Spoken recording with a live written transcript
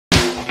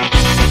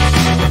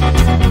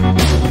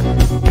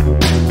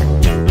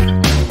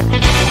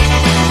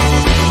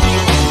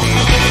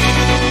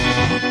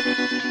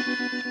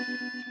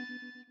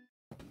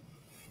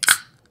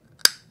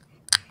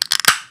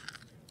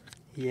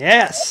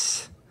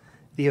Yes,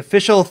 the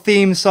official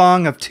theme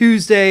song of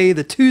Tuesday.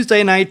 The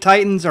Tuesday Night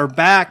Titans are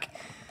back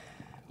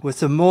with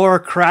some more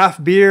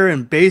craft beer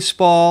and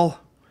baseball.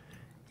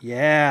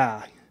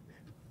 Yeah.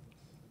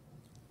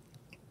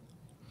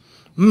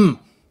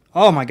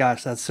 Oh my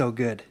gosh, that's so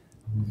good.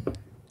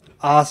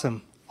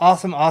 Awesome.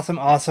 Awesome, awesome,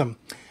 awesome.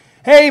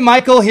 Hey,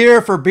 Michael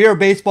here for Beer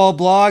Baseball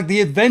Blog,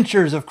 the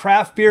adventures of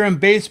craft beer and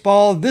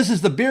baseball. This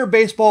is the Beer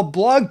Baseball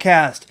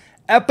Blogcast,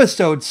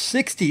 episode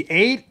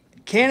 68.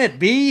 Can it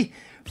be?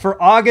 For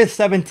August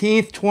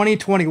 17th,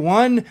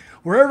 2021.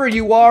 Wherever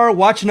you are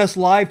watching us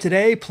live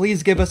today,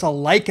 please give us a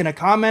like and a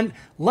comment.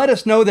 Let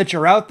us know that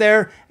you're out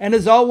there. And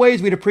as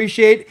always, we'd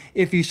appreciate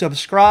if you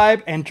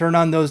subscribe and turn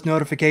on those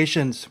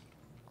notifications.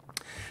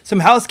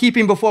 Some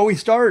housekeeping before we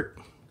start.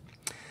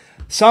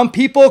 Some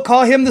people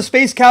call him the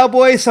Space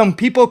Cowboy. Some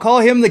people call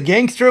him the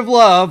Gangster of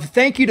Love.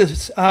 Thank you to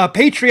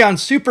Patreon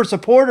super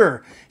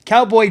supporter,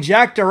 Cowboy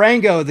Jack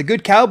Durango, the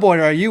good cowboy.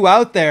 Are you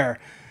out there?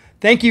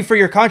 Thank you for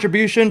your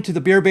contribution to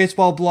the Beer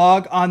Baseball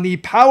Blog on the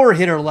power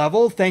hitter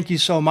level. Thank you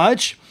so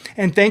much.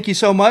 And thank you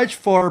so much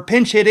for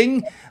pinch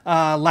hitting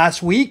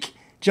last week,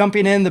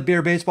 jumping in the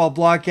Beer Baseball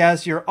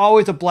Blogcast. You're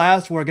always a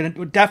blast. We're going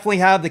to definitely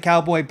have the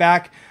Cowboy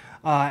back.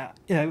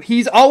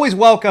 He's always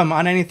welcome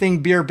on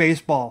anything beer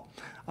baseball.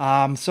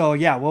 So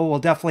yeah, we'll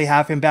definitely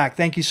have him back.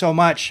 Thank you so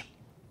much.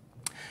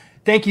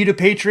 Thank you to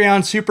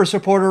Patreon super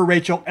supporter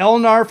Rachel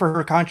Elnar for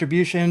her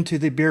contribution to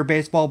the Beer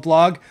Baseball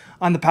Blog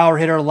on the power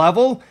hitter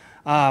level.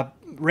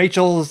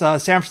 Rachel's San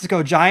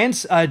Francisco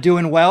Giants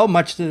doing well,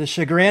 much to the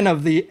chagrin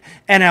of the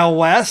NL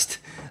West.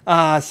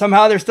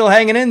 Somehow they're still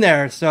hanging in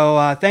there.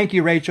 So thank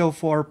you, Rachel,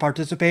 for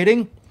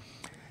participating.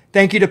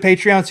 Thank you to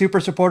Patreon super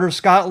supporter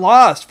Scott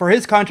Lost for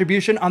his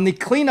contribution on the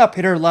cleanup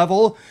hitter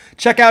level.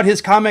 Check out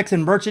his comics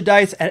and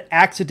merchandise at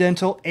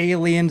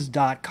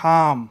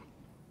accidentalaliens.com.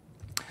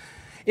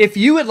 If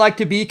you would like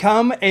to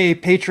become a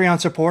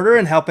Patreon supporter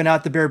and helping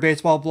out the Beer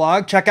Baseball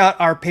Blog, check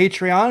out our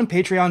Patreon,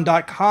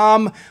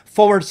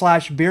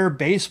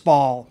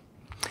 patreon.com/beerbaseball.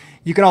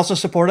 You can also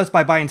support us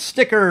by buying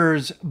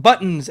stickers,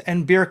 buttons,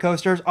 and beer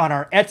coasters on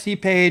our Etsy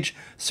page.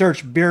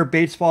 Search Beer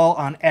Baseball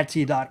on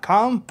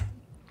Etsy.com.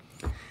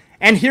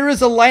 And here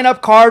is a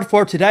lineup card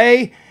for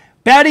today.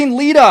 Batting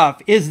leadoff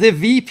is the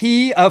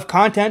VP of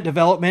Content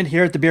Development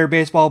here at the Beer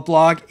Baseball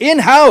Blog.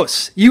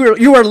 In-house.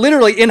 You are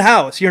literally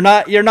in-house. You're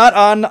not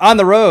on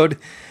the road.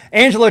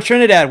 Angelo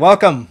Trinidad,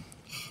 welcome.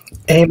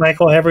 Hey,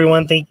 Michael,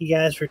 everyone. Thank you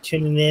guys for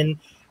tuning in.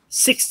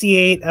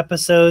 68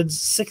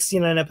 episodes,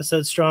 69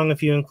 episodes strong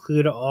if you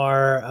include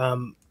our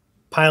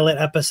pilot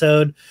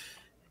episode.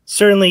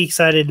 Certainly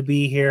excited to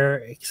be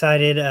here.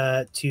 Excited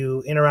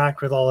to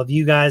interact with all of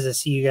you guys. I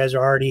see you guys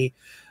are already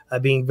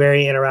being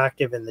very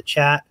interactive in the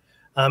chat.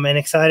 And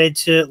excited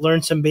to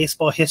learn some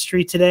baseball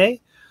history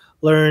today.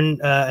 And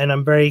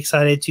I'm very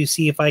excited to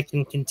see if I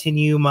can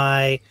continue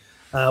my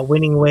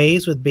winning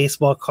ways with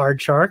baseball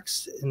card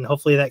sharks, and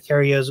hopefully that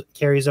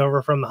carries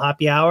over from the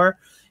happy hour.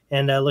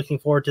 And looking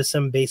forward to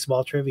some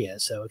baseball trivia.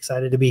 So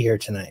excited to be here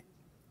tonight.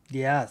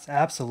 Yes,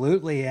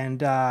 absolutely.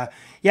 And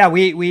yeah,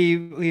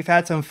 we've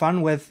had some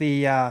fun with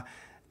the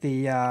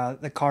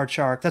card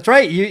shark. That's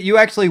right. You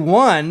actually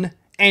won,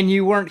 and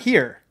you weren't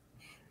here.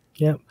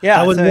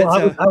 Yeah.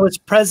 I was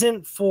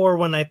present for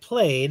when I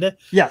played,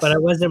 yes, but I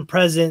wasn't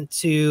present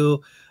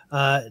to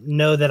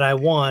know that I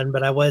won,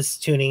 but I was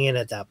tuning in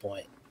at that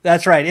point.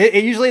 That's right.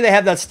 Usually they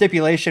have that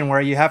stipulation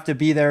where you have to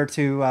be there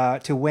to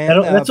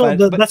win.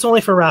 That's only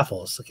for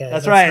raffles. Okay.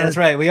 That's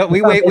right.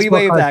 We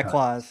waive that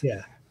clause.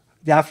 Yeah,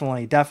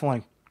 definitely.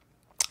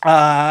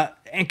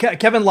 And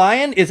Kevin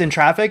Lyon is in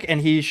traffic,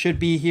 and he should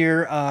be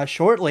here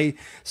shortly.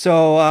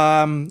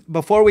 So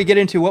before we get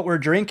into what we're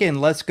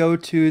drinking, let's go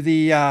to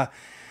the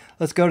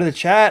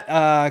chat.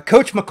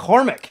 Coach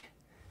McCormick.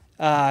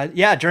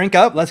 Yeah, drink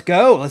up. Let's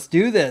go. Let's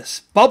do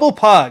this. Bubble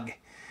Pug.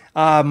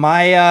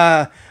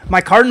 My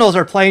Cardinals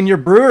are playing your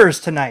Brewers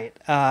tonight.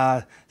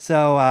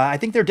 So I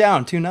think they're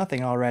down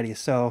 2-0 already.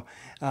 So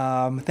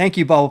thank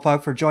you, Bubble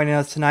Pug, for joining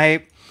us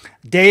tonight.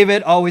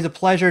 David, always a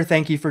pleasure.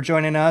 Thank you for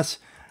joining us.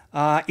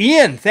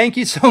 Ian, thank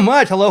you so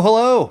much.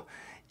 Hello.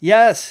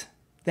 Yes,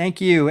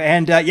 thank you.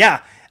 And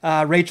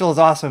Rachel is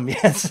awesome.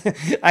 Yes,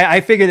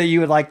 I figured that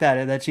you would like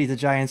that she's a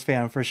Giants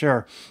fan for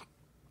sure.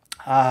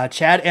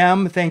 Chad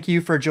M, thank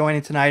you for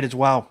joining tonight as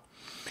well.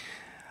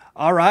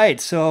 All right,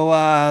 so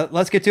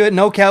let's get to it.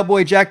 No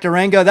Cowboy Jack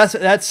Durango. That's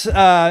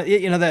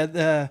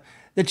the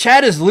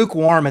chat is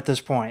lukewarm at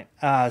this point.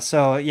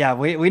 So yeah,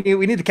 we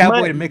need the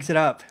Cowboy to mix it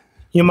up.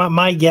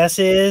 My guess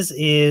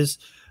is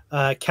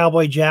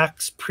Cowboy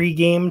Jack's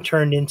pregame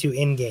turned into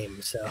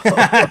in-game. So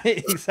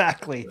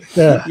exactly.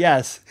 Yeah.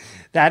 Yes,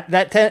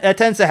 that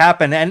tends to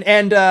happen,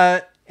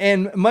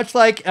 and much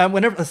like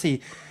whenever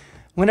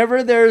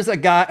there's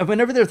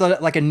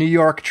like a New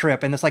York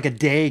trip and it's like a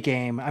day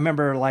game, I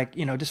remember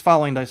just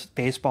following this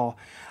baseball.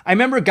 I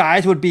remember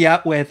guys would be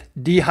out with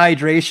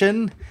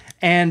dehydration,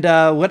 and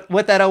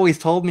what that always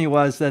told me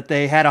was that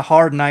they had a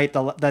hard night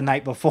the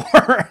night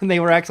before, and they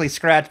were actually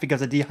scratched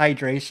because of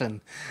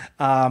dehydration.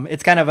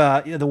 It's kind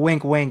of the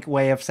wink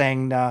way of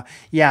saying,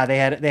 yeah, they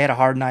had a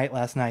hard night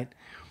last night.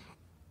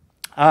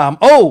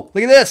 Oh,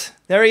 look at this.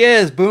 There he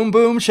is. Boom,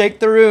 boom, shake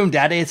the room.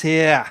 Daddy's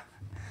here.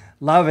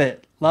 Love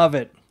it. Love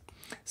it.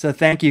 So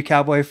thank you,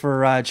 Cowboy,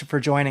 for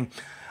joining.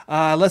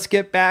 Let's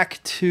get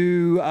back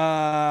to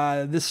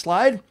this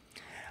slide.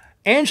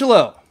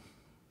 Angelo,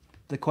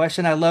 the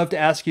question I love to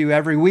ask you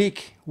every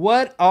week.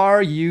 What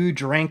are you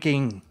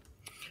drinking?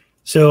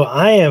 So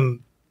I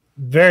am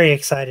very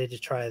excited to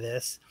try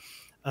this.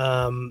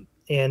 And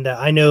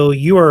I know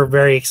you were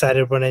very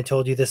excited when I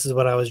told you this is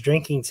what I was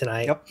drinking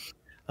tonight. Yep.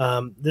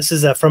 This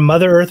is from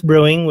Mother Earth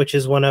Brewing, which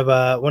is one of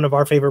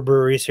our favorite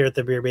breweries here at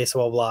the Beer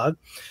Baseball blog.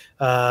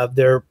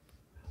 They're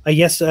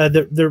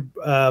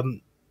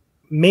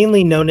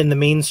mainly known in the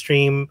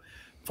mainstream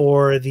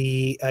for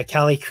the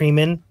Cali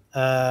Creamin'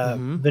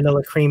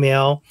 vanilla cream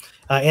ale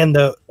and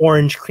the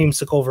orange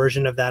creamsicle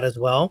version of that as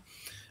well.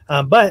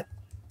 But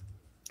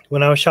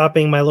when I was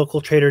shopping my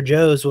local Trader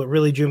Joe's, what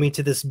really drew me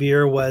to this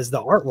beer was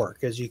the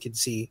artwork, as you can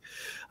see.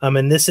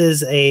 And this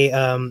is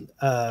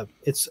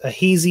it's a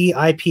hazy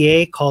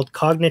IPA called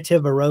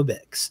Cognitive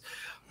Aerobics.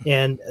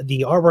 And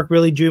the artwork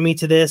really drew me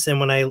to this.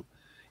 And a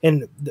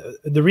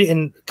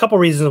couple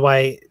reasons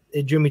why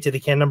it drew me to the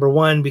can. Number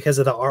one, because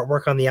of the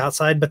artwork on the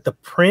outside, but the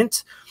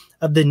print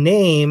of the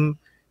name,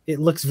 it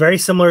looks very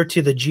similar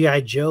to the G.I.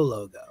 Joe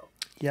logo.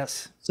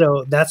 Yes.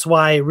 So that's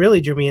why it really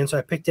drew me in. So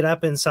I picked it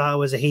up and saw it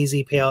was a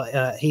hazy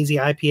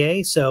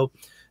IPA. So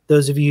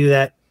those of you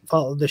that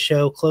follow the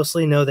show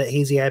closely know that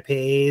hazy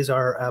IPAs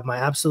are my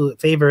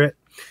absolute favorite.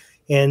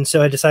 And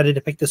so I decided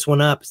to pick this one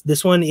up.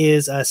 This one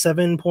is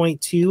 7.2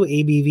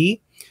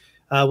 ABV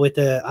with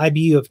an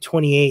IBU of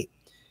 28.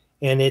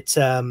 And it's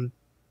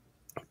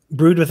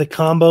brewed with a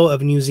combo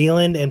of New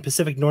Zealand and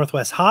Pacific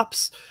Northwest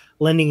hops,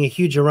 lending a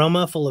huge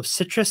aroma full of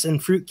citrus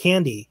and fruit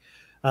candy.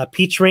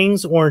 Peach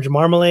rings, orange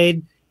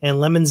marmalade, and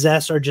lemon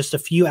zest are just a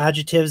few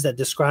adjectives that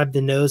describe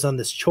the nose on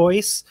this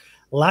choice.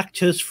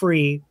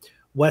 Lactose-free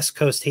West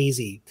Coast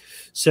hazy.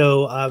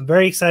 So I'm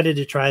very excited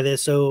to try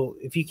this. So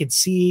if you could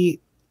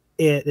see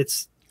it,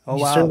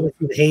 certainly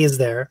see the haze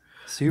there.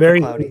 Super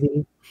very cloudy.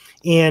 hazy.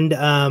 And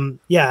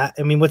yeah,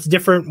 I mean, what's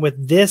different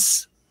with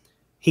this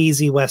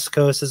hazy West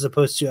Coast as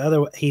opposed to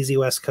other hazy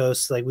West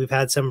Coasts, like we've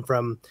had some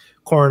from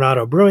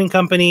Coronado Brewing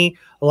Company,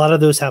 a lot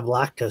of those have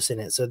lactose in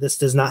it. So this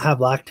does not have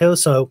lactose.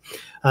 So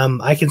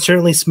I can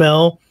certainly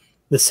smell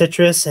the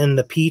citrus and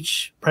the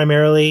peach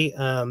primarily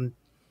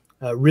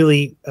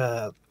really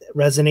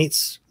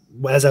resonates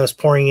as I was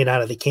pouring it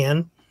out of the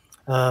can.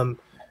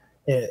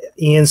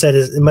 Ian said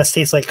it must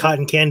taste like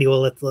cotton candy.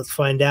 Well, let's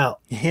find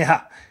out.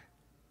 Yeah.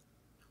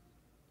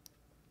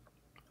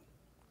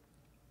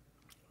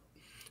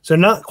 So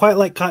not quite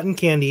like cotton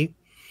candy.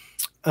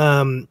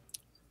 I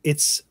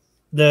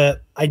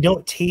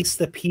don't taste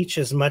the peach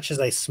as much as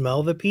I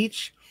smell the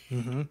peach.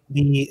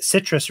 The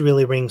citrus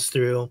really rings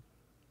through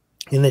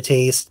in the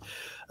taste.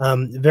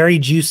 Very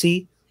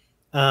juicy.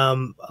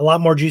 A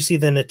lot more juicy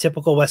than a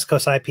typical West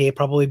Coast IPA,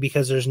 probably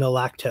because there's no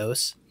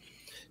lactose.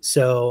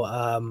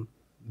 So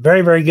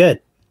very, very good.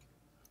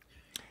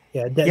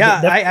 Yeah.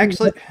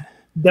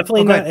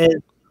 Definitely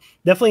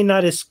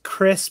not as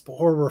crisp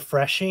or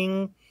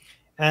refreshing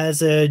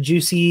as a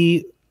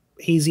juicy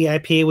hazy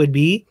IPA would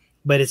be,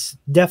 but it's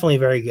definitely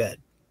very good.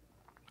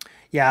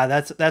 Yeah,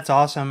 that's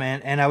awesome.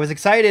 And I was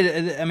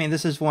excited. I mean,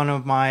 this is one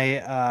of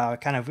my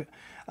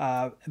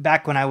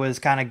back when I was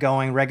kind of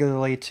going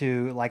regularly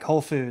to like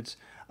Whole Foods.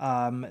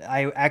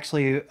 I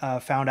actually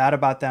found out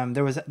about them.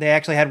 They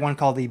actually had one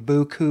called the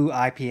Buku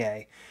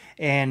IPA,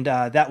 and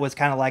that was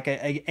kind of like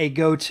a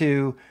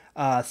go-to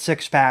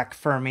 6-pack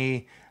for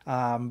me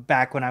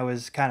back when I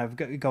was kind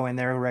of going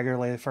there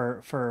regularly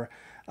for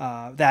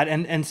that.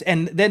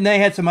 And then they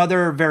had some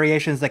other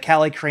variations, the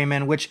Cali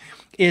Creamin', which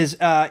is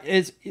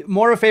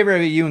more a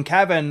favorite of you and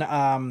Kevin.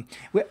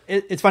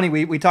 It's funny,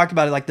 we talked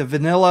about it, like the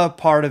vanilla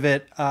part of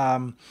it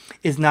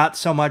is not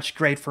so much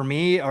great for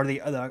me, or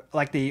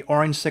the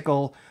orange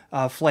sickle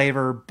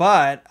flavor,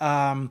 but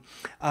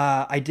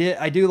I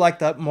do like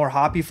the more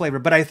hoppy flavor.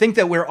 But I think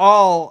that we're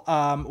all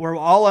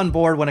on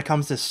board when it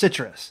comes to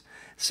citrus.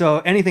 So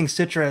anything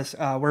citrus,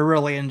 we're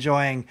really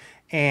enjoying.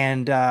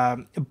 And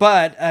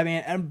but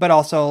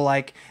also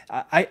like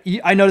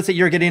I noticed that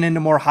you're getting into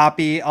more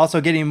hoppy,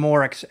 also getting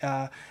more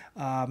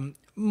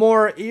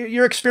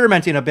you're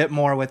experimenting a bit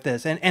more with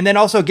this, and then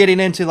also getting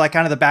into like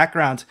kind of the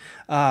background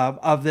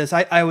of this.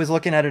 I was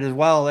looking at it as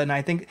well, and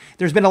I think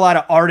there's been a lot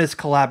of artist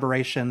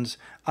collaborations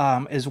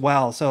as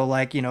well. So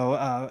like, you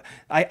know,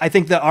 I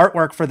think the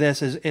artwork for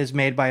this is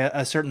made by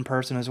a certain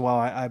person as well,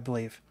 I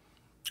believe.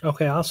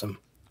 Okay, awesome.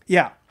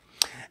 Yeah.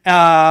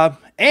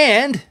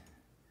 And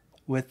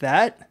with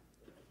that,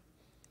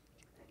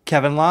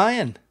 Kevin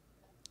Lyon.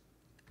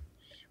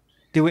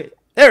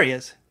 There he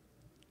is.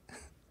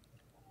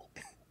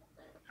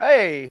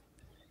 Hey.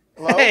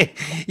 Hello? Hey.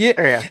 Yeah.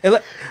 There you go.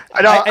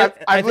 I know.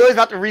 I really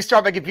about to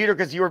restart my computer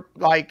because you were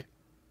like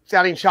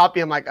sounding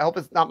choppy. I'm like, I hope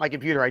it's not my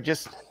computer. I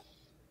just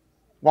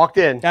walked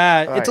in.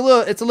 It's a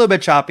little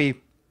bit choppy.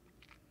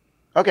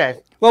 Okay.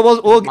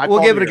 Well, we'll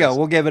give it a go.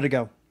 We'll give it a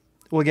go.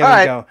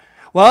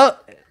 Well,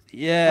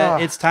 yeah,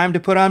 it's time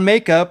to put on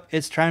makeup.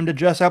 It's time to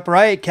dress up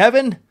right.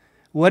 Kevin,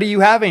 What are you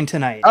having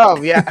tonight?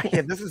 Oh yeah,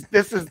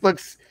 this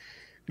looks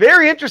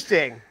very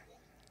interesting.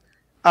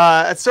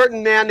 A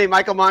certain man named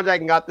Michael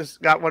Mondragon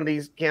got one of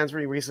these cans for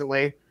me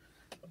recently.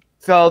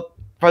 So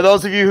for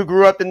those of you who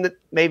grew up in the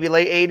maybe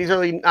late 80s,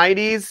 early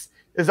 90s,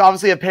 there's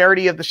obviously a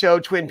parody of the show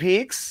Twin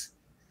Peaks.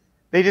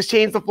 They just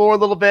changed the floor a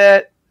little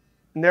bit,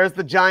 and there's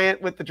the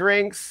giant with the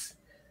drinks.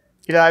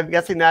 You know, I'm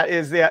guessing that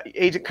is the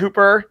Agent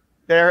Cooper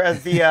there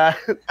as the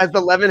as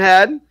the lemon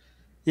head.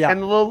 Yeah.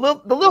 And the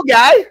little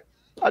guy,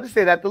 I'll just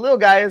say that the little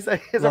guy is a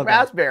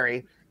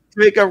raspberry. To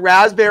make a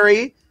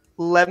raspberry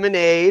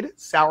lemonade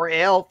sour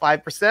ale,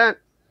 5%.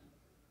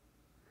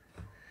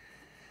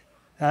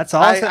 That's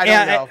awesome. I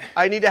don't know.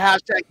 I need to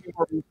hashtag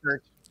more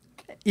research.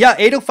 Yeah,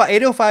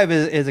 805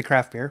 is a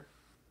craft beer.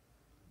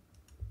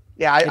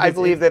 Yeah, I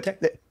believe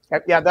that.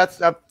 Yeah, that's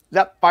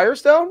that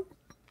Firestone.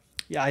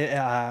 Yeah,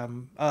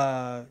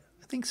 I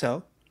think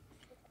so.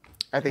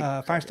 I think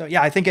Firestone.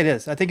 Yeah, I think it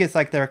is. I think it's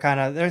like it's kind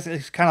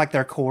of like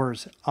their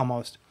cores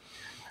almost.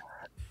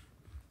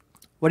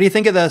 What do you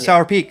think of the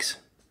Sour Peaks?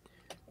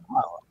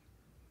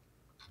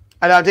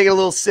 I'm taking a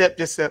little sip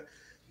just to,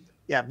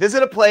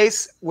 visit a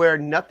place where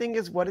nothing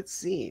is what it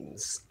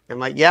seems. I'm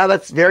like, yeah,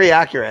 that's very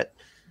accurate.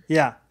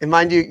 Yeah. And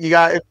mind you, you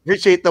got to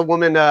appreciate the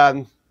woman.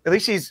 At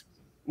least she's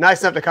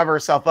nice enough to cover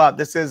herself up.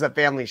 This is a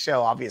family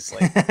show,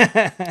 obviously.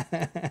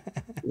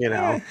 You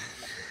know.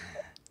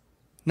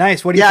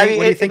 Nice. What do you think?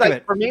 What do you think of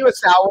it? For me with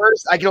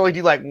sours, I can only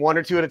do like one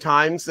or two at a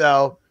time.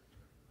 So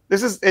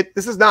this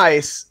is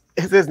nice.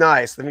 It is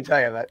nice. Let me tell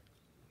you that.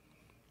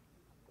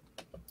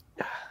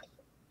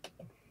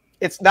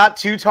 It's not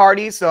too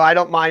tardy, so I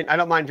don't mind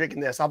drinking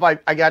this. I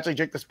can actually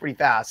drink this pretty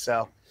fast,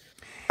 so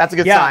that's a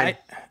good sign.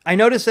 I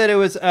noticed that it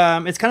was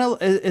it's kind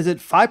of, is it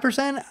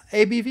 5%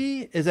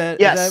 ABV? Is that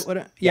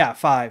what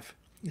 5.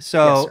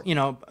 So,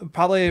 yes,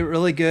 probably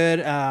really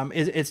good.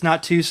 It's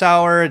not too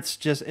sour. It's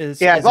just as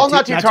long as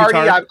not too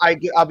tardy,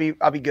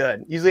 I'll be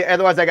good. Usually,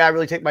 otherwise I gotta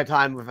really take my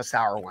time with a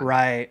sour one.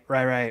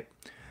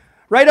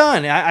 Right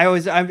on.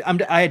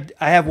 I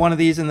have one of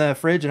these in the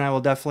fridge, and I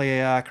will definitely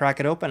crack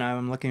it open.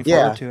 I'm looking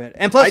forward to it.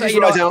 And plus, I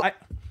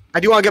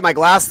do want to get my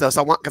glass though,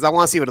 so because I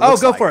want to see what it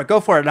looks like. Go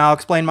for it, and I'll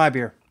explain my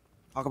beer.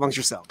 Talk amongst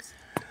yourselves.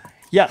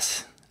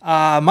 Yes.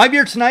 My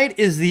beer tonight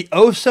is the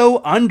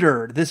Oso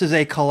Under. This is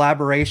a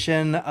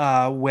collaboration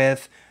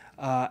with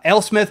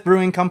AleSmith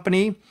Brewing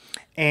Company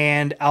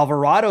and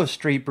Alvarado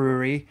Street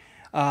Brewery.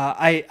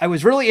 I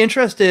was really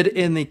interested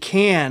in the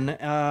can.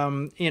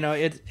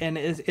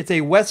 It's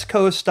a West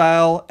Coast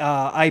style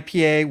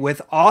IPA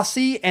with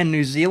Aussie and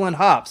New Zealand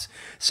hops.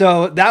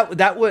 So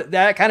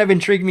that kind of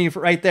intrigued me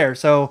right there.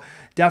 So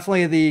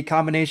definitely the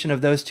combination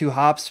of those two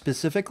hops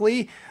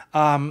specifically.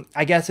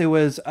 I guess it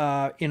was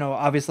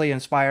obviously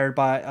inspired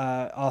by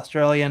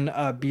Australian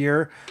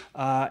beer,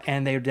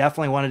 and they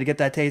definitely wanted to get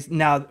that taste.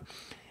 Now,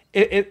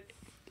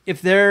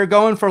 if they're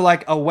going for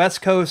like a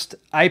West Coast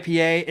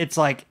IPA,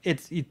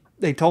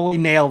 they totally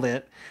nailed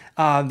it.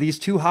 These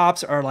two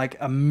hops are like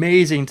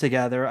amazing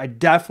together. I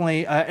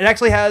definitely, it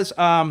actually has,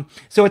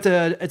 so it's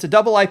a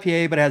double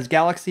IPA, but it has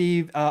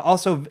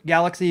also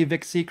Galaxy,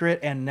 Vic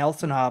Secret, and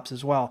Nelson hops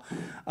as well.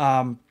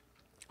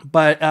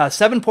 But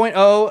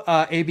 7.0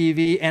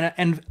 ABV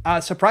and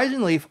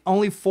surprisingly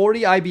only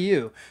 40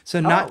 IBU, so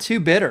not too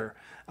bitter.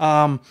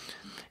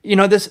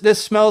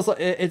 This smells.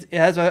 It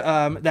has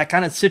a that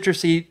kind of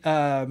citrusy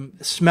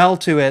smell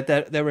to it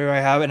that we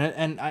already have,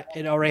 and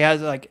it already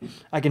has, like,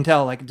 I can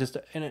tell, like, just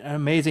an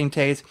amazing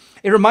taste.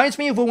 It reminds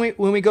me of when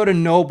we go to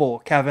Noble,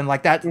 Kevin,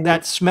 like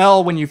that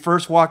smell when you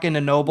first walk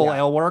into Noble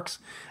Ale Works.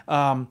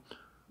 I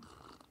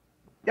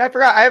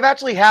forgot. I have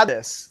actually had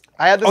this.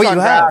 I had this on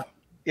draft.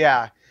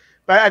 Yeah.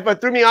 But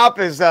what threw me off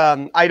is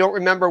I don't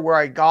remember where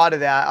I got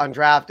it at on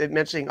draft. It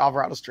mentioning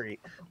Alvarado Street,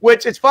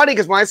 which it's funny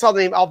because when I saw the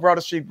name Alvarado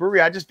Street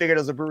Brewery, I just figured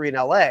it was a brewery in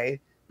LA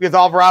because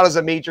Alvarado is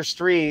a major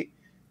street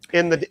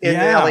in the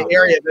LA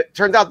area. But it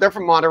turns out they're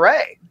from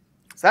Monterey,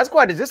 so that's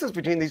quite a distance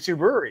between these two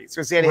breweries.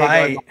 So San Diego,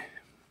 right?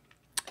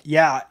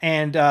 Yeah,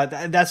 and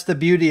that's the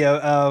beauty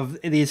of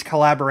these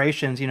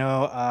collaborations.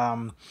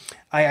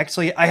 I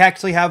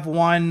actually have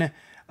one.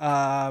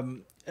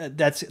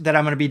 That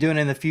I'm going to be doing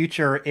in the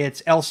future.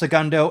 It's El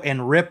Segundo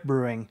and RIP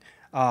Brewing,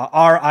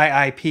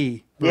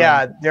 RIIP.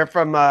 Yeah, they're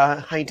from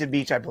Huntington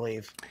Beach, I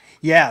believe.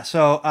 Yeah,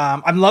 so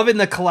I'm loving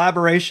the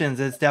collaborations.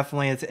 It's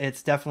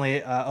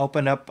definitely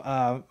opened up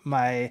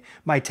my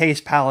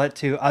taste palette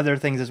to other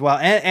things as well,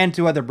 and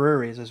to other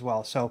breweries as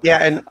well. So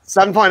yeah, and at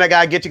some point I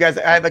gotta get you guys.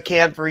 I have a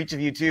can for each of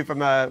you too,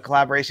 from a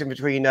collaboration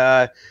between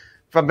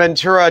from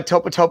Ventura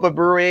Topa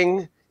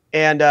Brewing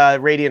and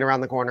Radiant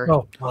around the corner.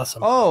 Oh,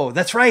 awesome! Oh,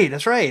 that's right.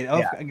 Oh,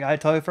 yeah. I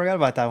totally forgot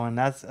about that one.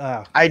 That's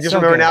I just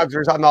remember now because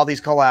we're talking all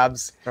these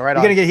collabs. So you're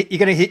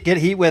gonna get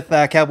heat with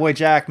Cowboy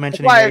Jack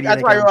mentioning.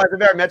 That's why I realized I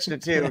better mention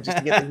it too, just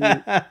to get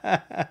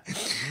the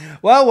heat.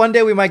 Well, one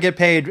day we might get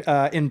paid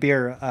in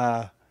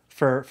beer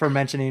for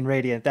mentioning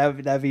Radiant.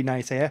 That'd be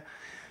nice, eh?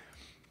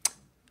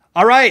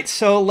 All right,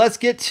 so let's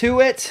get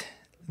to it.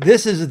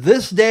 This is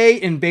this day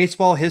in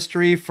baseball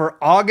history for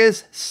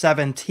August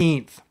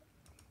 17th.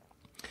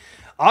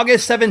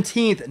 August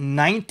 17th,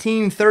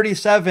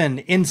 1937,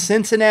 in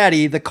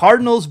Cincinnati, the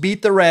Cardinals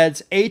beat the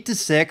Reds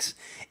 8-6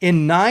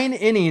 in 9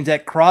 innings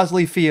at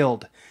Crosley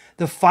Field.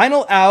 The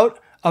final out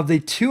of the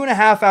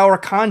 2.5-hour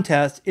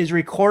contest is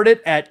recorded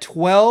at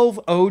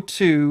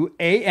 12:02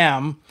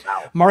 a.m.,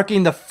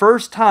 marking the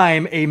first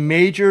time a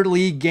major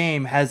league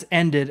game has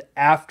ended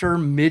after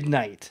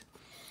midnight.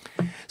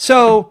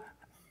 So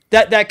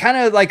that kind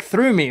of like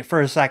threw me for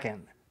a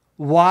second.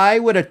 Why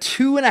would a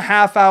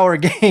 2.5-hour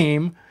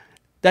game?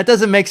 That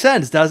doesn't make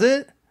sense, does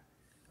it?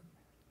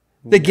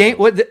 The game.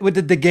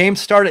 Did the game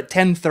start at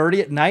 10:30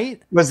 at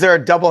night? Was there a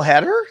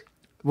doubleheader?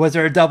 Was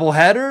there a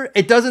doubleheader?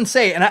 It doesn't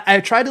say, and I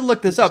tried to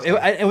look this up.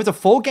 It was a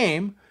full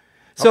game.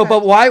 So, okay.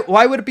 But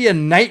why would it be a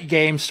night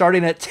game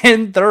starting at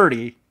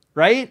 10:30?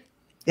 Right?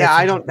 Yeah,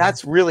 I don't.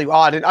 That's really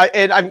odd,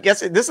 and I'm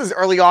guessing this is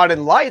early on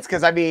in lights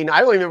because I mean I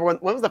don't even remember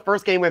when was the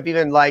first game with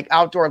even like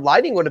outdoor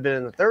lighting would have been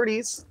in the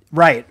 30s.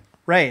 Right.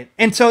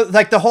 And so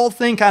like the whole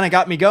thing kind of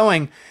got me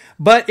going.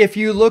 But if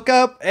you look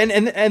up,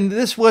 and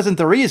this wasn't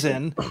the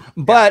reason,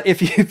 but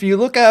if you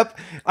look up,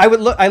 I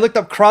looked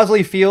up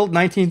Crosley Field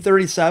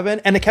 1937,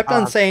 and it kept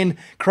on saying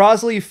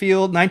Crosley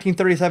Field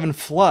 1937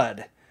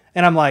 flood,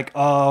 and I'm like,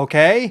 oh,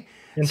 okay.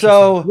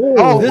 So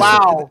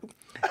wow.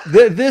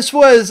 This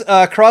was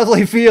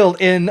Crosley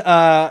Field in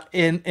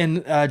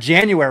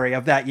January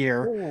of that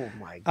year. Oh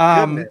my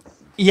goodness.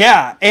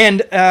 Yeah,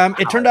 and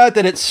it turned out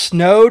that it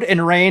snowed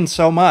and rained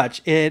so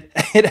much it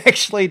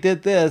actually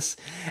did this,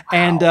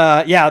 and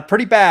yeah,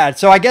 pretty bad.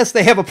 So I guess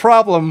they have a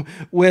problem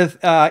with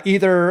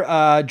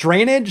either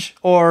drainage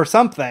or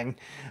something.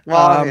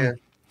 Well,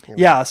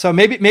 yeah. So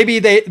maybe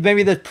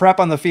the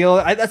prep on the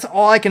field. That's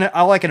all I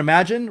can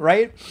imagine,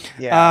 right?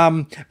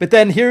 Yeah. But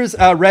then here's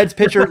Reds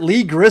pitcher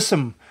Lee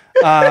Grissom.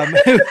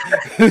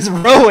 Who's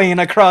rowing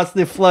across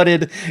the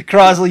flooded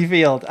Crosley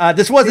Field.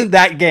 This wasn't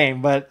that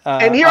game, but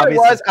and here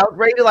obviously. I was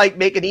ready to like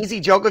make an easy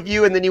joke of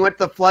you, and then you went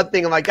to the flood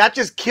thing. I'm like, that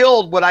just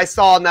killed what I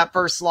saw on that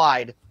first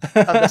slide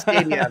of the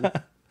stadium.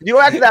 You go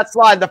after that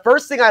slide. The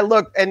first thing I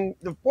looked, and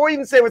before you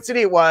even say what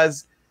city it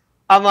was,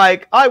 I'm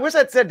like, oh, I wish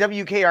that said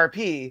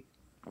WKRP.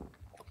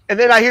 And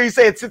then I hear you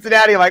say it's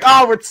Cincinnati. I'm like,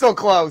 oh, we're so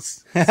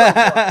close. So close.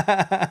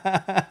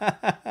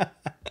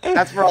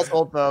 That's for us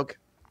old folk.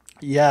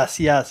 Yes,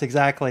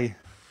 exactly.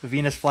 The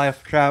Venus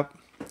flytrap,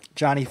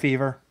 Johnny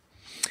Fever.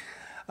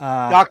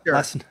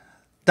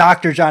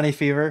 Dr. Johnny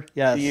Fever,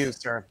 yes. To you,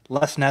 sir.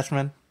 Les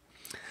Nessman.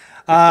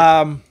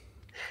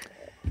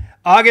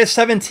 August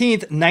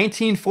 17th,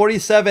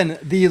 1947,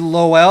 the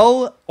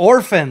Lowell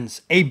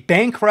Orphans, a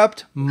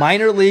bankrupt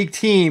minor league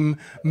team,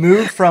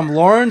 moved from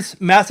Lawrence,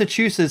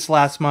 Massachusetts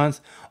last month,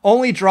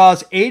 only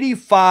draws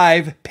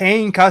 85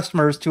 paying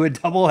customers to a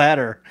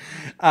doubleheader.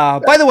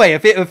 By the way,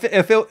 if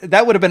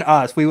that would have been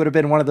us, we would have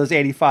been one of those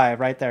 85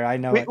 right there. I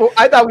know.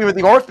 I thought we were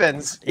the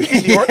Orphans.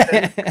 The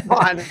Orphans. Come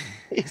on.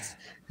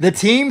 The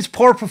team's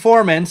poor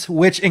performance,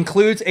 which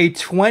includes a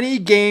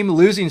 20-game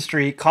losing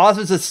streak,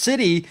 causes the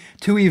city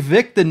to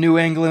evict the New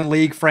England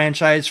League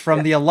franchise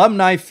from the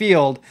Alumni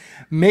Field,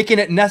 making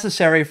it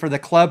necessary for the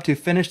club to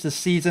finish the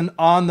season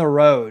on the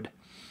road.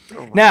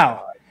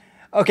 Now,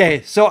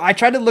 okay, so I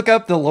tried to look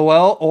up the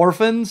Lowell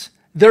Orphans.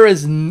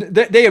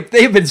 They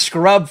have been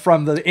scrubbed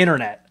from the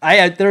internet.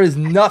 There is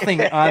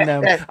nothing on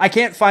them. I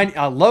can't find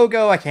a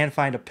logo. I can't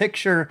find a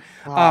picture.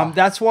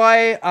 That's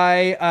why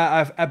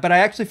but I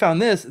actually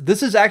found this.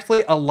 This is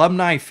actually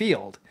Alumni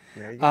Field,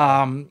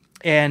 and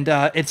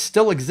it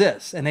still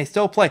exists, and they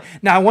still play.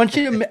 Now I want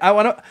you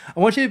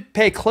to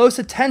pay close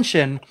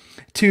attention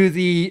to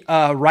the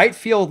right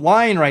field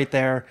line right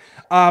there,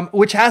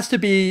 which has to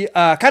be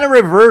kind of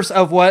reverse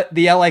of what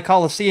the LA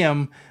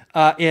Coliseum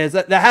is.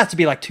 That has to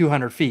be like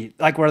 200 feet,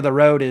 like where the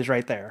road is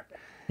right there.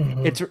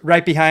 Mm-hmm. It's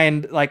right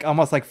behind, like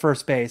almost like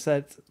first base.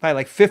 That's probably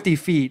like 50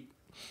 feet.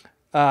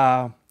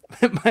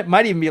 It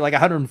might even be like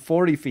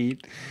 140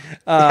 feet.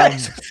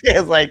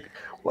 It's like,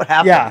 what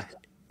happened?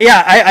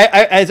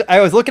 Yeah. I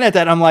was looking at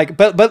that. I'm like,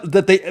 but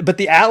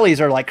the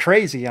alleys are like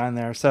crazy on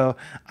there. So,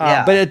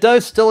 but it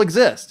does still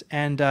exist,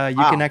 and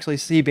you can actually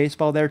see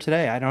baseball there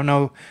today. I don't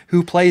know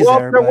who plays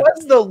there. There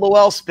was the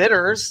Lowell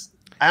Spitters.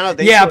 I don't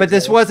know. Yeah, but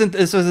this wasn't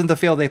the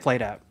field they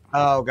played at.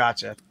 Oh,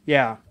 gotcha.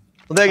 Yeah.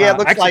 Well, it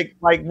looks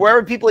like where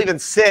would people even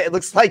sit? It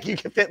looks like you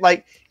can fit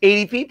like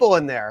 80 people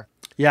in there.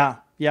 Yeah.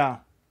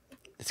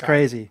 It's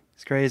crazy.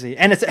 It's crazy,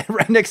 and it's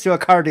right next to a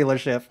car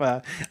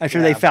dealership. I'm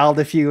sure they fouled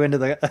a few into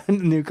the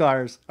new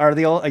cars or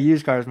the old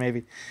used cars,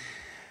 maybe.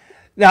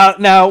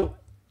 Now,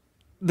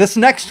 this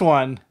next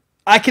one,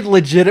 I could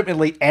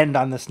legitimately end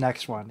on this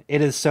next one.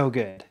 It is so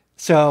good.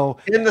 So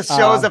in the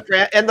show is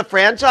end the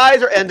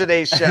franchise or end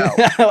today's show?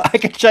 I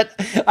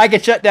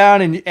could shut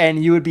down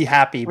and you would be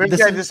happy. This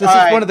is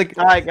one of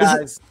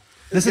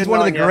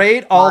the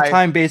great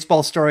all-time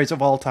baseball stories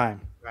of all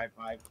time. Bye.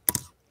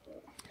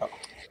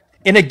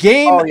 In a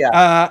game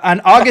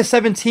on August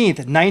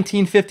 17th,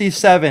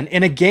 1957,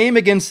 in a game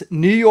against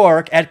New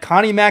York at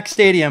Connie Mack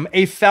Stadium,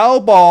 a foul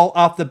ball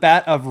off the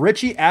bat of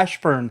Richie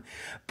Ashburn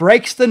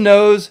breaks the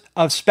nose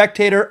of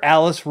spectator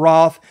Alice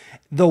Roth,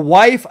 the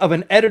wife of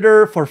an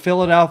editor for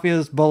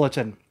Philadelphia's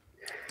Bulletin.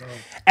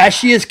 As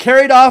she is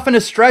carried off in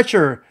a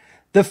stretcher,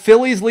 the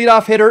Phillies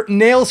leadoff hitter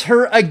nails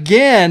her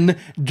again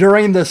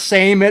during the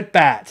same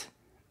at-bat.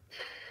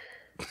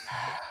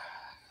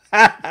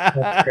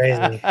 That's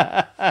crazy.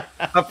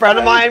 A friend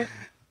of mine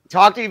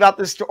told me about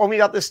this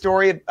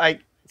story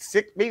like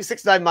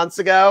 6-9 months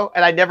ago,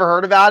 and I never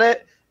heard about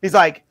it. He's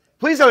like,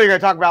 please tell me you're going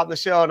to talk about it in the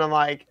show. And I'm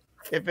like,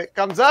 if it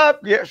comes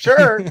up, yeah,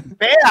 sure.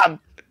 Bam.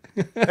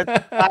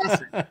 It's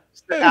classic.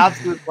 It's an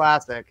absolute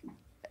classic.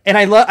 And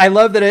I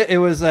love that it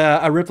was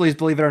a Ripley's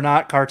Believe It or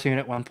Not cartoon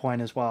at one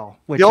point as well.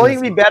 The only thing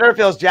would be better if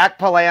it was Jack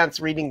Palance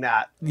reading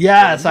that.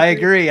 Yes, I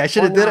agree. I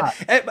should have did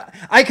it.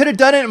 I could have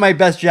done it in my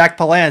best Jack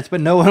Palance,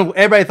 but no one.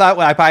 Everybody thought,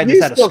 well, I probably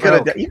just had a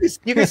stroke.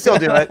 You can still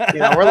do it.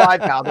 We're live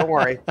now. Don't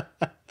worry.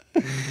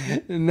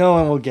 No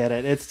one will get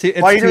it. It's too.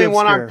 While you're doing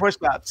one-arm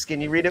push-ups, can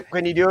you read it?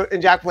 Can you do it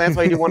in Jack Palance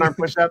while you do one-arm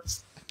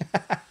push-ups?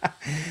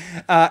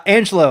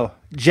 Angelo,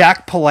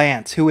 Jack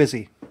Palance. Who is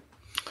he?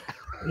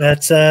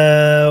 That's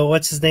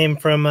what's his name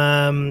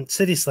from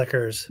City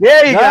Slickers?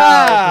 There you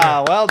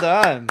go. Well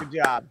done. Good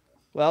job.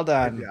 Well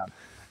done. Good job.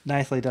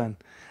 Nicely done.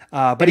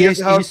 But he's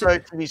the host of a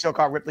TV show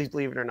called Ripley's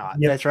Believe It or Not.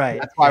 Yeah, that's right.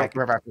 That's why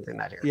we're referencing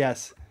that here.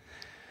 Yes.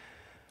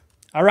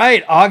 All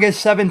right,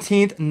 August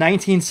 17th,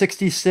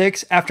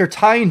 1966, after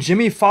tying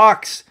Jimmy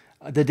Fox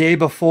the day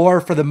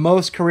before for the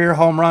most career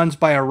home runs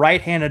by a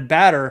right-handed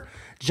batter,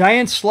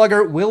 Giants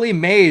slugger Willie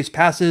Mays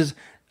passes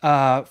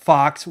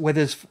Fox with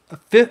his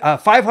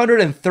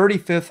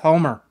 535th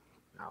homer.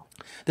 Wow.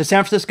 The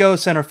San Francisco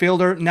center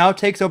fielder now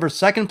takes over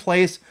second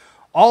place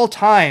all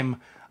time,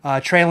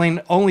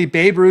 trailing only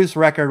Babe Ruth's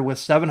record with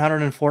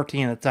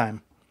 714 at the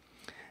time.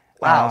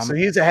 Wow, so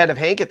he's ahead of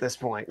Hank at this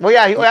point. Well,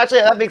 yeah,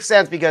 actually that makes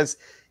sense because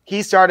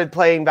he started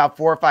playing about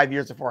 4 or 5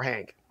 years before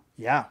Hank.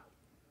 Yeah,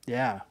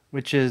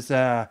 which is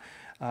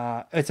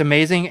it's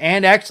amazing.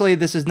 And actually,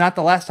 this is not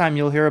the last time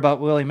you'll hear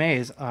about Willie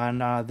Mays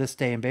on this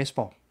day in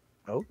baseball.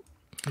 Oh.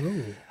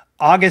 Ooh.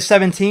 August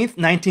 17th,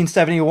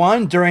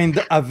 1971, during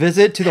a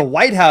visit to the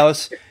White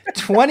House,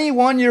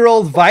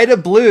 21-year-old Vida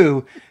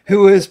Blue,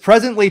 who is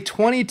presently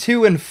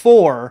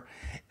 22-4,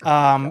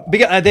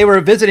 because they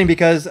were visiting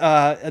because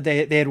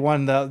they had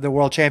won the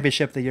World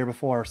Championship the year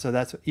before. So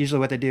that's usually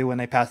what they do when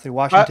they pass through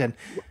Washington.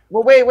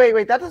 Well,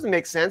 wait. That doesn't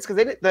make sense because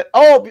they didn't. But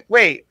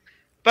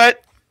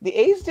the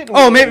A's didn't.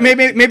 Oh,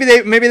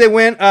 maybe they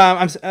went.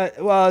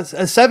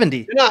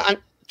 70. No, I'm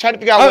trying to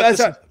figure out what this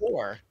is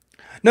for.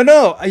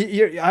 No,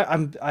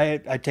 I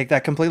take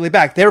that completely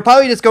back. They were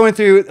probably just going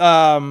through.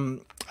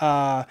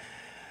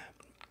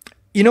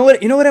 You know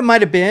what it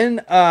might have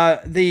been.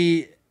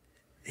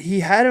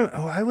 He started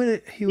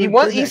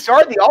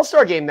the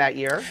All-Star game that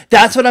year.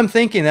 That's what I'm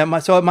thinking.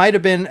 So it might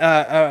have been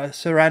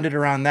surrounded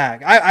around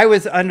that. I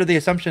was under the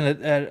assumption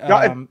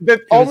that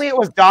it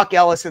was Doc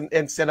Ellis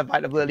instead of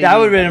Vida Blue. That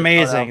would have been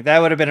amazing. That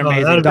would have been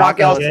amazing.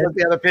 Doc Ellis was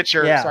the other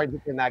pitcher. Started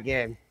in that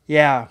game.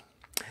 Yeah.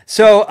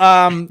 So,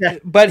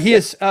 but he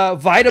is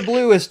Vida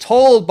Blue is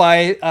told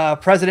by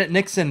President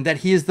Nixon that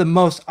he is the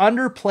most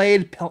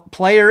underplayed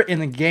player in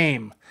the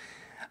game.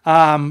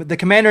 The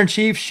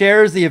commander-in-chief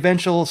shares the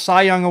eventual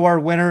Cy Young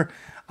Award winner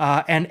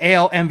and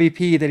AL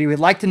MVP that he would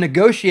like to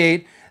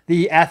negotiate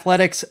the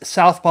Athletics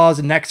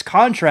Southpaw's next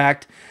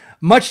contract,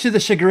 much to the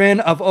chagrin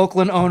of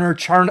Oakland owner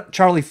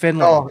Charlie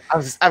Finley. Oh, I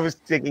was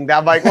thinking that.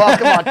 I'm like, well,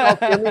 come on, Charlie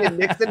Finley and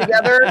Nixon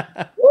together.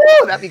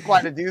 Woo, that'd be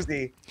quite a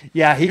doozy.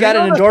 Yeah, he got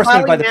an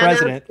endorsement by the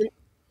president.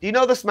 Do you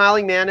know the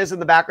smiling man is in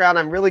the background?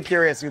 I'm really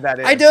curious who that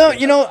is. I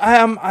don't.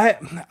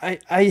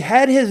 I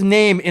had his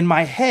name in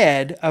my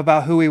head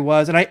about who he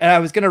was, and I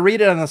was going to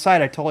read it on the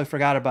side. I totally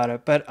forgot about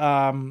it, but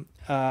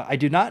I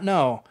do not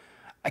know.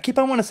 I keep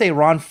on want to say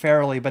Ron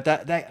Farrelly, but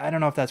that I don't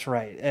know if that's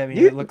right. I mean,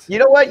 it looks. You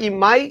know what? You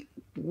might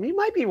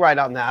be right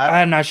on that.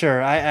 I'm not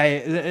sure.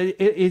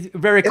 It's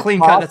very clean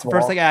cut. That's the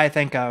first thing I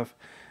think of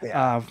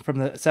from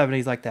the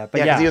 70s like that.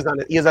 But yeah, he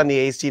was on the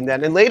A's team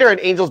then, and later an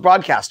Angels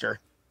broadcaster.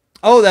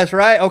 Oh, that's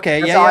right.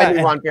 Okay, that's how I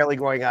knew Ron Farrelly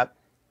growing up.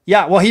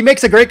 Yeah, well, he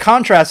makes a great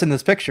contrast in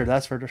this picture.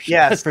 That's for sure.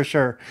 Yes. That's for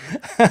sure.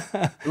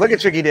 Look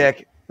at Tricky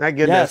Dick. My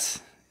goodness.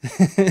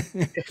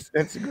 Yes.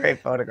 it's a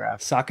great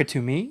photograph. Saka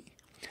to me.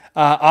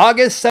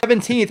 August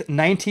 17th,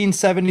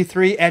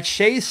 1973, at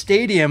Shea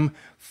Stadium,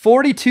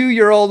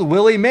 42-year-old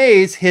Willie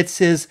Mays hits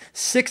his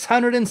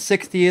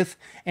 660th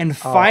and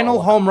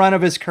final home run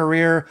of his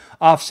career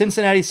off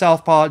Cincinnati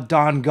southpaw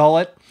Don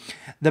Gullett.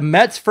 The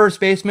Mets first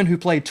baseman, who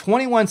played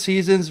 21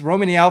 seasons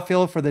roaming the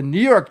outfield for the New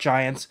York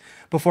Giants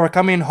before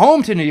coming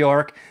home to New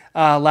York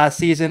last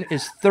season,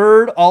 is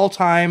third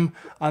all-time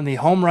on the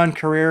home run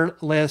career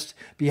list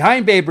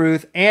behind Babe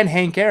Ruth and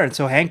Hank Aaron.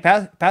 So Hank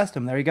passed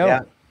him. There you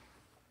go.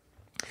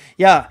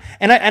 Yeah.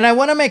 And I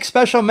want to make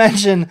special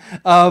mention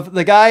of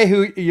the guy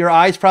who your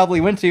eyes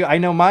probably went to. I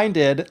know mine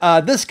did.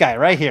 This guy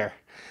right here.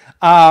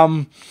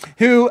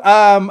 Who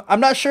I'm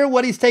not sure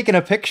what he's taking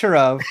a picture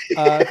of.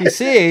 If you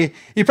see,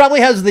 he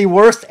probably has the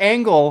worst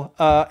angle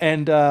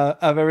and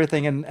of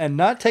everything, and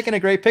not taking a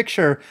great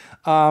picture.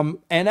 And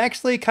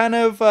actually, kind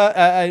of,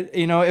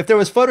 if there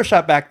was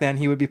Photoshop back then,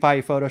 he would be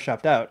probably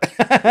photoshopped out.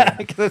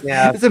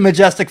 It's a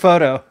majestic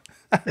photo.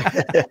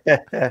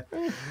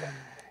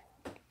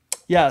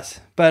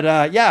 Yes, but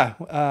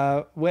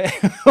way,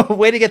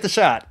 way to get the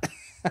shot.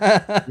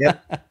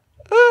 Yep.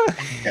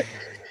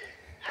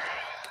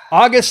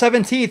 August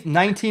 17th,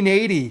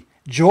 1980,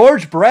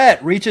 George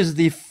Brett reaches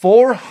the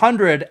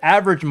 400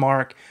 average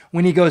mark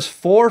when he goes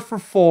 4 for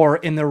 4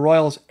 in the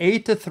Royals'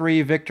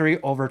 8-3 victory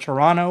over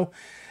Toronto.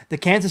 The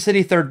Kansas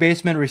City third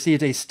baseman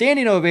received a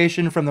standing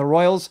ovation from the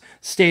Royals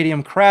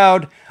stadium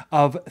crowd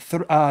of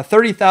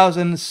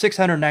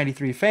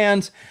 30,693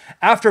 fans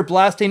after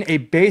blasting a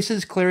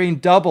bases-clearing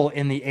double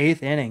in the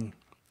 8th inning.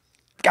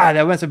 God,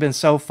 that must have been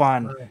so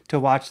fun to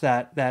watch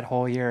that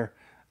whole year.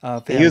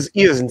 He was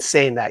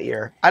insane that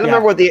year. I don't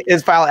remember what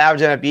his final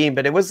average ended up being,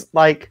 but it was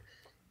about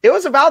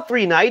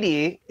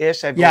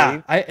 390-ish, I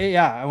believe.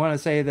 I want to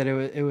say that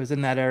it was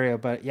in that area,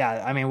 but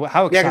yeah, I mean,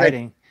 how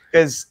exciting.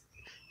 Because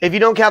if you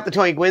don't count the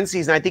Tony Gwynn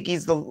season, I think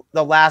he's the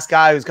last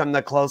guy who's come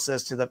the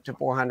closest to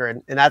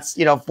 400, and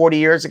that's 40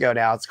 years ago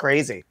now. It's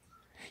crazy.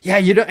 Yeah,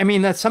 I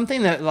mean, that's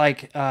something that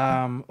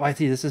I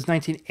see this is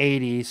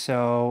 1980,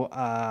 so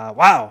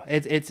wow,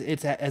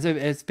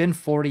 it's been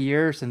 40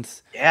 years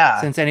since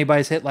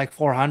anybody's hit like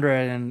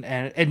 400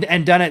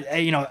 and done it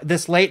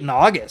this late in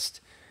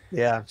August.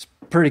 Yeah, it's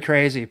pretty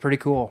crazy, pretty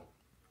cool.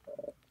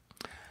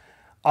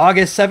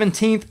 August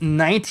 17th,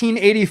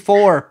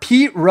 1984,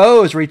 Pete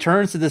Rose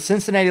returns to the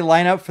Cincinnati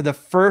lineup for the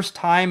first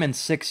time in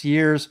 6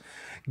 years,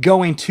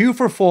 going 2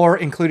 for 4,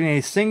 including a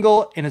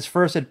single in his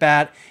first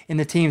at-bat in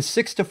the team's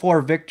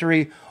 6-4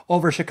 victory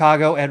over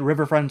Chicago at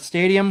Riverfront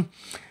Stadium.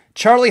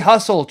 Charlie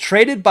Hustle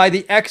traded by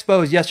the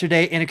Expos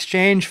yesterday in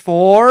exchange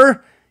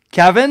for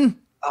Kevin.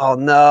 Oh,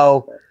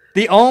 no.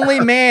 The only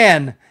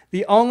man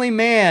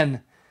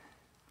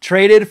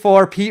traded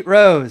for Pete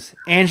Rose.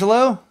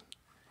 Angelo?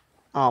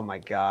 Oh, my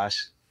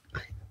gosh.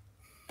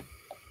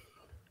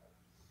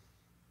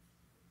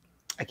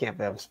 I can't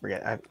believe I'm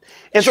forgetting.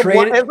 It's a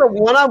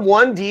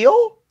one-on-one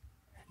deal?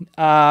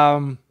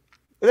 There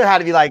had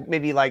to be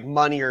maybe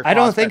money or I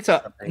don't think so.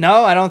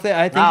 No, I don't think.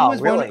 I think it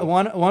was really?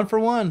 one for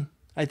one.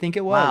 I think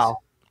it was. Wow.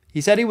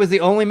 He said he was the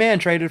only man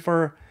traded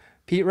for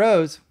Pete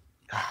Rose.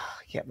 I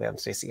can't believe I'm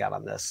spacing out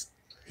on this.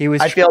 He was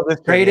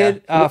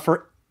traded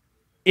for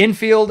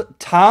infield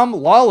Tom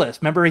Lawless.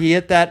 Remember, he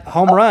hit that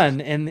home run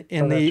in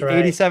the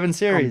 87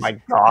 series. Oh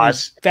my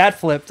gosh. Bat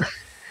flipped.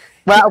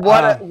 Wow,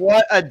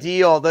 what a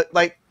deal.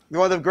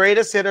 One of the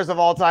greatest hitters of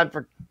all time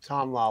for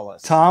Tom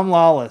Lawless. Tom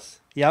Lawless.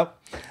 Yep.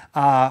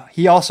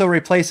 He also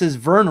replaces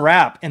Vern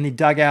Rapp in the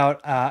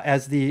dugout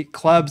as the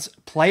club's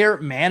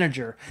player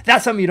manager.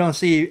 That's something you don't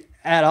see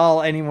at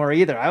all anymore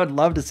either. I would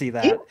love to see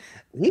that.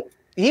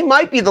 He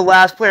might be the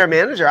last player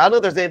manager. I don't know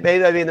if there's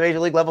anybody in the major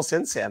league level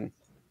since him.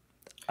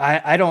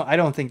 I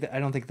don't think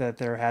that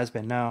there has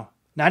been. No,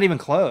 not even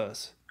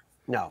close.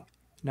 No.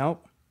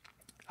 Nope.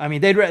 I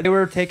mean, they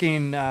were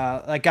taking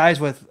guys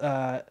with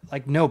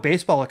no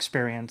baseball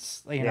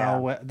experience,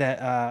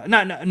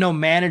 that no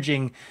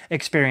managing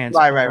experience.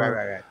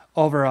 Right.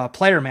 Over a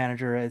player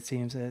manager, it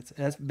seems.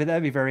 But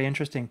that'd be very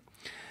interesting.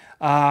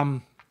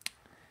 So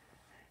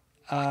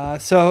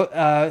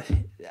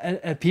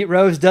Pete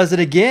Rose does it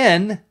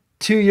again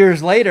 2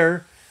 years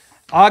later,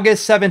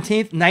 August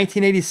 17th,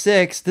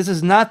 1986. This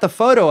is not the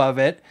photo of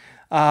it,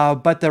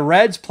 but the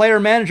Reds player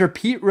manager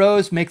Pete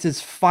Rose makes his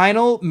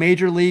final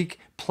major league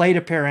plate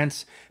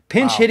appearance,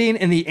 pinch hitting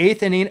in the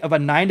 8th inning of a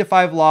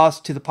 9-5 loss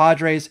to the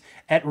Padres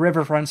at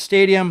Riverfront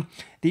Stadium.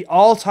 The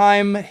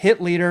all-time hit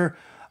leader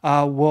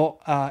will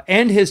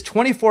end his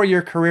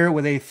 24-year career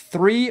with a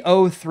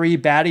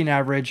 .303 batting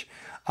average,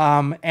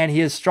 and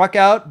he is struck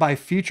out by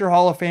future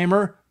Hall of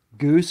Famer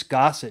Goose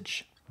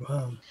Gossage.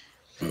 Wow.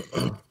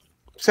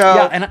 So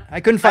yeah, and I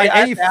couldn't find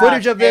any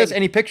footage of this,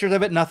 any pictures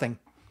of it, nothing.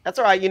 That's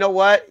all right. You know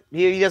what?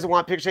 He doesn't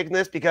want picture taking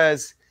this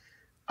because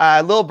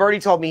Lil Birdie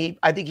told me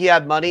I think he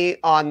had money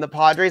on the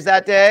Padres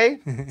that day,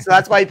 so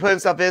that's why he put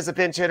himself in as a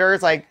pinch hitter.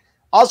 It's like,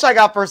 I'll strike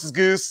out versus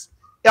Goose.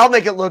 I'll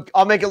make it look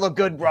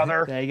good,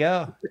 brother. There you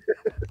go.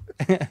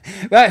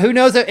 Well, who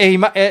knows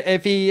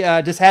if he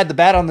just had the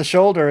bat on the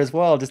shoulder as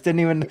well? Just didn't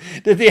even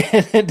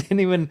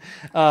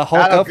hulk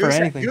up Goose, or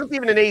anything. Goose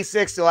even in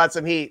 86 still had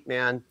some heat,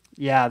 man.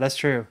 Yeah, that's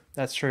true.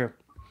 That's true.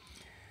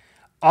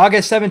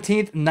 August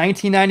 17th,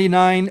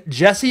 1999,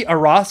 Jesse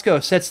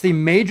Orosco sets the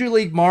major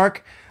league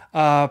mark,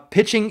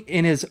 pitching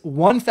in his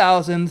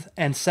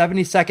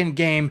 1,072nd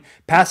game,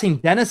 passing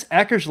Dennis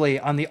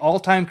Eckersley on the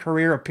all-time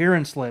career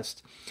appearance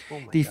list.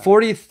 The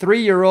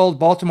 43-year-old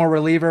Baltimore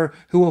reliever,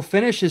 who will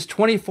finish his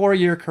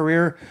 24-year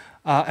career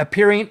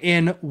appearing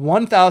in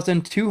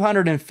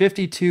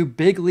 1,252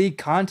 big league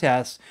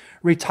contests,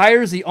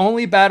 retires the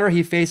only batter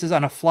he faces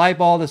on a fly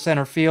ball to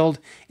center field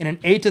in an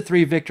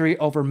 8-3 victory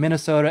over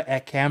Minnesota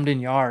at Camden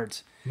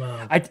Yards.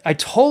 Wow. I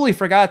totally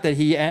forgot that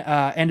he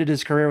ended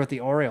his career with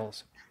the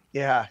Orioles.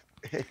 Yeah.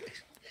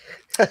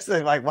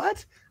 Like,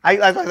 what? I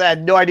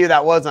had no idea who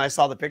that was, and I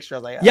saw the picture. I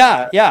was like,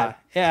 yeah.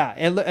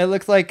 It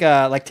looks like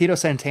Tito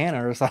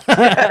Santana or something.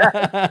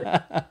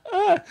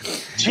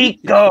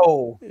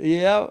 Chico.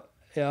 Yeah.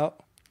 All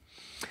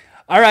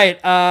right.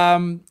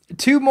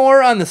 Two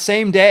more on the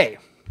same day.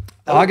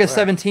 August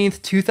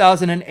 17th,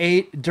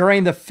 2008,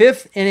 during the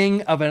 5th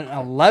inning of an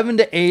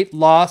 11-8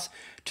 loss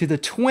to the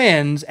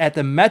Twins at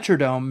the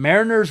Metrodome,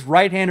 Mariners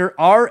right-hander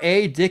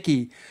R.A.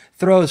 Dickey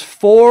throws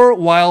 4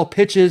 wild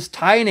pitches,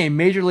 tying a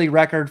major league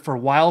record for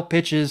wild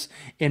pitches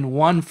in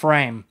one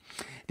frame.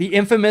 The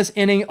infamous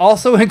inning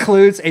also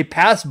includes a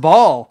pass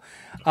ball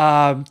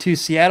to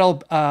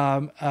Seattle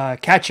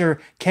catcher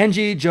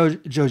Kenji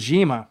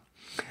Jojima.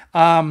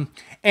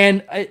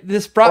 And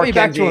this brought me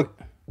back to a...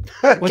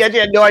 Kenji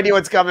had no idea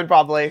what's coming,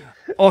 probably.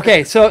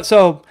 Okay,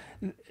 so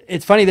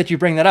it's funny that you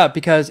bring that up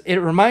because it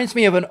reminds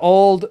me of an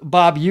old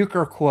Bob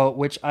Uecker quote,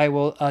 which I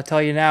will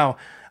tell you now.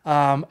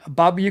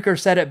 Bob Uecker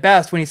said it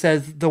best when he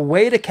says, "The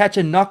way to catch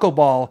a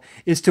knuckleball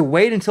is to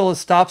wait until it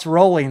stops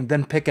rolling,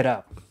 then pick it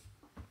up."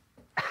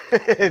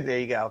 There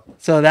you go.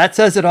 So that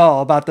says it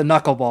all about the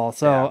knuckleball.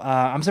 So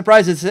I'm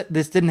surprised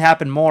this didn't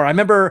happen more. I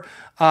remember...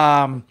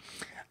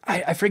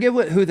 I forget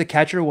who the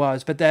catcher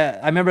was, but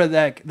I remember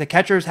that the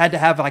catchers had to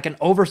have like an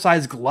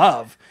oversized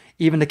glove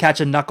even to catch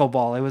a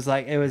knuckleball. It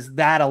was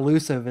that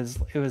elusive.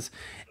 It was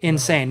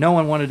insane. No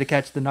one wanted to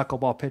catch the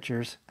knuckleball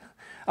pitchers.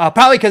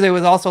 Probably because it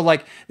was also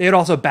like they would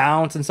also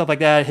bounce and stuff like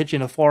that, hit you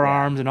in the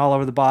forearms and all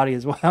over the body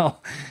as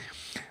well.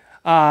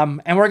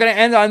 And we're going to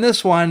end on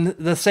this one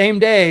the same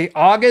day,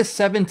 August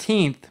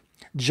 17th.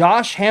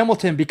 Josh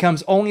Hamilton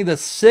becomes only the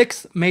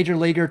 6th major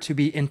leaguer to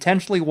be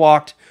intentionally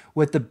walked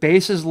with the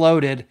bases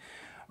loaded.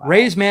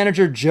 Rays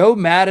manager Joe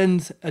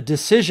Maddon's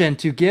decision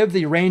to give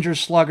the Rangers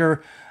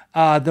slugger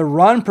the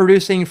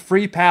run-producing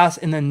free pass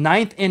in the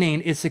 9th inning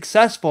is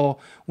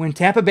successful when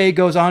Tampa Bay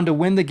goes on to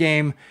win the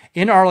game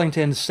in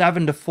Arlington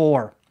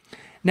 7-4.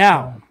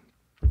 Now,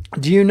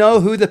 do you know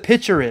who the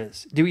pitcher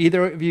is? Do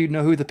either of you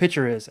know who the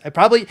pitcher is? You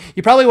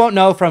probably won't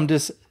know from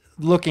just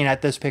looking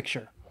at this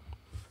picture.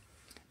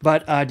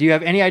 But do you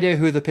have any idea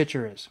who the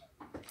pitcher is?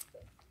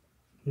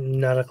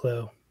 Not a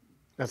clue.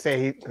 I'll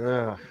say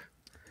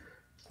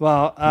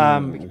Well,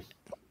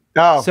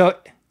 Oh. So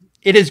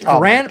it is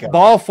Grant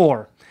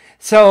Balfour.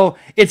 So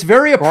it's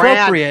very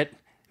appropriate,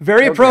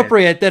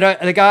 that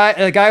the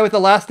guy with the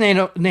last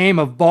name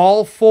of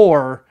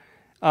Balfour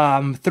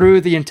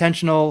threw the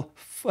intentional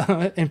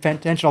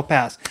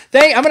pass.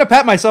 I'm going to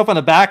pat myself on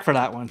the back for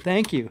that one.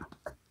 Thank you.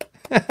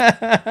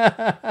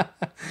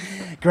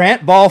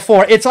 Grant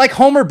Balfour. It's like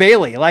Homer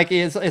Bailey. Like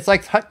it's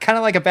like kind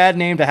of like a bad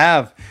name to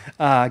have.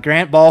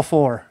 Grant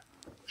Balfour.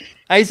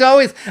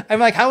 I'm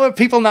like, how are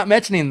people not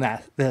mentioning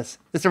this?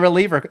 It's a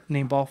reliever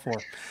named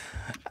Balfour.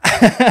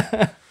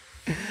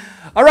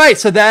 All right,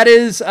 so that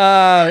is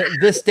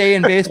this day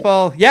in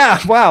baseball. Yeah,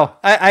 wow.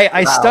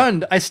 I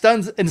stunned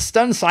in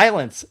stunned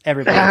silence,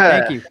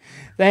 everybody.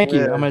 Thank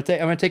you. I'm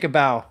gonna take a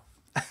bow.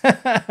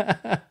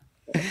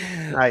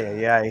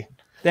 Aye.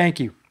 Thank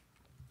you.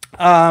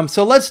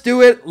 So let's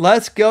do it.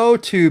 Let's go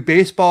to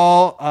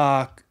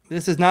baseball.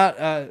 This is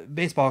not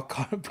baseball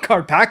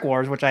card pack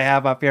wars, which I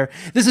have up here.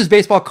 This is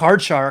baseball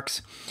card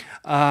sharks.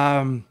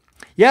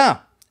 Yeah,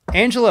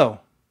 Angelo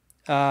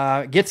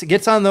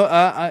gets on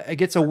the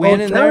gets a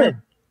win in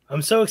there.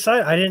 I'm so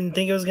excited. I didn't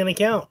think it was going to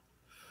count.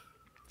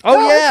 Oh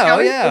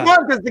yeah.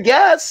 Because the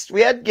guest,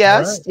 we had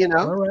guests,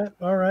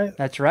 All right.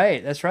 That's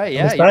right.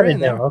 Yeah, I'm excited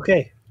now.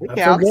 Okay, I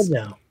feel good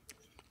now.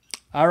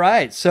 All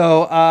right.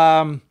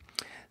 So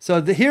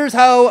here's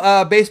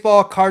how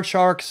baseball card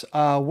sharks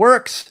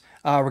works.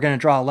 We're going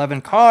to draw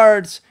 11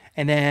 cards,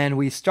 and then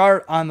we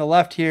start on the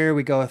left here.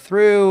 We go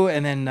through,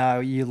 and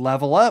then you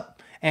level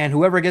up, and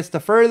whoever gets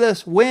the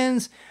furthest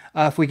wins.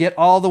 If we get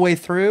all the way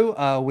through,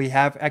 we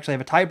actually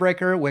have a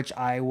tiebreaker, which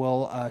I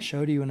will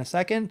show to you in a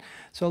second.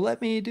 So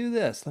let me do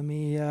this. I'm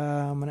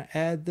going to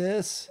add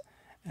this,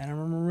 and I'm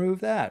going to remove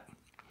that.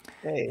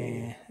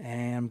 Hey.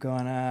 And I'm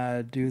going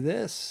to do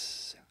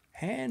this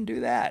and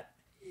do that.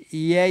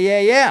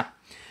 Yeah.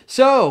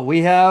 So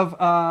we have...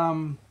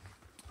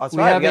 That's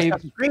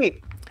right.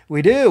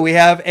 We do. We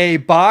have a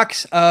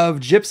box of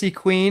Gypsy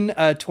Queen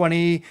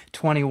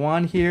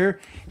 2021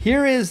 here.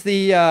 Here is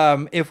the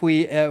if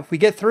we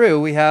get through,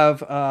 we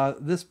have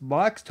this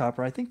box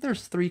topper. I think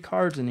there's 3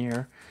 cards in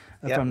here,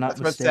 if I'm not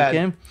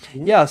mistaken.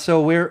 Yeah. So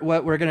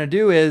what we're gonna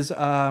do is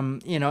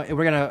we're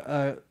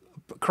gonna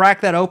crack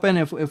that open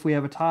if we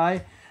have a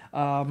tie.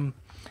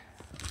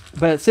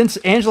 But since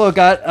Angelo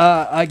got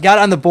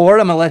on the board,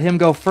 I'm gonna let him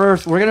go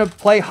first. We're gonna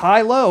play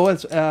high-low,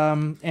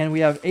 and we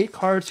have 8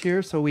 cards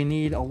here, so we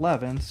need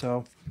 11.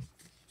 So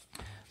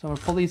I'm gonna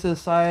pull these to the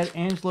side.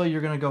 Angelo,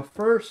 you're gonna go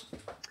first.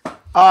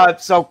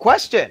 So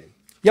question.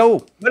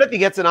 Yo. What if he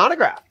gets an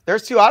autograph?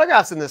 There's 2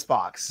 autographs in this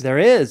box. There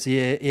is.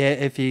 Yeah.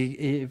 If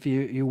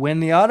you win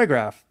the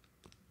autograph.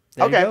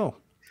 There you go.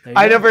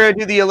 I never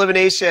do the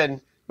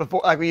elimination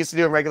before, like we used to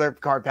do in regular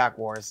card pack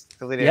wars,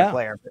 because we didn't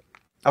play.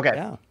 Okay.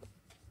 Yeah.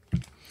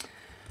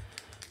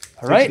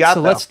 All right, so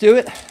let's do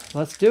it.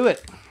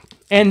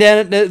 And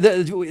then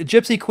the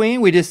Gypsy Queen,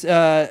 we just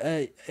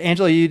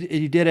Angelo,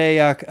 you did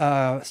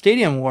a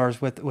Stadium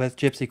Wars with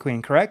Gypsy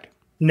Queen, correct?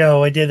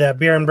 No, I did a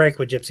beer and break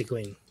with Gypsy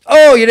Queen.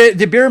 Oh, you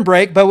did beer and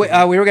break, but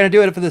we were going to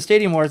do it for the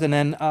Stadium Wars, and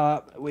then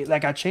that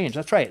got changed.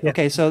 That's right. Yeah.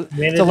 Okay, so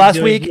last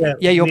week,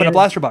 you opened a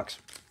blaster box.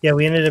 Yeah,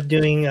 we ended up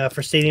doing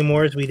for Stadium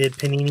Wars. We did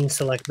Panini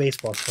Select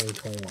Baseball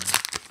 2021.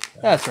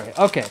 That's right.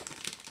 Okay.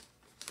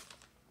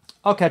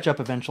 I'll catch up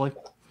eventually.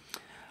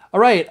 All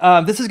right.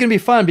 This is going to be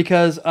fun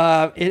because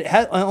it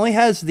only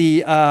has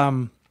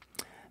the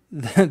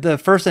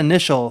first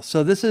initial.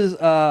 So this is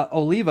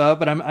Oliva,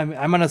 but I'm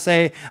going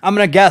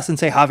to guess and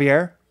say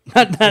Javier.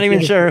 Not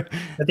even sure.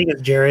 I think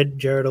it's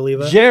Jared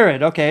Oliva.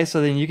 Jared. Okay.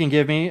 So then you can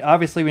give me,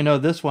 obviously we know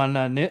this one,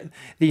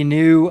 the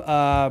new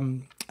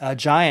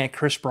Giant,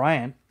 Chris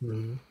Bryant.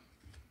 Mm-hmm.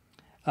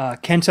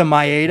 Kenta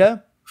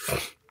Maeda.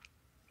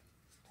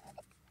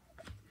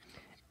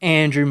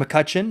 Andrew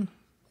McCutcheon.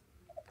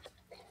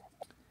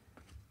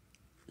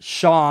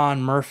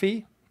 Sean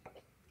Murphy.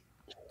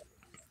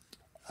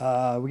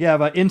 We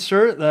have an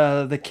insert,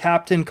 the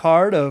captain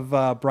card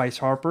of Bryce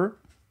Harper.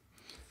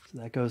 So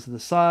that goes to the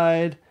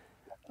side.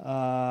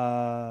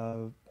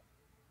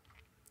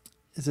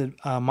 Is it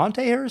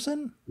Monte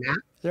Harrison? Yeah.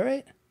 Is that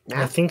right?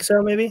 I think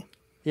so, maybe.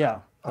 Yeah.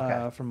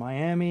 Okay. From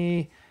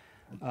Miami.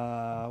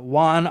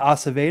 Juan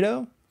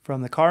Acevedo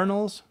from the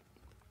Cardinals.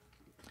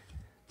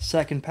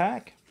 Second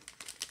pack.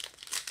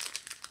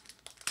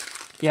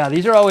 Yeah,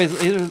 these are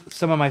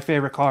some of my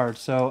favorite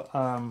cards. So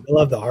I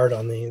love the art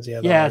on these.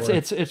 Yeah,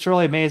 it's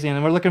really amazing,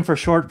 and we're looking for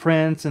short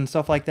prints and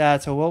stuff like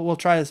that. So we'll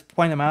try to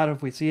point them out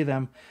if we see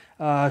them.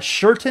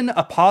 Shirton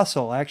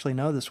Apostle, I actually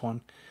know this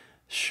one.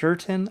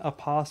 Shirton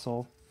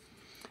Apostle.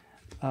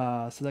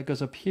 So that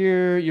goes up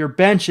here. Your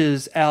bench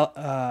is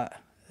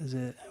is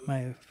it? Am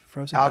I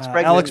frozen? Alex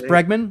Bregman. Alex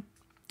Bregman.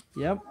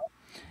 Yep.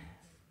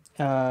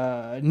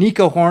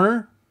 Nico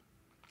Horner.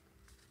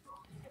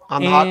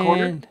 On the hot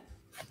corner.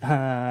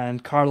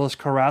 And Carlos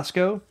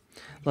Carrasco.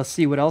 Let's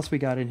see what else we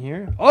got in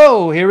here.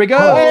 Oh, here we go.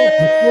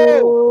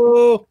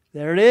 Oh.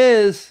 There it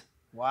is.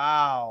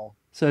 Wow.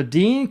 So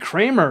Dean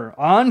Kramer,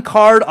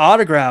 on-card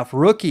autograph,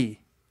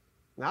 rookie.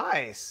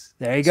 Nice.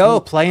 There you go,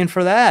 playing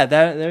for that.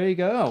 There you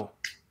go.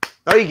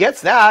 Oh, he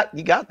gets that.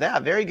 You got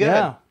that. Very good.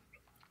 Yeah.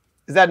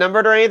 Is that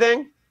numbered or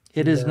anything?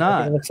 It is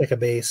not. It looks like a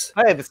base.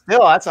 Hey, but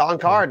still, that's on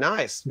card.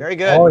 Nice. Very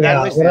good. Oh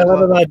yeah.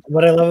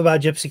 What I love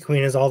about Gypsy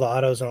Queen is all the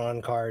autos are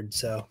on card.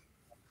 So.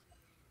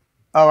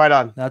 Oh, right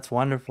on. That's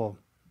wonderful.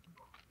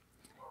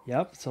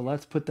 Yep. So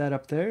let's put that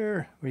up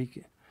there. Where you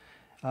can,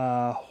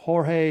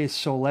 Jorge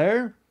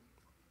Soler.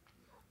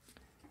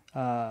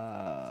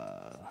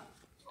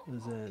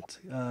 Is it?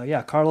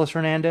 Yeah, Carlos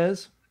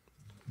Hernandez.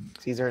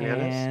 Cesar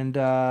Hernandez.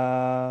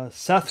 And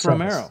Seth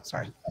Romero.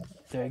 Sorry.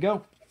 There you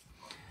go.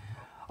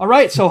 All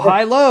right. So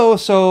high-low.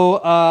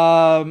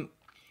 So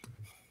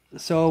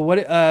so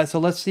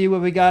let's see what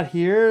we got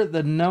here.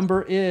 The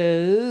number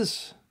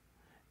is.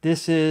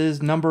 This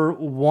is number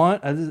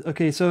 1.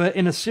 Okay, so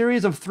in a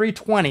series of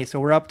 320, so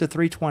we're up to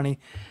 320.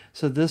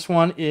 So this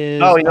one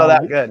is. Oh, we know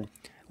that good.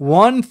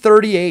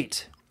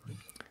 138.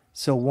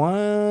 So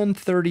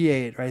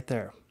 138 right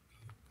there.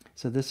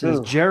 So this is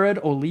Jared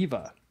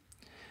Oliva.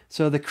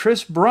 So the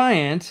Chris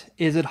Bryant,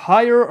 is it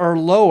higher or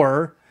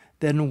lower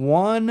than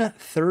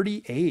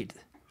 138?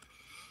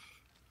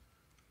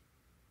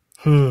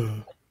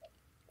 I'm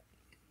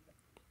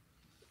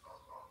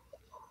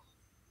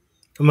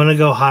gonna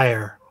go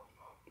higher.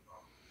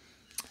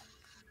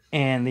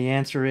 And the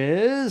answer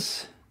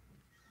is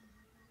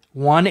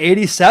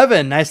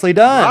 187. Nicely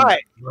done.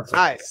 Right.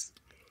 Nice.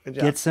 Good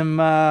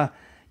job.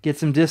 Get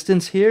some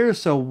distance here.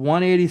 So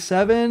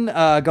 187,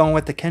 going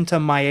with the Kenta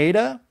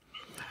Maeda.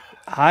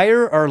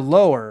 Higher or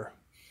lower?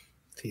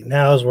 See,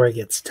 now is where it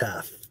gets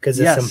tough because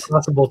it's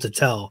impossible to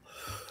tell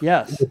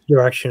which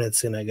direction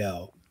it's going to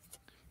go.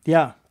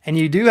 Yeah, and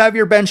you do have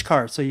your bench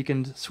card, so you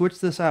can switch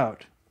this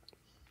out.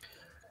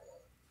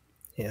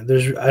 Yeah,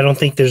 I don't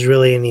think there's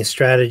really any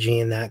strategy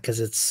in that because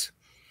it's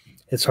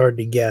hard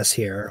to guess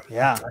here.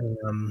 Yeah.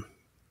 I'm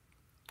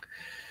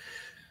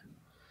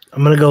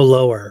going to go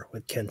lower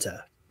with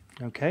Kenta.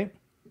 Okay.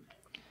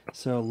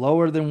 So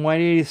lower than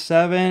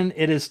 187,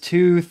 it is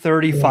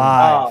 235.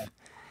 Wow.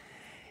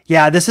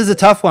 Yeah, this is a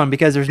tough one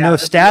because there's no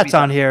stats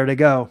on here to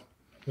go.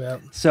 Yeah.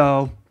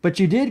 So, but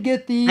you did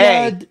get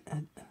the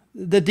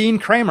Dean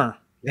Kramer.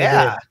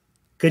 Yeah.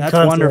 Good. That's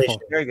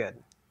wonderful. Very good.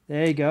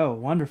 There you go.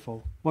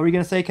 Wonderful. What were you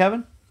going to say,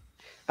 Kevin?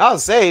 I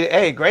was saying,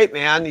 hey, great,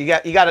 man. You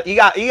got.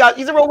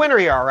 He's a real winner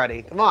here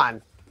already. Come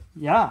on.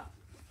 Yeah.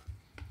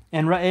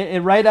 And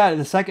right out of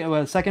the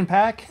second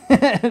pack,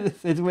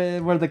 it's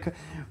where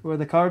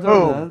the cards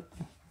are.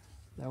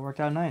 That worked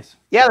out nice.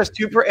 Yeah,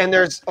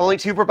 there's only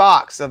 2 per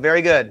box, so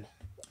very good.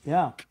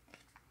 Yeah.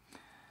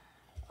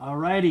 All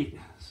righty.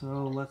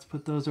 So let's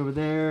put those over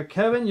there.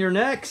 Kevin, you're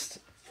next.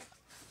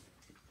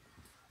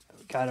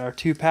 Got our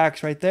 2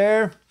 packs right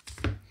there.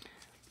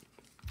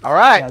 All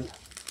right.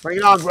 Bring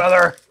it on,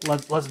 brother.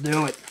 Let's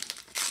do it.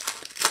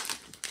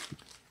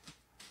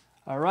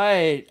 All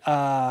right.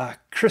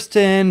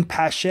 Kristen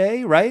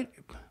Pache, right?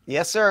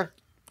 Yes, sir.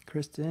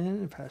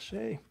 Kristen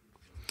Pache.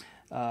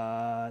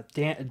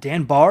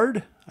 Dan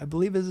Bard, I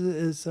believe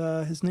is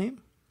his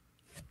name.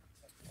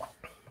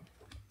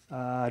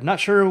 Not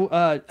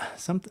sure.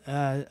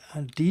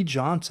 D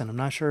Johnson. I'm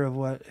not sure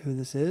of who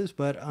this is,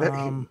 but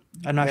I'm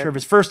not sure of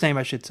his first name.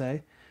 I should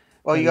say.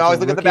 Well, you can always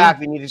look at the back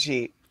if you need to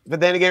cheat. But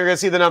then again, you're going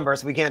to see the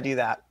numbers, so we can't do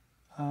that.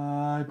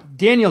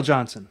 Daniel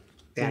Johnson.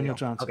 Daniel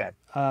Johnson. Okay.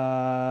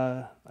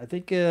 I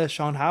think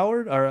Sean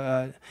Howard,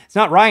 or it's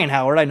not Ryan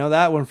Howard. I know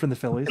that one from the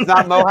Phillies. It's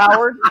not Mo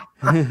Howard.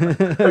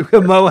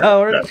 Mo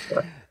Howard.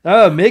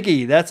 Oh,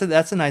 Mickey. That's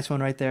a nice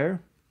one right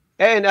there.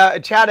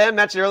 And Chad M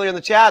mentioned earlier in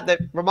the chat that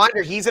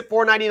reminder he's at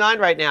 $4.99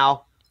 right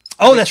now.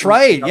 Oh, that's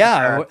right.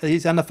 Yeah,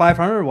 he's on the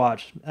 500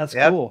 watch. That's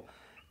cool.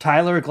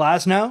 Tyler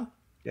Glasnow.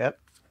 Yep.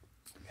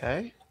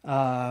 Okay.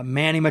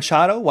 Manny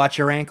Machado. Watch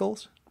your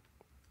ankles.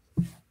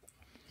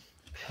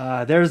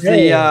 There's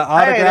the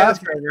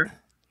autograph.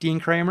 Dean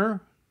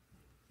Kramer.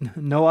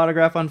 No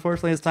autograph,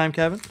 unfortunately, this time,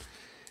 Kevin.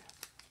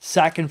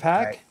 Sack and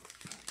pack.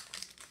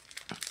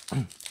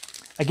 Right.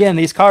 Again,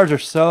 these cards are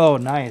so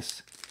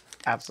nice.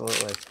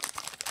 Absolutely.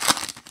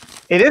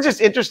 It is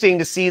just interesting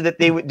to see that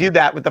they would do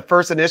that with the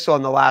first initial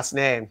and the last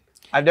name.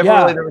 I've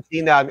never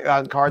seen that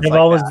on cards. They've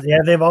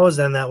always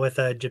done that with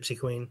Gypsy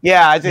Queen.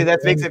 Yeah, I think that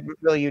makes it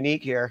really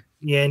unique here.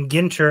 Yeah, and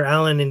Ginter,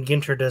 Allen and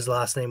Ginter does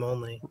last name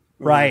only.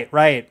 Right.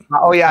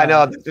 Oh yeah, I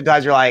know.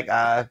 Sometimes you're like,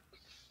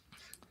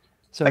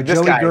 so like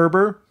Joey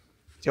Gerber.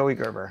 Joey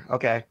Gerber.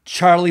 Okay.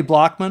 Charlie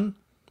Blockman.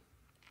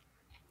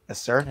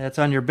 Yes, sir. That's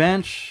on your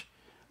bench.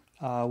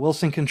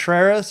 Wilson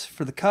Contreras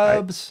for the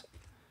Cubs.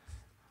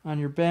 Right. On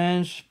your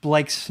bench.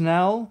 Blake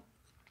Snell.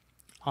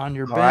 On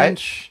your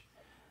bench.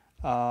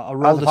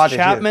 Aroldis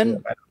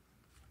Chapman.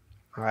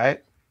 All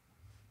right.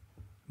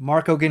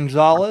 Marco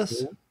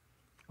Gonzalez.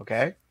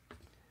 Okay.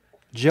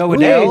 Joe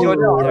Adele.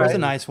 There's a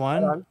nice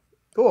one.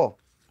 Cool.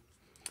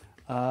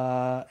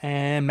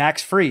 And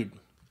Max Fried.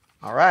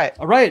 All right.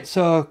 All right.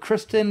 So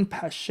Kristen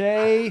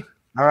Pache.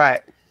 All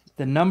right.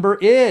 The number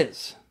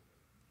is,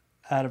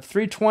 out of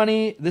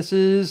 320, this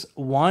is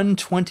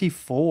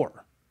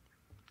 124.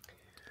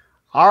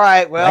 All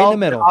right. Well, right in the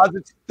middle.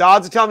 The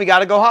odds are telling me you got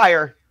to go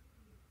higher.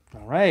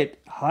 All right.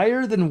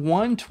 Higher than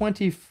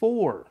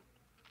 124.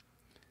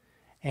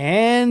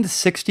 And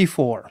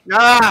 64.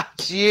 Ah,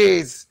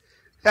 jeez.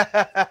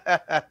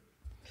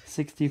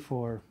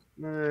 64.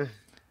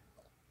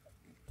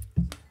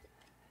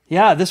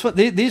 Yeah,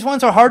 these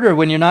ones are harder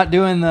when you're not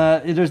doing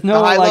there's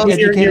no like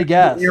educated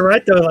guess. You're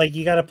right though. Like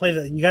you got to play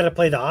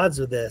the odds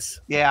with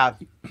this. Yeah.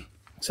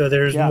 So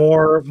there's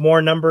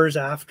more numbers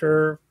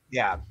after.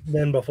 Yeah.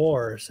 Than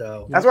before.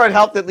 So that's where it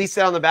helped at least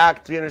sit on the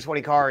back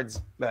 320 cards.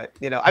 But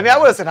I mean, I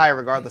would have said higher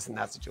regardless in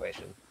that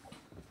situation.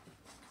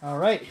 All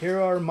right, here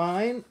are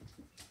mine.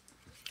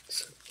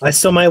 I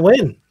still might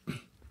win.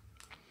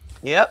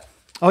 Yep.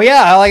 Oh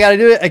yeah, all I gotta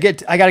do I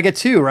gotta get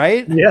 2,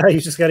 right? Yeah, you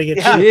just gotta get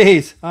 2.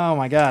 Jeez. Oh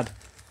my god.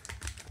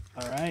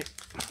 All right.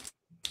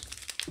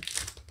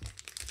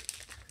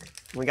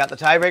 We got the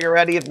tiebreaker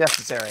ready if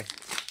necessary.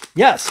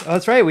 Yes,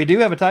 that's right. We do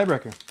have a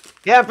tiebreaker.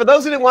 Yeah, for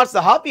those who didn't watch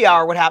the Hoppy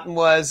Hour, what happened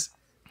was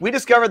we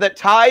discovered that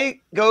tie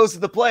goes to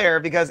the player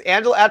because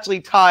Angelo actually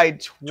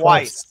tied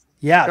twice.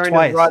 Yeah, during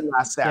twice. the run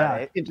last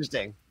Saturday. Yeah.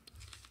 Interesting.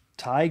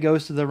 Tie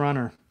goes to the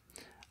runner.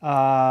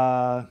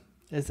 I'm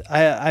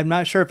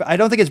not sure if I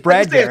don't think it's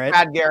Brad Garrett. It's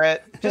Brad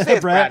Garrett. Just say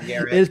it's Brad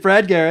Garrett. It's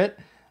Brad Garrett.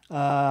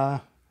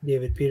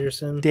 David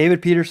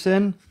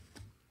Peterson.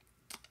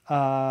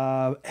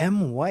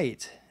 M.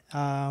 White.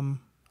 I'm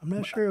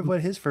not sure of what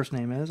his first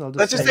name is.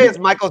 Let's just say it's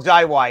Michael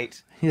Jai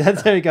White. Yeah,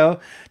 there you go.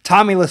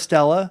 Tommy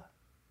LaStella.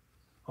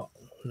 Oh,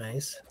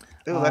 nice.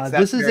 Ooh,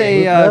 this is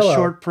a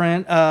short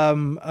print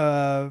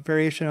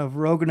variation of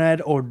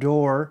Roganed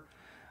Odor.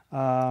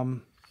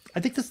 I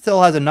think this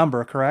still has a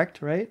number,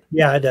 correct? Right?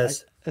 Yeah, it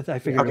does. I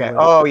figured. Okay.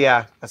 Oh,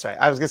 yeah, that's right.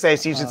 I was gonna say,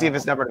 so you should see if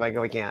it's numbered. Like,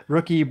 we can't.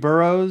 Rookie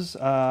Burrows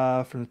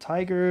from the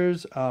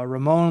Tigers.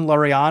 Ramon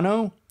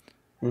Laureano,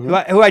 who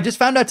I just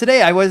found out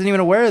today. I wasn't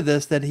even aware of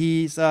this. That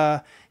he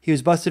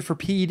was busted for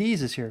PEDs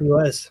this year. He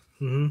was.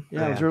 Mm-hmm.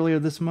 Yeah, it was earlier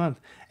this month.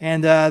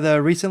 And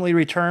the recently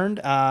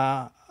returned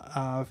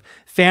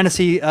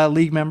fantasy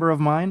league member of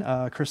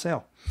mine, Chris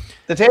Sale.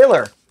 The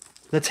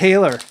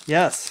Taylor.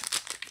 Yes.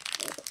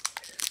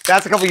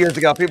 That's a couple years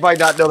ago. People might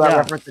not know that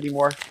reference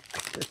anymore.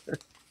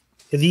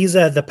 These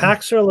the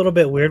packs are a little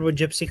bit weird with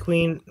Gypsy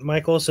Queen,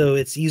 Michael. So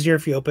it's easier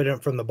if you open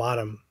it from the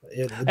bottom.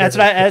 That's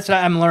what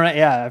I'm learning.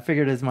 Yeah, I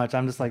figured as much.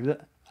 I'm just like,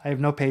 I have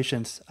no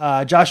patience.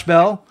 Josh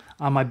Bell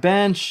on my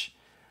bench.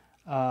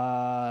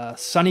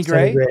 Sonny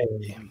Gray.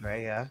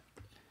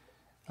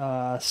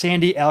 Yeah.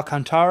 Sandy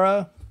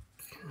Alcantara.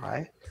 All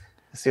right.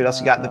 Let's see what else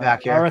you got in the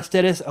back here.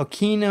 Aristides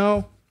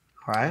Aquino. All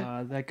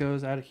right. That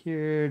goes out of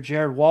here.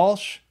 Jared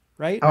Walsh.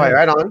 Right. All right.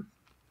 Right on.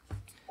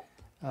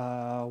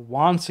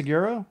 Juan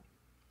Segura.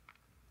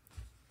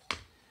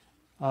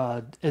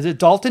 Is it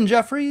Dalton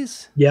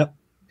Jeffries? Yep.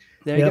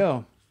 There you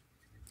go.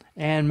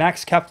 And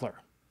Max Kepler.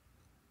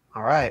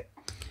 All right.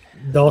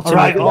 Dalton. All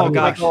right. Oh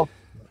gosh.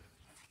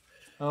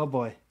 Oh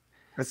boy.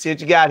 Let's see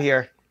what you got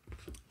here.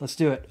 Let's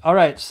do it. All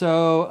right.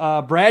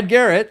 So Brad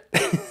Garrett,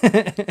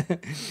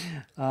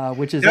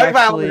 which is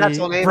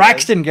actually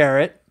Braxton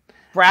Garrett.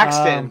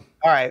 Braxton.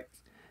 All right.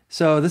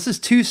 So this is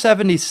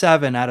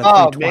 277 out of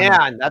 320.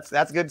 Man, that's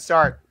a good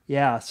start.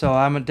 Yeah. So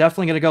I'm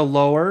definitely going to go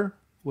lower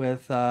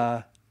with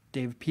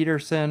Dave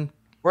Peterson.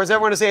 Where's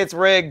everyone to say it's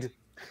rigged?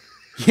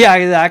 Yeah,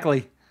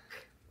 exactly.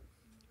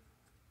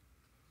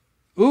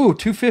 Ooh,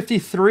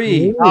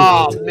 253.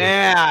 Oh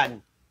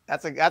man,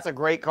 that's a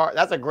great card.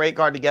 That's a great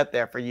card to get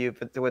there for you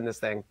to win this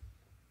thing.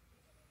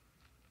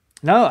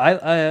 No,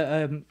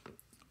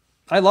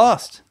 I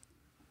lost.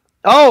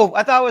 Oh,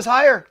 I thought it was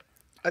higher.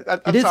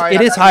 I'm sorry.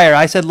 It is higher.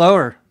 I said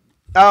lower.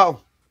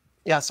 Oh,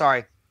 yeah.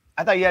 Sorry.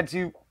 I thought you had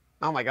two.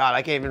 Oh my god,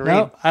 I can't even read.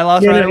 No, I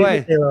lost right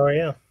away.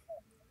 Yeah.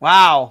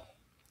 Wow.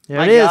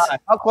 There it is. God.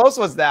 How close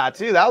was that,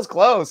 too? That was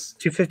close.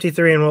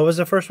 253, and what was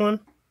the first one?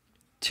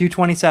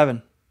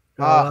 227.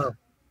 Oh,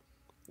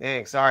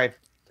 dang, sorry.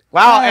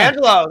 Wow, Yeah.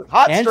 Angelo,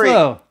 hot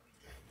Angelo. streak.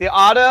 The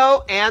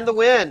auto and the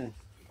win.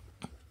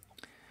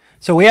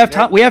 So we have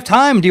time. We have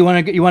time. Do you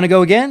want to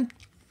go again?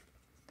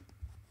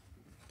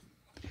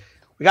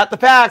 We got the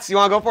packs. You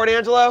want to go for it,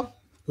 Angelo?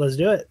 Let's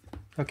do it.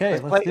 Okay,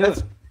 let's do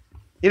it.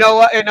 You know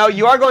what? You know,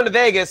 you are going to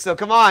Vegas, so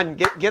come on,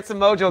 get some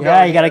mojo going.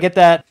 Yeah, you got to get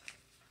that.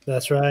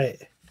 That's right.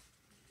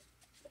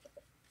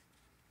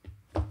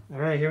 All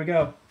right, here we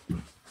go.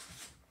 And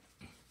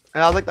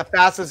I was like the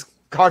fastest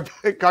card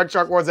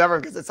shark wars ever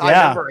because it's high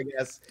number, I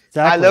guess.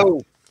 Exactly.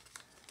 Hello.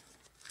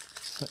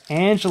 So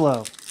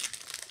Angelo,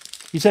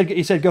 you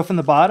said go from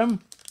the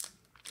bottom.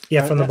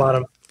 Yeah, from the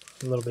bottom,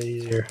 a little bit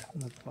easier.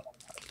 Oh,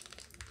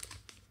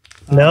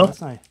 No,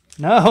 that's nice.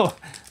 No,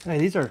 hey,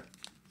 these are.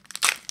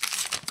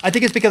 I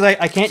think it's because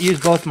I can't use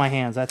both my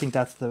hands. I think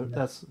that's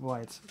why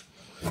it's.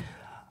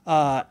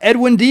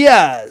 Edwin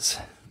Diaz,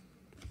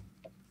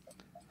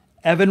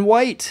 Evan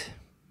White,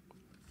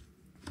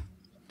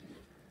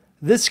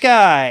 this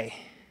guy,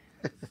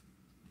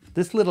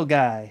 this little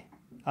guy.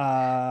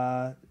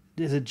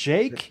 Is it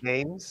Jake?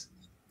 James.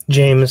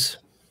 James.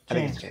 I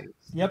think it's James.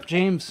 Yep,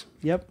 James.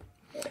 Yep.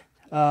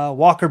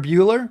 Walker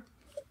Bueller.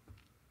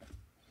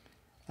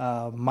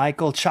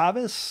 Michael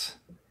Chavez.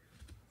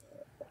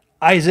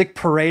 Isaac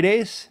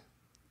Paredes.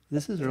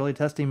 This is really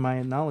testing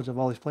my knowledge of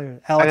all these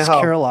players. Alex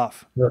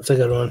Kirilloff. That's a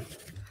good one.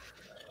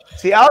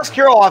 See, Alex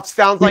Kirilloff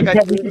sounds like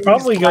we could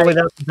probably go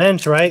without the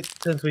bench, right?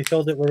 Since we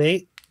filled it with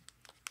 8.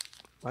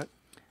 What?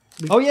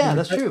 Oh yeah,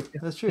 that's true.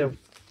 That's true.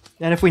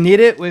 And if we need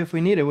it,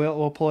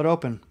 we'll pull it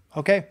open.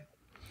 Okay.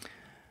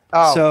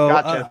 Oh, so,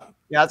 gotcha.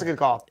 Yeah, that's a good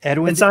call.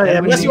 Edwin.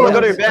 Unless you want to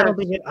go to your bench.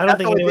 I don't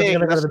think anyone's going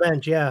to go to the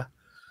bench. Yeah.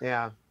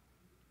 Yeah.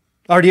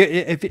 Or do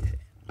you?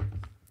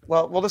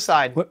 Well, we'll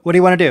decide. What do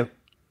you want to do?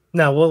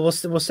 No, we'll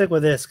stick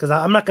with this because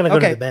I'm not going to go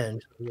to the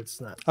bench.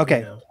 It's not. Okay.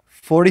 You know.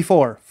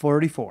 44.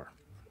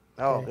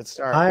 Oh, good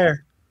start.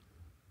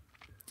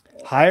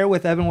 Higher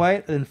with Evan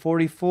White and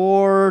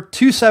 44.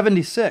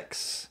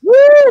 276.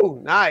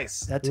 Woo! Nice.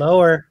 That's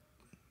lower.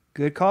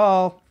 Good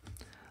call.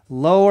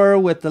 Lower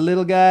with the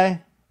little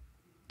guy.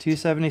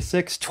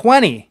 276.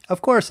 20.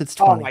 Of course, it's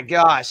 20. Oh my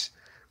gosh!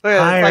 Look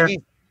at this.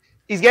 Like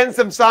he's getting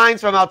some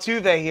signs from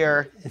Altuve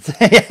here.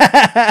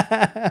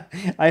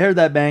 I heard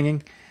that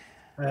banging.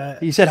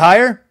 You said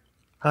higher?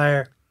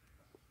 Higher.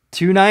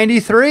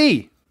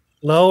 293.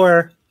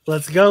 Lower.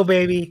 Let's go,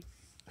 baby.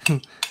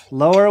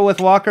 Lower with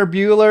Walker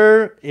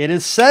Bueller. It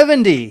is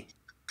 70.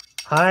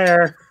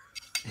 Higher.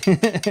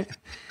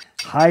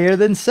 Higher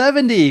than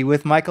 70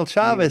 with Michael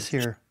Chavez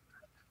here.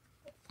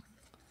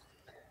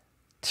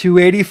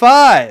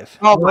 285.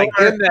 Oh my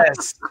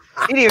goodness!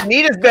 He didn't even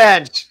need his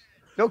bench.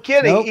 No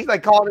kidding. Nope. He's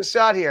like calling a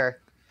shot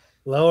here.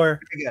 Lower.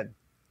 Pretty good.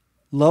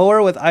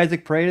 Lower with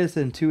Isaac Paredes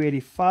and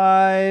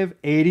 285.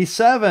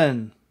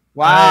 87.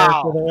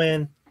 Wow. For the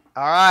win.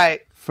 All right.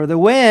 For the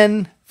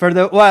win. For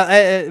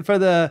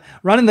the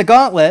running the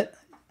gauntlet.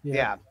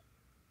 Yeah.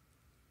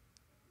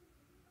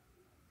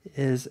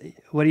 Is,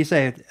 what do you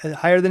say?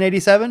 Higher than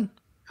 87?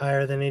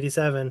 Higher than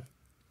 87.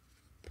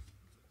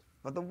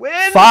 For the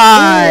win.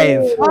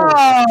 5.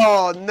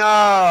 Oh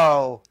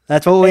no.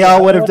 That's what we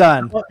all would have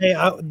done. Hey,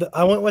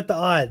 I went with the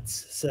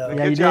odds. So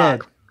Yeah, you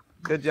did.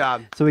 Good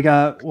job. So we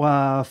got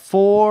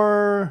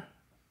 4,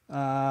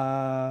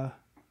 5,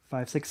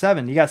 6,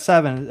 7. You got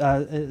 7.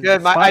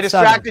 Good. I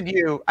distracted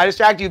you. I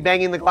distracted you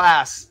banging the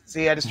glass.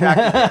 See, I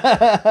distracted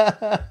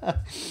you.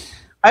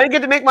 I didn't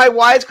get to make my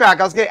wisecrack.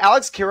 I was getting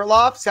Alex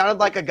Kirilloff sounded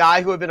like a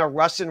guy who had been a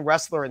Russian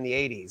wrestler in the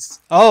 80s.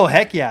 Oh,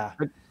 heck yeah.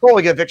 I'd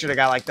totally get a picture of a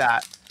guy like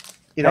that.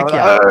 You know, Heck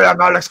yeah. "Hey, I'm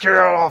Alex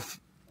Kirilloff.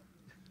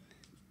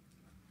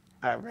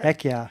 Right.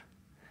 Heck yeah.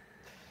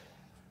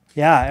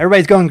 Yeah,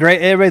 everybody's going great.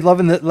 Everybody's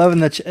loving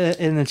the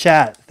in the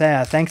chat.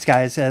 Yeah, thanks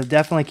guys.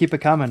 Definitely keep it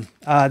coming.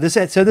 This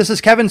is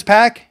Kevin's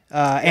pack.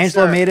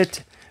 Angelo sir. made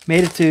it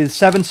to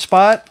 7th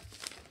spot.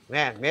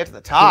 Man, made it to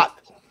the top.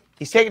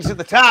 He's taking it to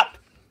the top.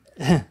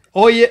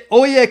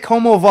 Oye,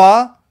 como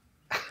va?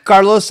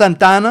 Carlos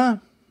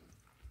Santana.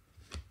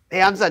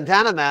 Hey, I'm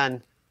Santana,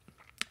 man.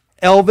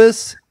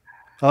 Elvis.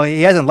 Oh,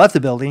 he hasn't left the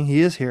building. He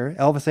is here.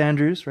 Elvis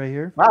Andrews right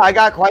here. Wow, I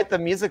got quite the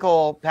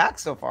musical pack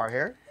so far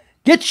here.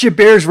 Get your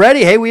beers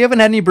ready. Hey, we haven't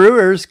had any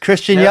brewers.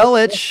 Christian No.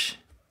 Yelich.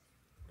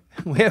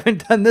 We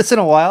haven't done this in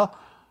a while.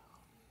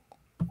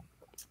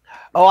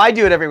 Oh, I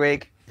do it every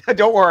week.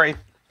 Don't worry.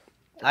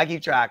 I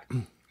keep track.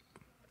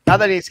 Not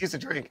that any excuse to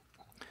drink.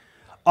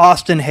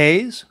 Austin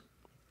Hayes.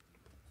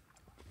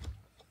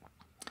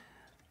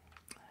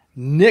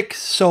 Nick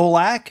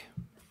Solak.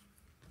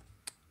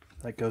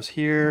 That goes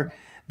here.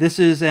 This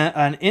is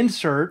an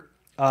insert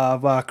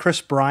of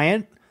Chris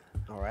Bryant.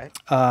 All right.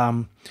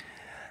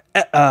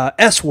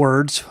 S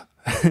words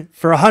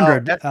for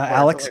 100, S words.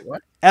 Alex. Wait,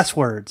 what? S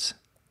words.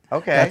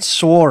 Okay. That's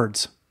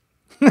swords.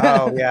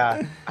 Oh,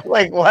 yeah.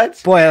 Like,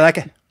 what? Boy, I like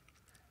it.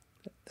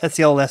 That's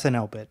the old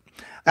SNL bit.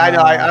 I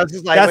know. I was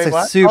just like, that's wait,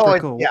 what? super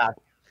cool. Yeah.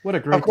 What a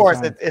great Of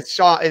course, design. it's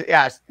Sean.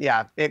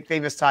 Yeah. Big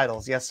famous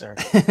titles. Yes, sir.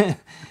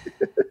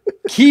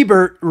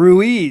 Keibert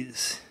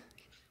Ruiz.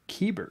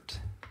 Keibert.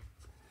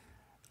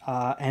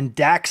 And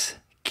Dax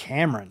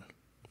Cameron.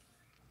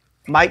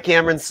 Mike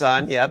Cameron's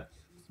son. Yep.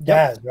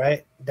 Daz,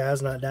 right?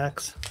 Daz, not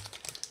Dax.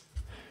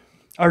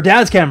 Or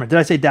Daz Cameron. Did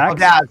I say Dax? Oh,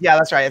 Daz. Yeah,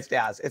 that's right. It's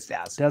Daz. It's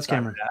Daz. Daz Sorry.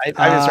 Cameron. I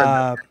just heard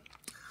that.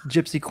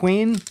 Gypsy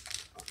Queen.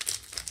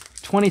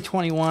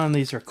 2021.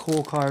 These are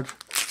cool cards.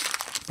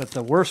 But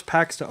the worst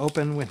packs to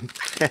open when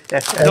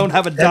I don't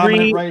have a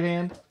dominant right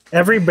hand.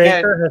 Every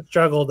breaker has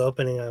struggled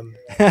opening them.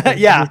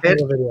 Yeah.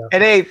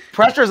 And hey,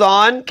 pressure's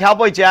on.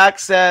 Cowboy Jack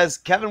says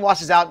Kevin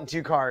washes out in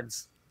 2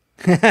 cards.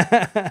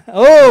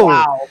 Oh.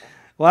 Wow.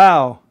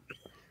 Wow.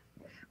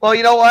 Well,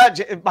 you know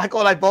what? Michael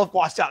and I both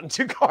washed out in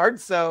 2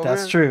 cards. So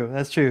That's true.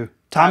 That's true.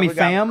 Tommy we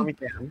got Pham. Tommy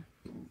Pham.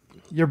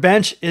 Your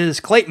bench is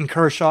Clayton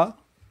Kershaw.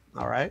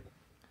 All right.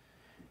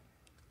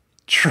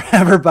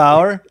 Trevor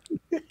Bauer.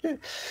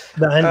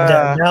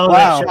 Wow. No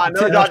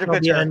Dodger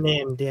pitcher.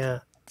 Unnamed, yeah.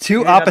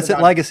 2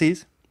 opposite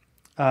legacies.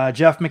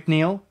 Jeff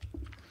McNeil.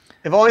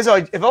 If only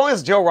it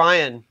was Joe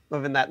Ryan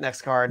moving that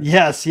next card.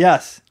 Yes,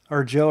 yes.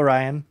 Or Joe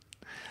Ryan.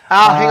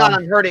 Ow, hang on,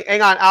 I'm hurting.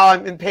 Hang on. Ow,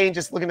 I'm in pain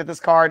just looking at this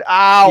card.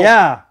 Ow.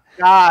 Yeah.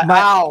 God.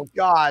 Ow,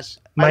 gosh.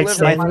 My liver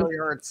Stanton. finally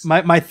hurts.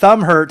 My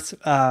thumb hurts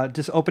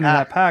just opening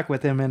that pack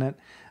with him in it.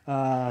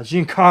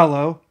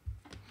 Giancarlo.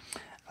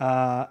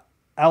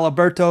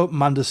 Alberto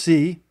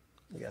Mondesi.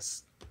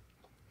 Yes.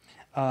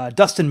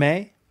 Dustin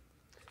May.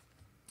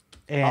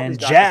 And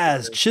these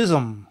Jazz doctors.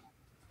 Chisholm.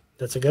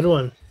 That's a good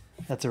one.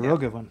 That's a real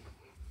good one.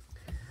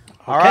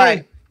 All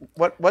right.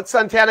 What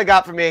Santana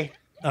got for me?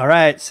 All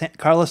right.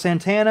 Carlos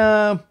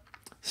Santana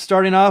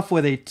starting off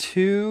with a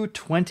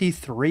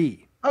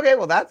 223. Okay,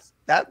 well that's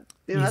not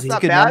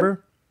Good bad.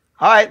 number.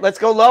 All right, let's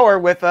go lower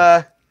with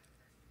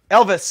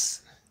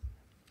Elvis.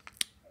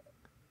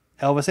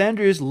 Elvis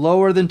Andrews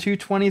lower than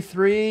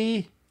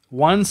 223.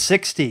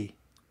 160.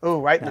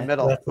 Oh, right in the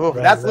middle. That's Ooh, right,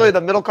 that's right. literally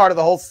the middle card of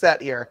the whole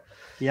set here.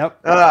 Yep.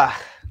 All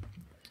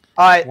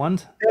right. One.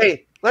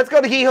 Hey, let's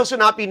go to He Who Shall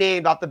Not Be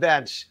Named off the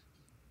bench.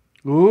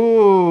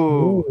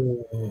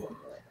 Ooh.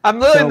 I'm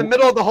literally in the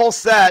middle of the whole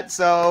set,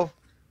 so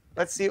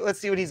let's see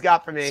what he's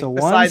got for me. So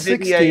Besides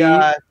 160. maybe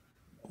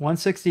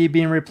 160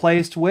 being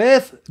replaced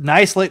with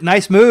nice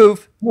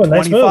move. Oh,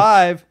 nice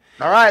 25.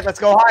 all right, let's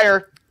go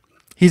higher.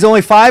 He's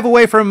only 5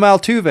 away from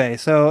Altuve,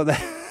 so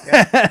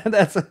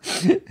that's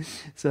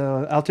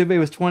so Altuve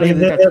was 20.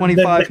 They got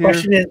 25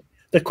 here.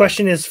 The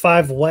question is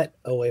 5 what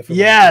away from?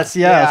 Yes,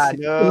 Yeah, yes.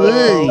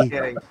 no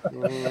kidding.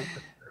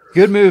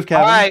 Good move,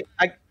 Kevin. All right,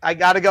 I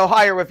got to go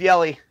higher with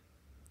Yelly.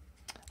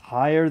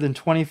 Higher than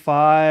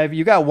 25.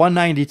 You got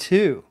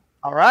 192.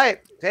 All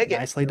right, take it.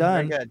 Nicely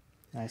done. Very good.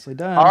 Nicely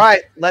done. All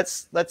right,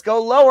 let's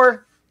go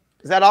lower.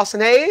 Is that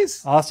Austin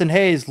Hayes? Austin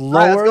Hayes right,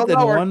 let's lower go than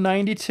lower.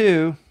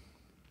 192.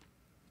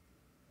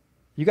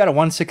 You got a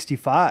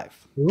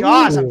 165.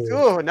 Gosh,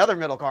 another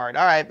middle card.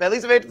 All right, but at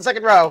least I made it to the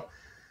second row.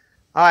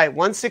 All right,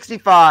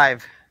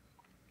 165.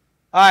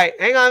 All right,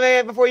 hang on,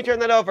 man, before you turn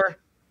that over.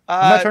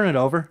 I'm not turning it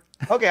over.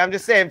 Okay, I'm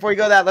just saying before you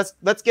go that,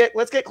 let's get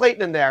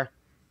Clayton in there.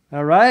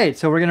 All right,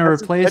 so we're going to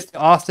replace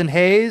Austin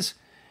Hayes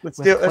Let's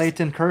with do it.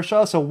 Clayton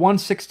Kershaw. So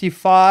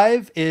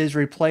 165 is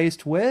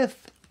replaced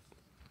with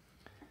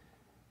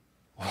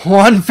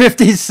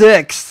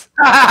 156.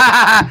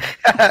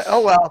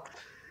 Oh well.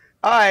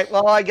 All right.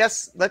 Well, I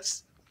guess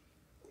let's.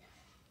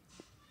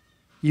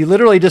 You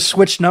literally just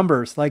switched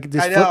numbers, like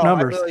just flip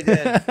numbers. I really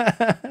did.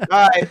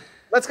 All right,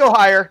 let's go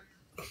higher.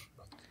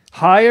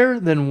 Higher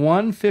than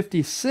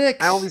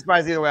 156. I won't be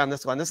surprised either way on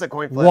this one. This is a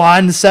coin flip.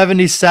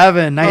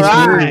 177. Nice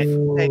All move. right,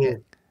 take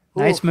it.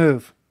 Nice Oof,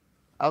 move.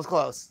 that was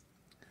close.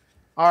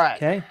 All right.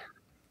 Okay.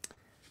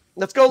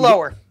 Let's go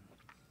lower.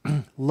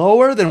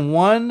 Lower than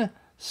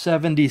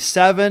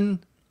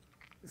 177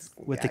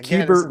 with the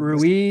again, Keibert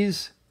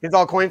Ruiz. It's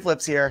all coin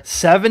flips here.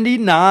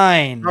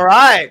 79. All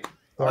right.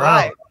 All Wow.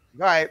 right.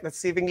 All right. Let's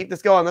see if we can keep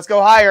this going. Let's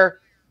go higher.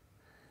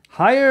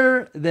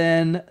 Higher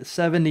than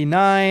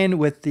 79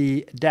 with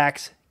the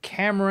Dax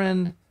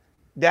Cameron.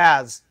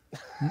 Daz.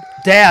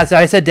 Daz.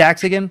 I said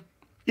Dax again?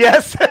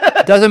 Yes.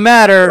 Doesn't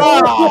matter.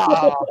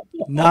 Oh.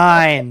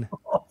 9.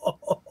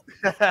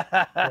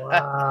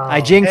 Wow.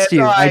 I jinxed you.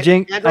 It's all I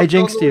right. I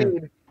jinxed Angelo's in the you.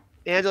 lead.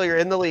 Angelo, you're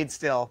in the lead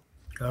still.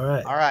 All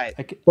right. All right.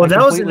 Well, I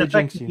that was an completely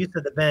jinxed effective you. use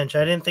of the bench.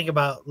 I didn't think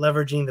about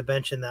leveraging the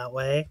bench in that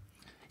way.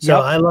 So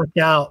Yep. I lucked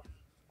out.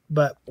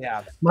 But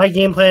Yeah. my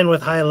game plan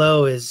with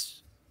high-low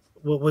is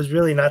was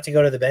really not to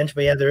go to the bench,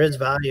 but yeah, there is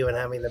value in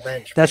having the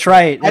bench. That's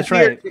right. That's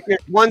right.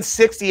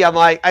 160. I'm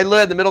like, I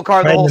live in the middle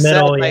card of the whole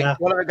set. Like,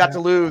 what have I got to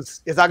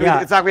lose? It's not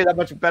gonna be that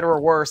much better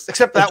or worse,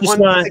 except that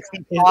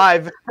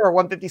 165 or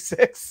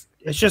 156.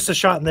 It's just a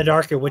shot in the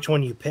dark at which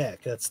one you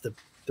pick. That's the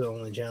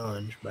only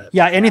challenge. But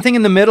yeah, anything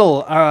in the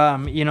middle,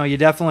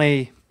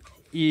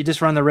 you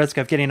just run the risk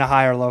of getting a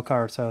high or low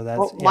card. So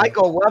that's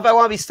Michael. What if I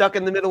want to be stuck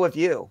in the middle with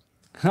you?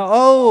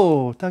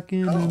 Oh, stuck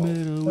in the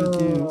middle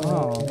with you.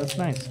 Oh, that's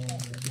nice.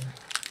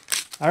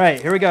 All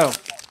right, here we go.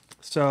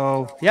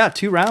 So yeah,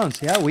 2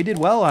 rounds. Yeah, we did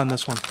well on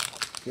this one.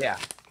 Yeah.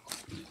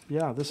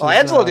 Yeah.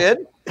 Angelo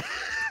did.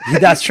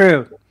 That's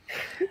true.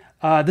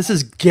 This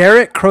is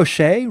Garrett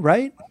Crochet,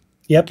 right?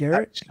 Yep.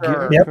 Garrett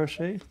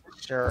Crochet.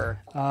 Sure.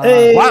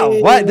 Wow.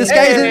 What? This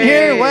guy's in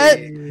here. What?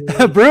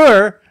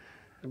 Brewer.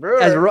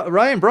 As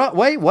Ryan brought.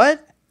 Wait.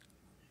 What?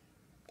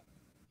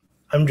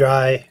 I'm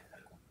dry.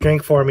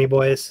 Drink for me,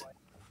 boys.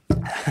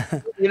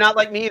 You're not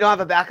like me. You don't have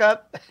a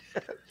backup.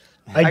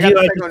 I do.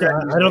 I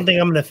don't think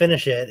I'm going to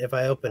finish it if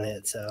I open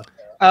it. So.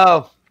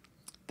 Oh.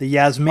 The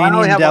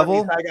Yasmanian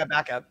Devil. I got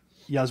backup.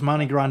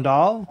 Yasmani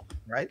Grandal.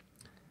 Right.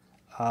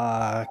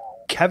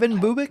 Kevin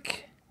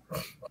Bubik.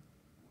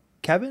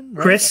 Kevin?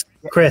 Right?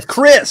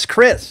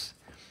 Chris.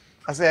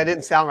 I say I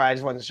didn't sound right. I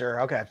just wasn't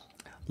sure. Okay.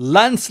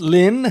 Lance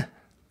Lynn.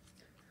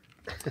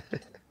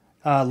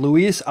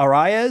 Luis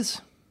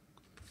Arias.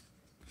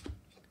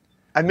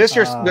 I miss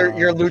your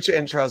lucha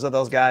intros of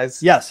those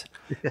guys. Yes.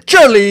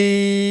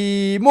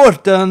 Charlie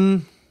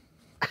Morton.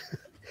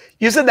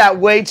 You said that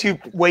way too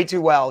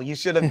well. You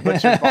should have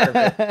butchered part of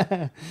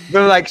it.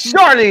 They're like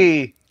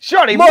Charlie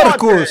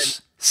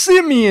Marcus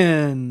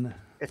Simeon.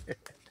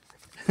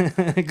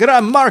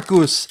 Gran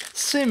Marcus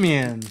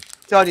Simeon.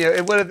 Telling you,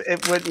 it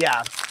would,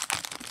 yeah.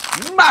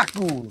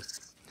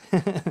 Marcus.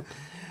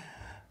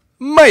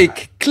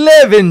 Mike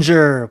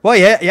Clevenger. Boy,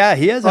 yeah,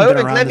 he hasn't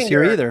been around this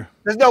year either.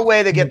 There's no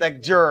way to get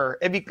that juror.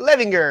 It'd be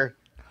Clevenger.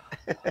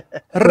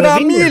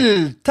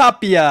 Ramil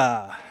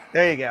Tapia.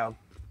 There you go.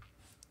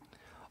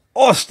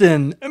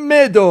 Austin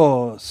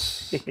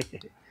Meadows. All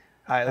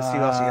right, let's see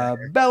what else you got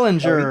here.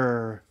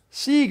 Bellinger.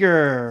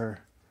 Seeger.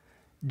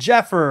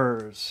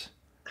 Jeffers.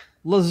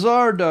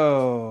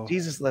 Lizardo.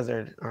 Jesus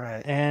Lizard. All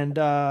right. And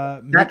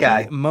that Mickey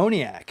guy.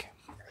 Moniak.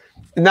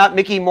 Not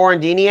Mickey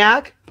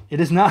Morandiniak? It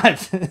is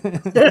not.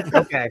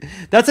 Okay.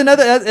 That's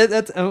another.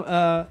 That's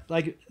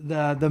like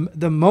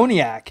the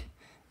Moniac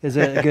is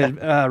a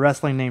good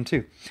wrestling name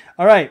too.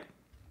 All right.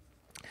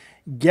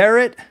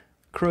 Garrett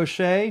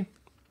Crochet.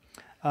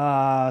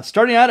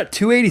 Starting out at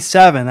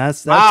 287.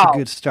 That's a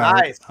good start.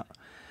 Nice.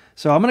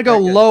 So I'm gonna go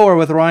lower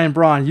with Ryan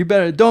Braun. You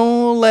better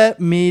don't let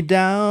me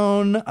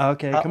down.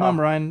 Okay, come on,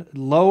 Ryan.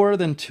 Lower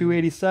than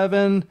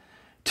 287.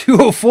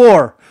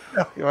 204.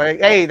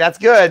 Hey, that's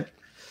good.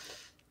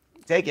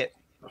 Take it.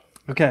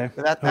 Okay.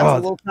 But that's a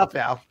little tough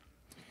now.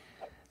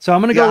 So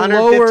I'm gonna go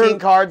 115 lower.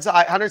 cards,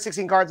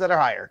 116 cards that are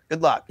higher.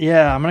 Good luck.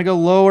 Yeah, I'm gonna go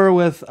lower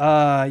with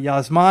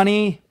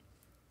Yasmani.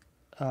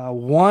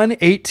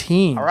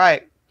 118. All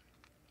right.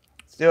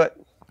 Let's do it.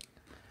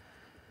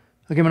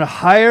 Okay, I'm gonna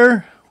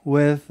higher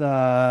with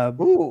all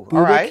Bubik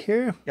right.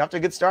 here. You have to a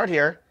good start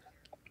here.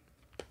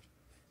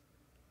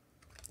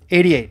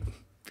 88.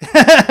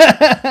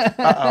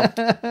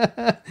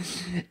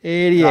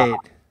 88. Oh.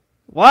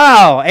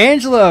 Wow,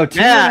 Angelo.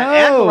 2-0.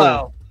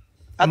 Angelo.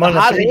 I'm on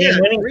a 3-game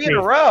winning 3 in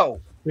a row.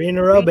 3 in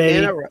a row,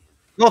 baby.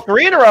 Well,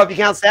 3 in a row if you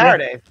count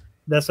Saturday. Yeah.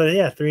 That's what.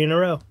 Yeah, 3 in a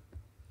row.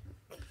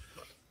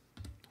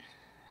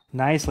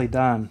 Nicely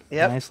done.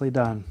 Yep. Nicely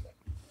done.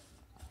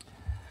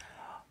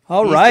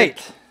 All right.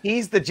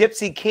 He's the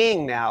Gypsy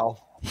King now.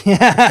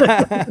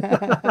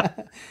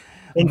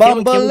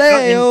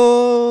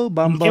 Bambaleo.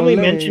 Can we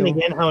mention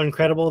again how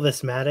incredible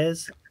this mat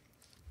is?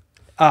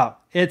 Oh,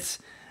 it's.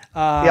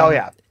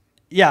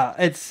 Yeah,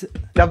 it's.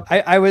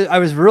 I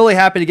was really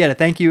happy to get it.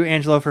 Thank you,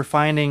 Angelo, for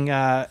finding.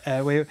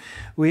 We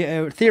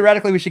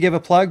theoretically we should give a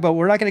plug, but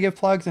we're not going to give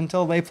plugs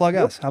until they plug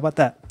us. How about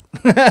that?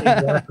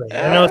 Exactly.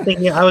 And I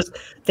was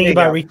thinking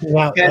about reaching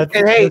out. I was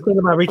thinking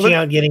about reaching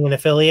out and getting an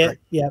affiliate.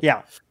 Yeah.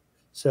 Yeah.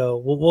 So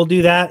we'll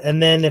do that,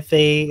 and then if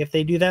they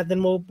do that,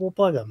 then we'll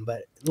plug them.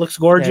 But it looks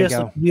gorgeous,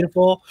 looks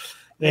beautiful,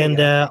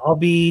 and I'll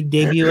be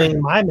debuting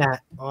my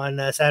mat on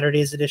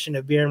Saturday's edition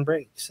of Beer and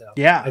Break. So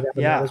yeah,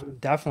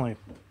 definitely.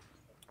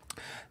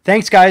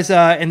 Thanks, guys,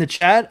 in the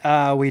chat.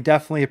 We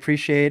definitely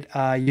appreciate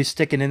you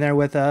sticking in there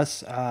with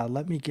us.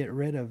 Let me get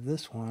rid of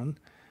this one.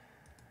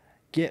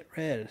 Get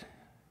rid.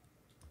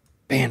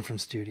 Banned from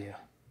studio.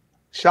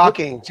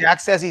 Shocking.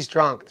 Jack says he's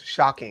drunk.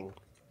 Shocking.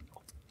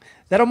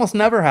 That almost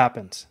never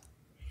happens.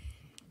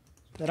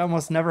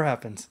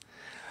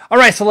 All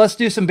right, so let's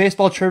do some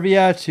baseball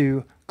trivia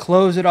to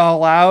close it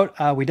all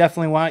out. We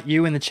definitely want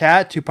you in the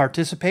chat to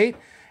participate.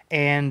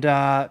 And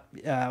no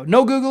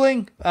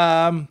Googling.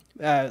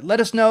 Let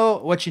us know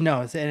what you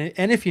know.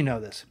 And if you know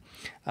this,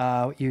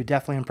 you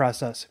definitely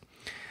impress us.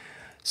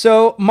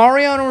 So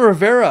Mariano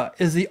Rivera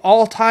is the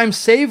all-time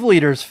save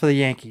leaders for the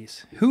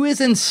Yankees. Who is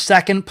in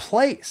second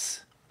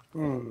place?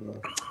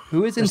 Who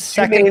is in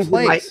second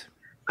place?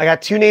 I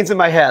got 2 names in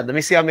my head. Let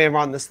me see how many are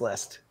on this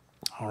list.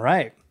 All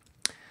right.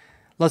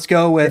 Let's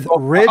go with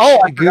Rich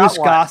Goose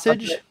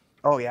Gossage.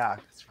 Oh, yeah.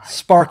 That's right.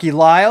 Sparky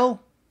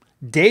Lyle,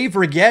 Dave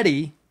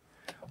Righetti,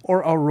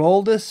 or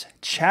Aroldis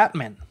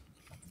Chapman.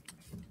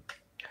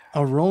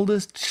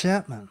 Aroldis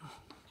Chapman.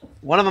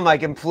 One of them I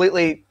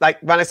completely,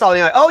 like, when I saw the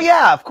name, like, oh,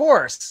 yeah, of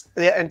course.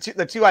 Yeah, and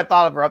the 2 I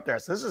thought of are up there.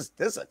 So this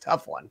is a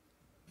tough one.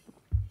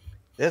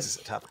 This is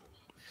a tough one.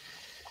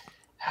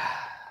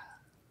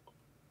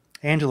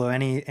 Angelo,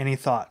 any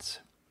thoughts?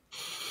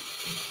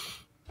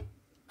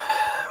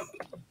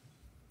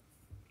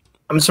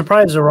 I'm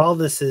surprised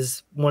Aroldis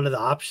is one of the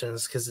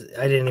options because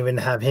I didn't even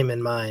have him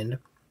in mind.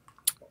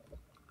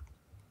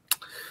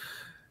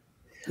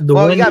 You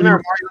got to remember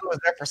Mario was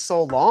there for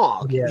so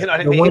long. Yeah, you know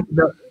what I mean?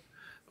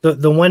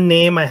 The one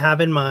name I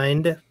have in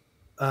mind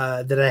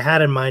that I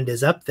had in mind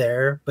is up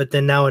there, but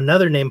then now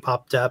another name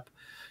popped up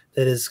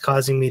that is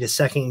causing me to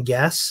second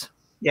guess.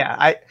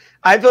 Yeah,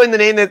 I feel like the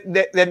name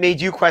that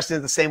made you question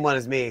is the same one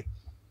as me.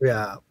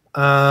 Yeah.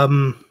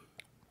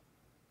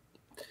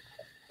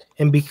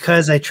 And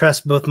because I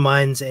trust both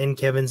mine's and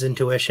Kevin's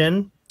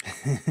intuition,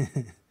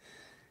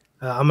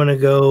 I'm going to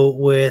go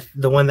with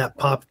the one that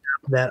popped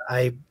up that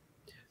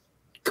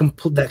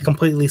that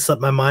completely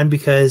slipped my mind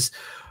because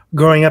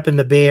growing up in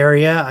the Bay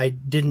Area, I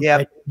didn't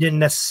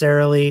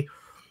necessarily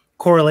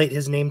correlate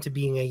his name to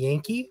being a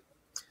Yankee,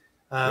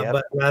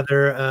 but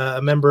rather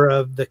a member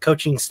of the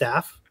coaching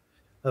staff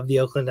of the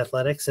Oakland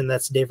Athletics, and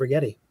that's Dave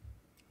Righetti.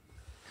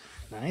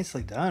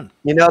 Nicely done.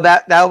 You know,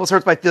 that almost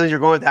hurts my feelings you're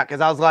going with that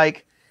because I was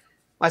like,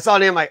 I saw a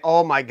name like,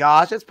 oh my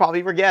gosh, it's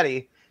probably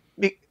Righetti.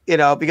 You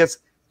know, because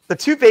the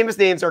 2 famous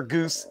names are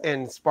Goose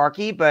and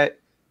Sparky, but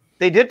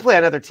they did play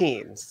on other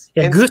teams.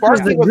 Yeah, and Goose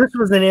was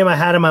the name I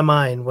had in my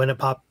mind when it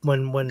popped.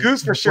 When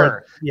Goose for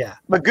sure. Yeah,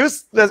 but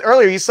Goose.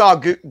 Earlier you saw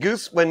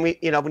Goose when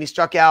when he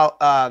struck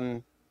out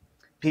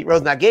Pete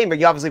Rose in that game, but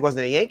he obviously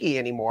wasn't a Yankee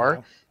anymore.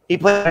 Yeah. He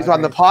played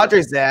on the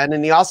Padres then,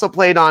 and he also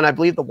played on, I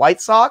believe, the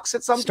White Sox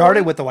at some point.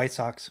 Started with the White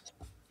Sox.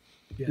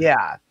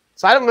 Yeah.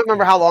 So I don't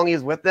remember how long he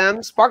was with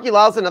them. Sparky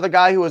Lyle's another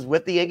guy who was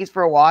with the Yankees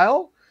for a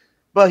while,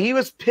 but he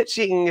was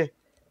pitching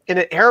in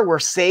an era where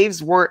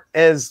saves weren't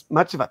as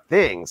much of a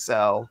thing.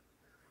 So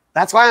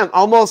that's why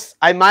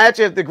I might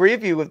actually have to agree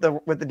with you with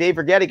the Dave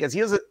Righetti because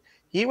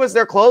he was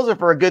their closer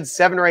for a good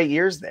 7 or 8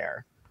 years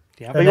there.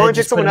 Yeah, but you want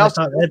to pick someone else?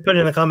 I put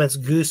in the comments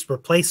Goose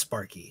replaced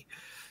Sparky.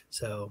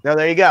 So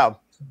there you go.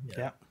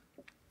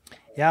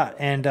 Yeah,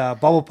 and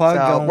Bubble Pug.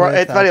 So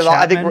it's funny.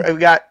 I think we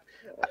got.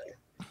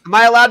 Am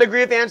I allowed to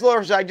agree with Angelo,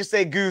 or should I just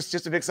say Goose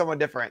just to pick someone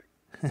different?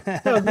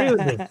 No, agree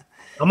with me.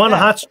 I'm on a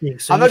hot streak.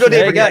 So I'm gonna go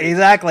Dave.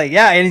 Exactly.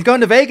 Yeah, and he's going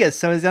to Vegas,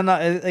 so he's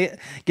gonna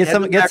get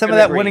some of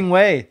that winning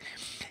way.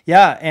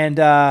 Yeah, and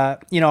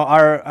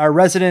our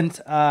resident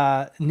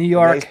New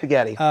York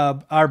spaghetti,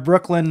 our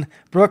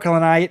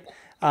Brooklynite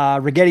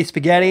Righetti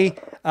Spaghetti,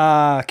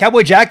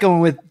 Cowboy Jack going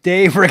with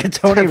Dave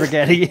Rigatoni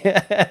Righetti.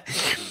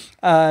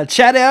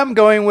 Chad M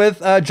going with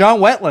John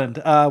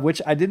Wetland,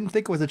 which I didn't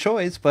think was a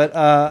choice, but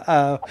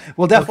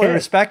we'll definitely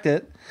respect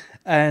it.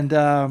 And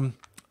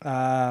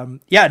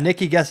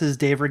Nikki guesses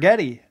Dave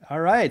Righetti. All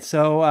right,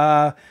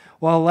 so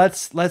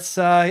let's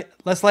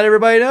let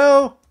everybody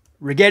know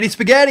Righetti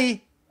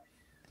Spaghetti.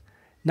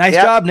 Nice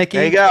job, Nikki.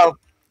 There you go.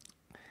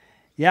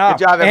 Yeah,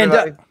 good job,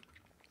 everybody.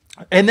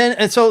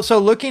 And so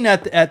looking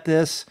at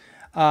this.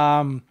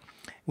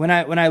 When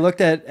I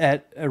looked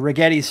at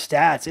Righetti's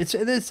stats,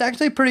 it's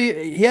actually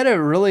pretty. He had a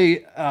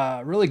really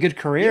good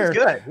career. He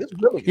was good. He was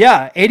really good.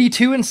 Yeah,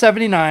 82 and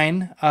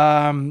 79,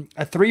 a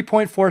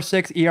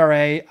 3.46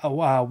 ERA,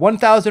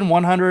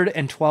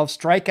 1,112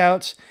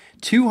 strikeouts,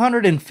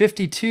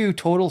 252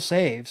 total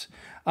saves.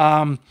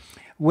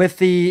 With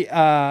the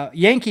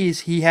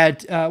Yankees, he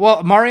had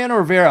Mariano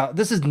Rivera.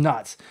 This is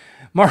nuts.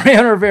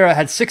 Mariano Rivera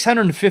had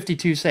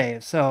 652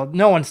 saves, so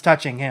no one's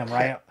touching him,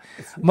 right?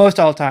 Most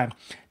all time.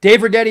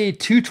 Dave Righetti,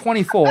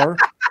 224.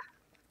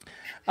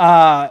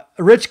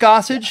 Rich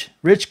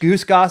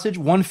Goose Gossage,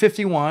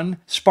 151.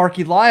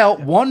 Sparky Lyle,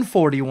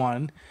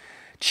 141.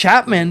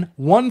 Chapman,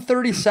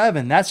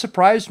 137. That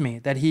surprised me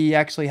that he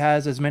actually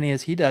has as many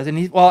as he does.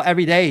 And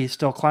every day he's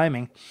still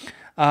climbing.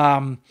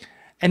 And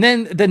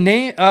then the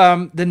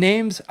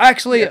names,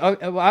 actually, I'm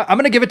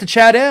going to give it to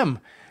Chad M.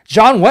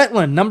 John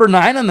Wetland, number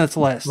 9 on this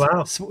list.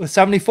 Wow.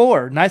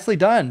 74. Nicely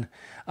done.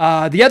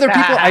 The other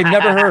people I've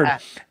never heard.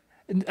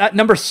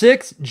 Number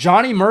 6,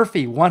 Johnny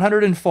Murphy,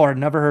 104.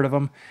 Never heard of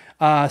him.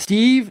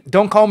 Steve,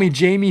 don't call me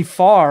Jamie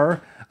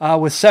Farr,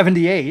 with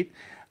 78.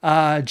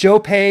 Joe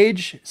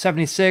Page,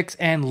 76.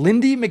 And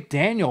Lindy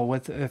McDaniel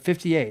with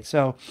 58.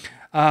 So,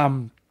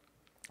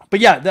 but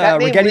yeah, that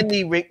name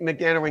Lindy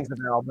McDaniel rings a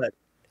bell, but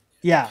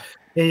yeah.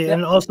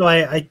 And also,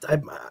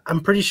 I'm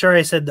pretty sure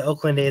I said the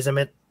Oakland A's. I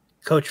meant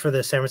coach for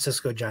the San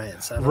Francisco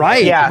Giants.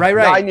 Right. Yeah, right.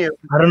 No, I knew.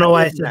 I don't know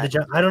why I said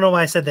I don't know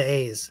why I said the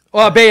A's.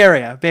 Well, Bay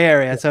Area.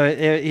 So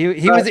he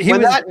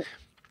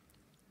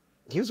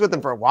was with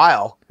them for a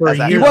while.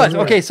 He was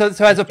okay. So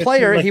as a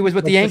player, he was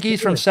with the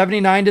Yankees from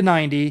 79 to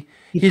 90.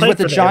 He's with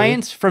the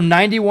Giants from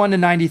 91 to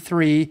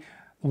 93.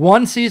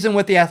 1 season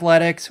with the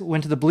Athletics,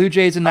 went to the Blue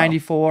Jays in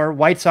 94,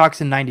 White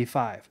Sox in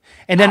 95.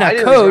 And then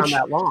a coach.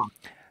 That long.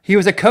 He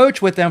was a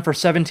coach with them for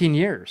 17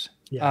 years,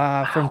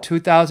 Yeah. from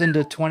 2000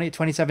 to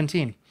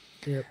 2017.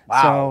 Yep.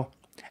 Wow. So,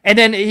 and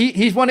then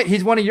he's one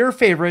of your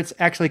favorites,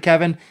 actually,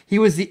 Kevin. He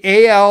was the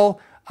AL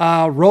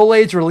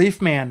Rolaids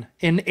relief man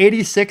in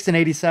 86 and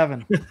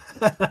 87.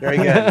 Very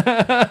good.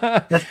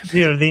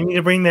 They need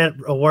to bring that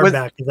award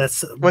back.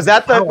 Was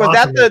that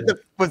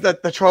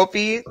the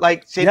trophy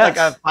like shaped like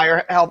a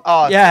fire helmet?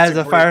 Oh, yeah, it has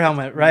a fire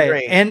helmet, right?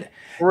 Great. And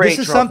Great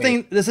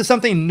this is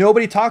something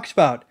nobody talks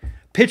about.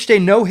 Pitched a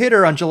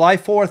no-hitter on July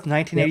 4th,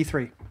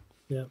 1983.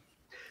 Yep.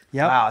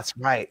 Wow, that's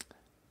right.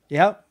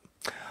 Yep.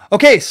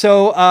 Okay,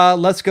 so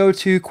let's go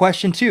to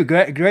question 2.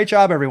 Great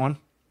job, everyone.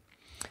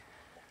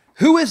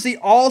 Who is the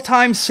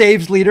all-time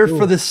saves leader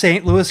for the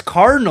St. Louis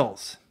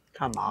Cardinals?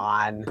 Come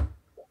on.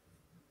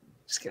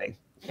 Just kidding.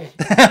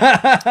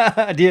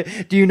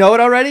 Do you know it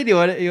already?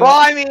 Well,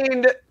 I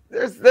mean,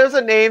 there's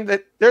a name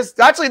that there's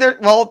actually there.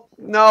 Well,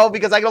 no,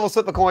 because I can almost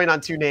flip a coin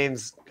on 2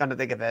 names. Come to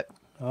think of it.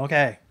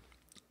 Okay.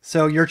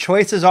 So your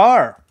choices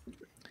are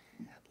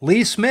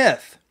Lee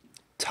Smith,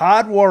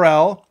 Todd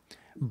Worrell,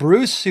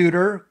 Bruce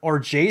Sutter, or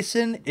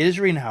Jason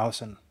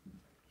Isringhausen.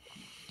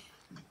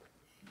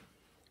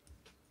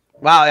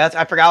 Wow,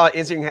 I forgot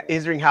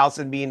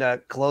Isringhausen being a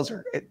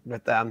closer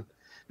with them.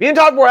 Me and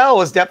Todd Worrell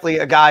was definitely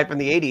a guy from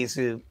the 80s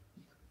who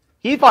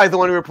he's probably the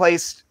one who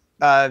replaced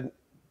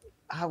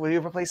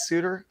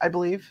Sutter, I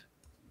believe.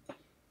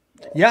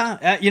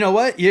 Yeah, you know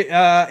what?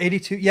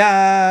 82.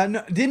 Yeah,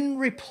 no, didn't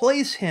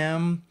replace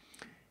him.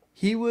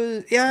 He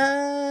was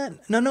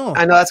no.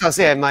 I know that's what I'm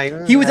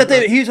saying. He was at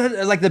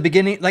the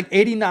beginning, like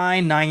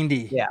 89, 90.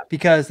 Yeah,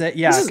 because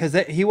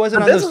he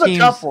wasn't on those teams. This is a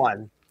tough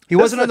one. He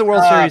wasn't on the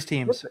World Series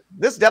teams.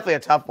 This is definitely a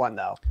tough one,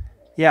 though.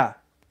 Yeah.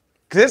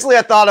 Because instantly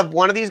I thought of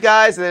one of these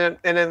guys, and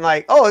then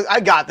like, oh,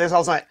 I got this. I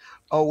was like,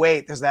 oh,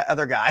 wait, there's that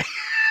other guy.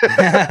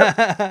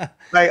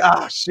 Like,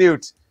 oh,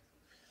 shoot.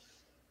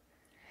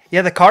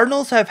 Yeah, the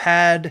Cardinals have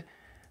had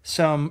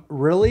some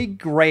really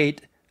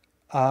great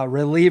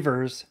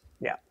relievers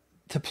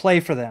to play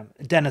for them.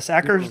 Dennis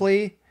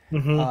Eckersley,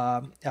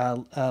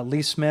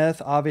 Lee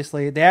Smith,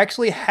 obviously. They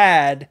actually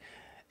had,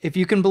 if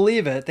you can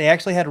believe it, they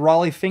actually had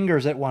Raleigh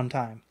Fingers at one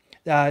time.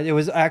 It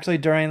was actually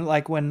during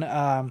like when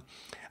I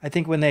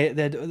think when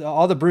they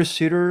all the Bruce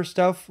Sutter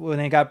stuff, when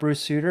they got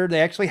Bruce Sutter, they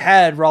actually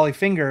had Raleigh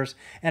Fingers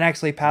and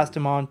actually passed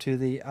him on to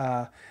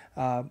the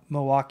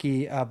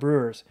Milwaukee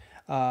Brewers.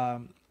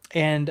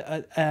 And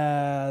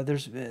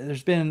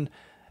there's been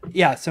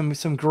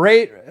some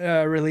great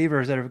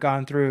relievers that have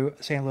gone through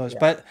St. Louis,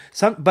 but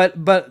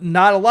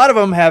not a lot of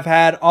them have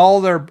had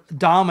all their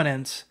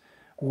dominance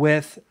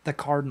with the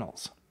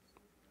Cardinals.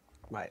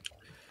 Right.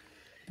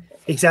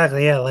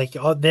 Exactly. Yeah. Like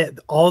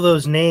all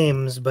those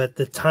names, but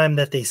the time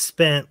that they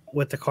spent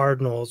with the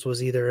Cardinals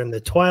was either in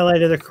the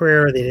twilight of their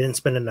career or they didn't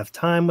spend enough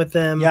time with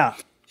them. Yeah.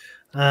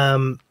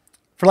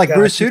 For like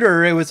Bruce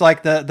Sutter, it was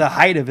like the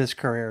height of his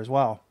career as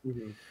well.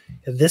 Mm-hmm.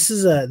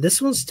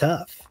 This one's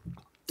tough.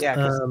 Yeah.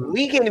 Because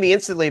Lee came to me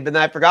instantly, but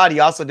then I forgot he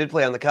also did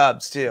play on the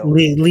Cubs too.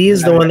 Lee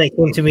is the one that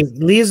came to me.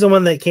 Lee is the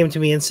one that came to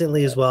me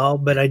instantly as well,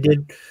 but I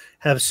did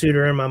have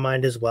Sutter in my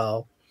mind as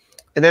well.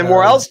 And then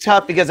Morel's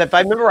tough because if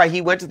I remember right,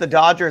 he went to the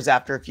Dodgers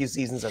after a few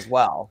seasons as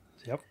well.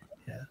 Yep.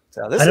 Yeah.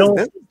 So this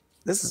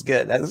is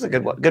good. This is a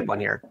good one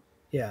here.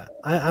 Yeah.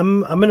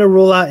 I'm gonna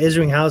rule out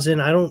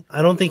Isringhausen.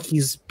 I don't think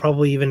he's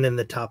probably even in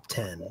the top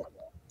 10.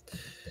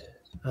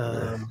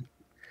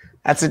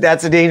 That's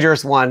a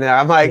dangerous one.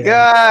 I'm like,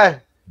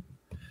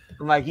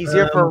 he's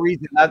here for a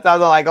reason. That's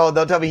like, oh,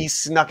 they'll tell me he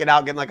snuck it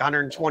out getting like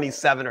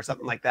 127 or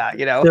something like that,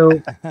 you know. So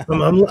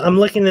I'm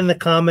looking in the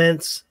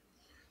comments.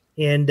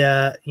 And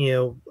I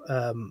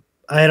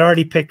had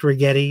already picked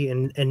Righetti,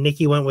 and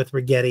Nikki went with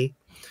Righetti.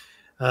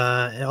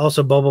 And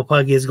also, Bubble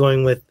Pug is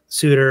going with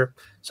Sutter.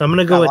 So I'm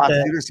going to go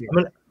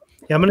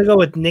I'm going to go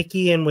with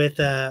Nikki and with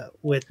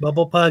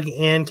Bubble Pug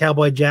and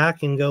Cowboy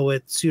Jack, and go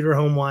with Sutter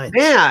Home Wines.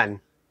 Man,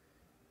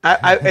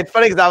 it's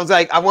funny because I was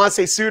like, I want to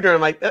say Sutter.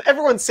 I'm like,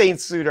 everyone's saying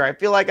Sutter. I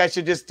feel like I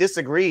should just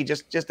disagree,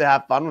 just to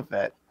have fun with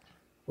it.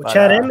 Well, but,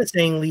 Chad M is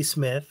saying Lee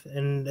Smith,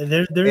 and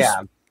there's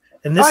yeah.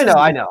 And this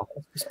I know.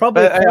 It's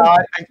probably.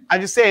 I'm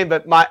just saying,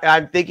 but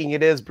I'm thinking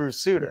it is Bruce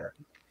Sutter.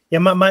 Yeah,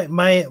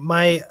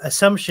 my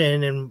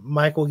assumption, and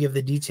Mike will give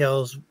the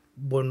details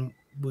when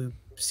we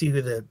see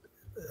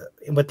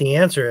what the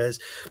answer is.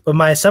 But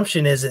my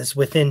assumption is it's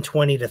within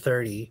 20 to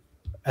 30,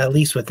 at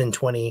least within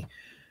 20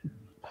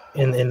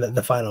 in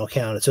the final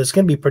count. So it's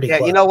going to be pretty. Yeah,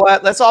 close. You know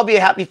what? Let's all be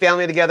a happy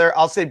family together.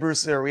 I'll say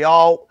Bruce Sutter. We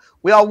all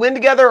win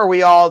together, or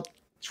we all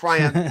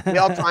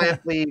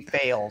triumphantly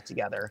fail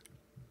together.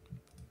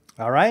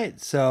 All right,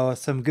 so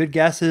some good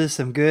guesses,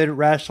 some good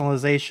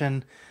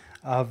rationalization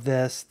of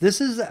this. This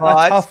is a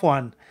tough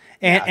one,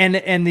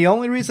 and the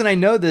only reason I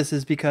know this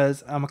is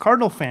because I'm a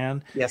Cardinal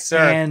fan. Yes, sir.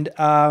 And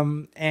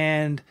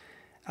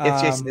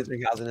it's Jason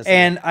Isringhausen, isn't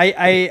and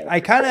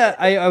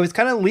I was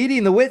kind of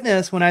leading the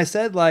witness when I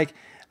said like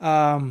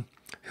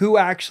who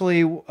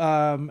actually a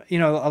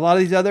lot of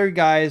these other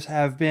guys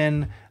have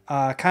been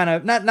kind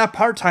of not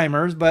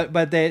part-timers,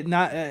 but they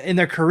not in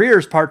their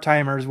careers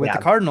part-timers with the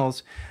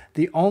Cardinals.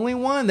 The only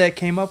one that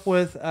came up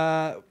with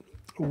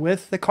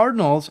the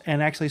Cardinals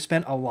and actually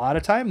spent a lot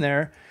of time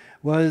there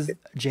was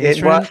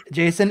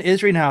Jason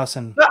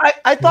Isringhausen.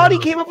 I thought he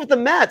came up with the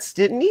Mets,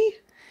 didn't he?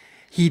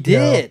 He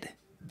did.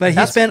 But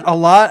he spent a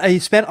lot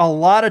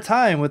of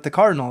time with the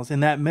Cardinals in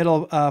that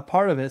middle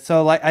part of it.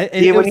 So like,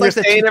 when you're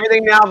saying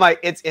everything now, I'm like,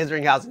 it's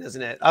Isringhausen,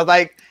 isn't it? I was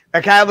like,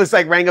 I kind of was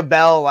like rang a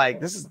bell. Like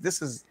this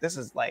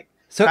is like.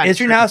 So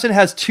Isringhausen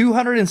has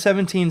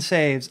 217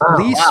 saves.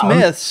 Lee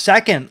Smith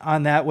second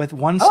on that with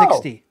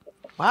 160. Oh,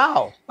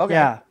 wow. Okay.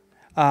 Yeah.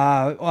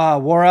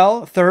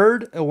 Worrell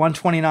third,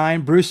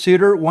 129. Bruce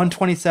Sutter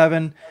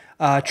 127.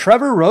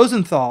 Trevor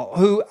Rosenthal,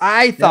 who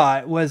I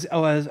thought was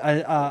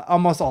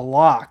almost a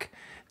lock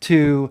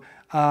to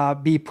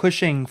be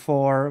pushing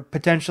for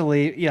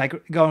potentially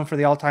like going for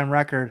the all-time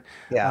record,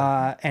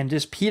 and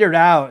just petered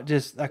out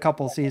just a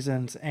couple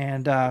seasons.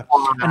 And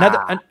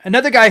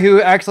another guy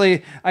who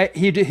actually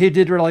he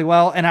did really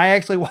well, and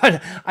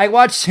I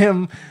watched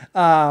him.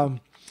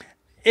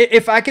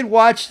 If I could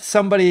watch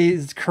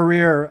somebody's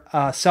career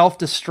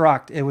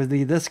self-destruct, it would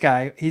be this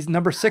guy. He's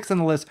number 6 on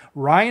the list,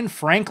 Ryan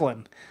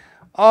Franklin.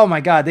 Oh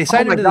my God! They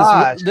signed him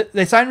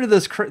to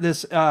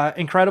this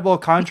incredible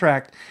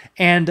contract,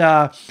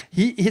 and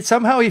he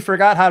somehow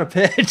forgot how to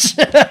pitch.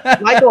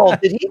 Michael,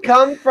 did he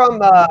come from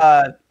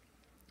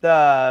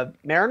the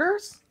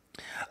Mariners?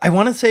 I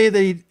want to say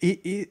that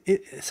he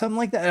something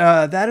like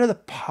that. That or the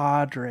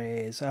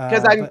Padres.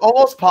 Because I'm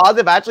almost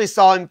positive I actually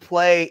saw him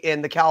play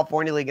in the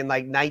California League in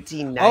like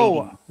 1990.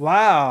 Oh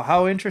wow!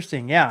 How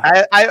interesting!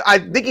 Yeah,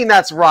 I'm thinking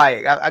that's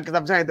right. Because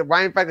I'm saying that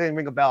Ryan Franklin didn't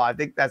ring a bell. I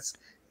think that's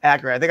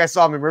accurate. I think I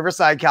saw him in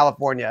Riverside,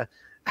 California.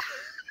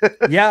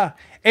 Yeah,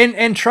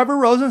 and Trevor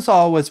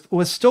Rosenthal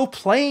was still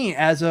playing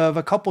as of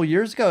a couple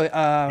years ago.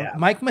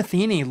 Mike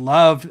Matheny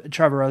loved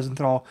Trevor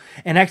Rosenthal,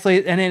 and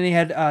then he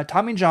had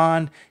Tommy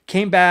John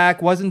came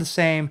back, wasn't the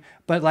same,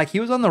 but like he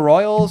was on the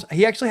Royals.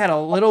 He actually had a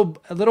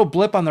little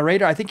blip on the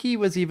radar. I think he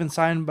was even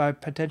signed by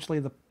potentially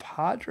the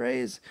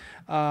Padres,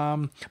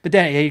 but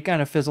then he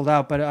kind of fizzled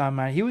out. But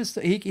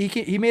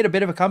he made a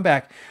bit of a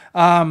comeback.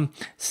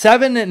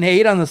 7 and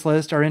 8 on this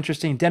list are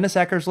interesting. Dennis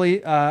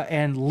Eckersley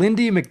and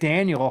Lindy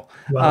McDaniel.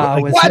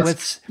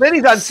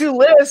 Lindy's on 2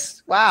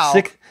 lists. Wow,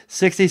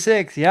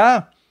 66.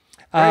 Yeah.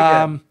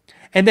 And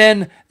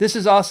then this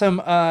is awesome.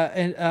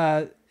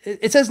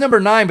 It says number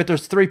 9, but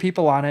there's 3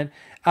 people on it.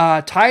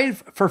 Tied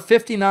for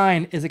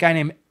 59 is a guy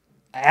named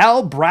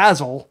Al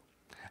Brazel.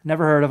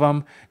 Never heard of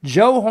him.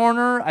 Joe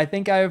Horner, I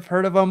think I've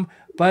heard of him.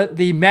 But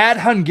the Mad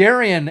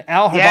Hungarian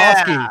Al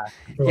Hrabosky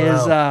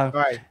is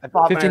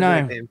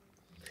 59.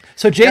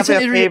 So Jason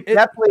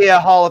definitely a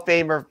Hall of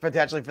Famer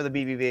potentially for the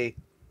BBB.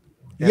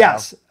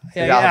 Yes,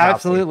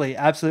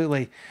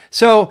 absolutely.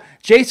 So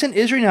Jason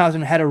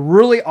Isringhausen had a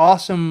really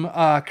awesome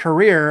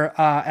career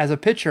as a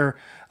pitcher.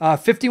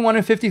 51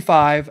 and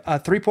 55,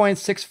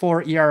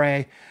 3.64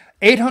 ERA,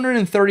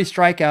 830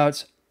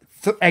 strikeouts,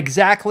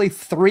 exactly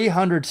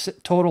 300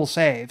 total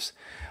saves.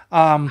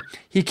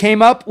 He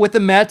came up with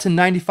the Mets in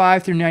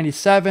 95 through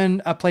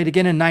 97, played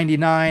again in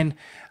 99,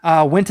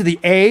 went to the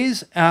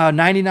A's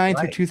 99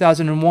 through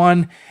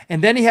 2001,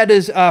 and then he had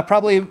his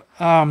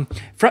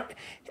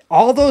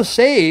all those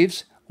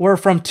saves were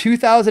from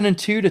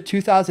 2002 to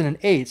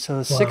 2008, so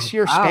a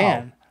 6-year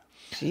span.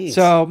 Jeez.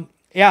 So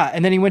yeah,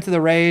 and then he went to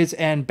the Rays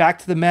and back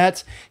to the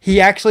Mets.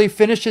 He actually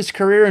finished his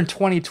career in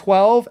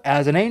 2012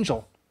 as an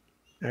Angel.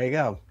 There you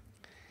go.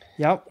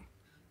 Yep.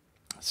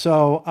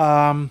 So,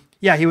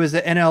 he was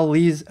the NL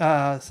Lee's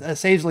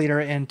saves leader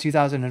in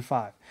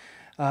 2005.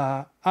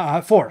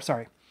 4,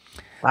 sorry.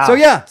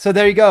 Wow. So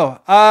there you go.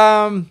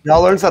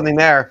 Y'all learned something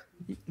there.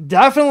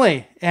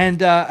 Definitely.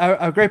 And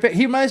a great pick.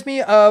 He reminds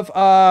me of,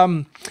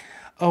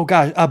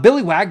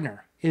 Billy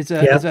Wagner is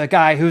a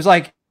guy who's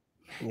like,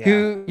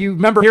 who you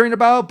remember hearing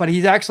about, but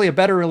he's actually a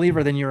better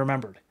reliever than you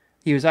remember.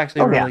 He was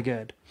actually really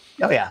good.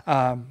 Oh, yeah.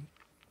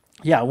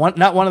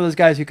 Not one of those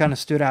guys who kind of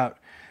stood out.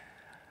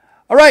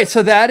 All right,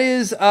 so that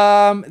is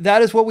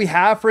what we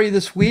have for you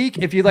this week.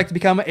 If you'd like to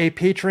become a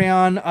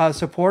Patreon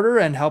supporter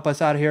and help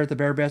us out here at the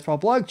Beer Baseball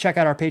Blog, check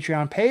out our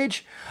Patreon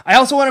page. I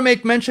also want to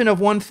make mention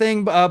of one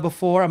thing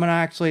before I'm going to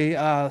actually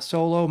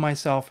solo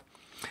myself.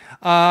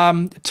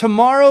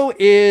 Tomorrow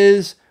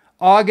is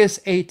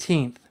August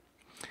 18th.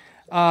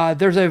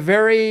 There's a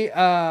very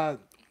I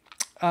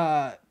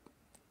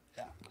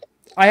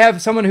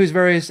have someone who's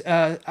very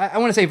I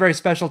want to say very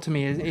special to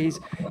me.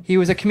 He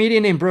was a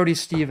comedian named Brody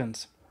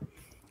Stevens.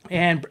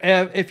 And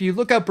if you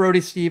look up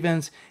Brody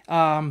Stevens,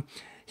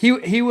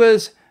 he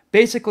was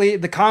basically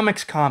the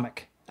comics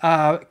comic.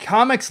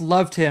 Comics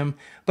loved him,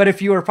 but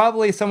if you were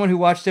probably someone who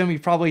watched him, you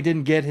probably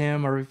didn't get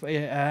him.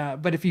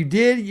 But if you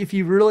did, if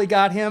you really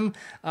got him,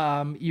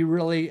 you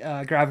really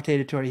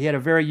gravitated toward it. He had a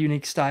very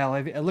unique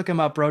style. Look him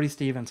up, Brody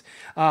Stevens.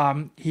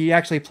 He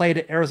actually played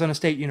at Arizona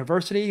State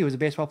University. He was a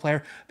baseball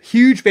player,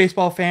 huge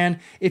baseball fan.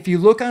 If you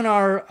look on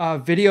our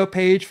video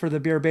page for the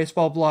Beer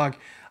Baseball Blog,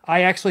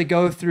 I actually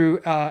go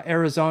through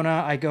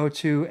Arizona. I go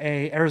to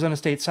a Arizona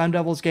State Sun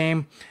Devils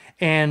game,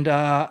 And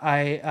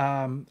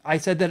I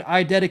said that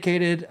I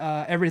dedicated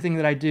everything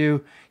that I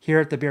do here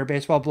at the Beer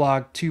Baseball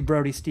blog to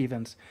Brody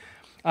Stevens.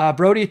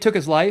 Brody took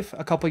his life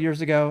a couple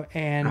years ago,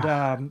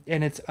 and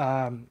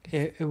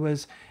it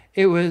was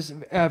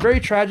very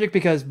tragic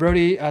because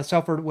Brody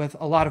suffered with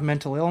a lot of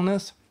mental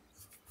illness.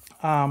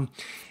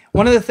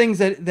 One of the things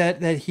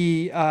that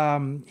he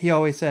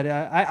always said,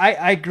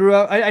 I grew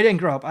up. I didn't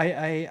grow up.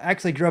 I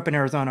actually grew up in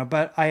Arizona,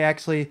 but I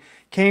actually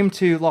came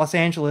to Los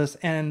Angeles,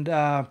 and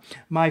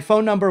my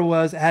phone number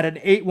had an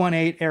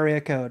 818 area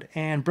code.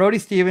 And Brody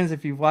Stevens,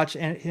 if you watch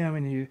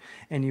him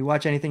and you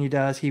watch anything he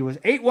does, he was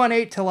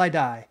 818 till I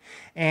die.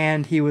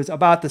 And he was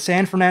about the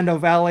San Fernando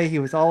Valley. He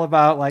was all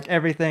about like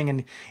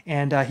everything,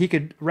 and he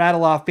could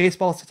rattle off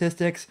baseball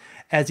statistics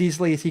as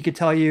easily as he could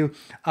tell you.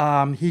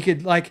 He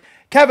could like,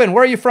 Kevin,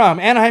 where are you from?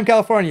 Anaheim,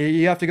 California.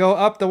 You have to go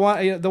up the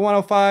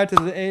 105 to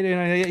the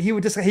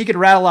 8. He could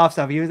rattle off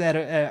stuff. He had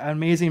an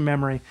amazing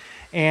memory,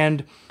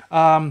 and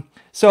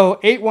so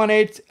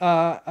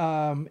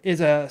 818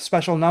 is a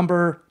special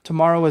number.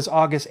 Tomorrow is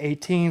August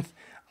 18th,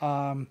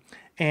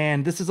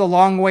 and this is a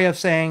long way of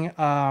saying,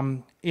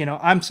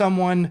 I'm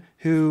someone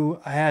who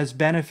has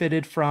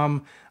benefited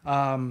from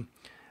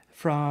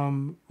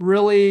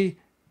really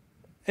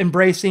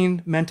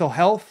embracing mental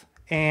health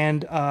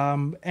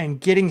and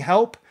getting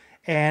help.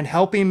 And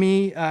helping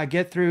me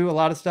get through a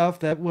lot of stuff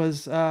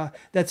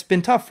that's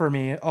been tough for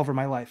me over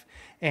my life.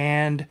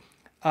 And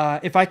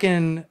if I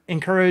can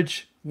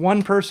encourage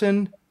one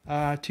person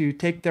to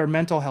take their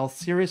mental health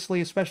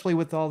seriously, especially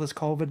with all this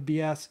COVID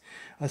BS,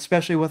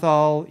 especially with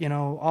all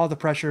the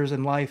pressures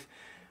in life,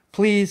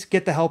 please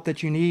get the help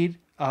that you need.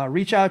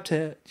 Reach out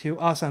to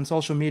us on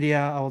social media.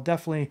 I will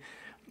definitely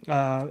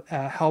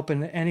help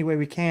in any way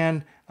we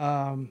can.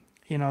 And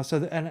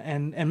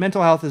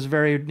mental health is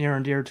very near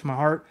and dear to my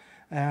heart.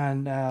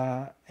 And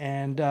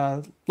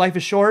life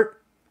is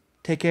short.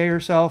 Take care of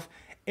yourself.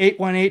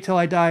 818 till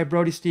I die.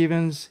 Brody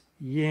Stevens.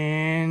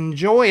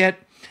 Enjoy it.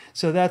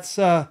 So that's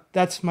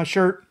my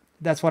shirt.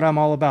 That's what I'm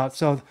all about.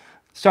 So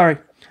sorry.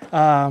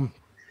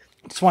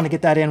 Just want to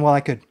get that in while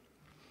I could.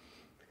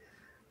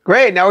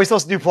 Great. Now we're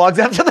supposed to do plugs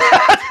after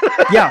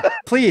that. Yeah,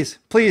 please.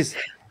 Please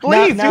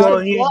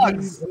now, do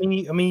plugs. I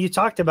mean, you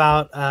talked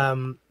about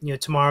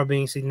tomorrow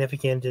being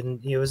significant,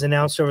 and it was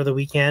announced over the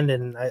weekend,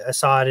 and I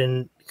saw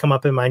it come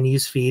up in my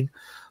news feed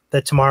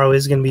that tomorrow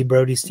is going to be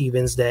Brody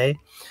Stevens Day.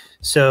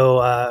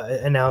 So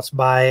announced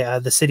by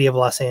the city of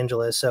Los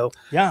Angeles. So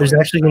yeah, there's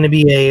actually going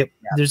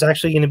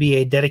to be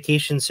a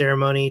dedication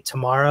ceremony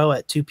tomorrow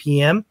at 2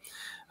 p.m.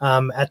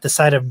 At the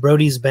site of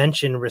Brody's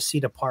Bench in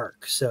Reseda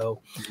Park.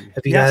 So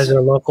if you guys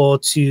are local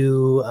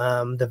to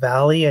the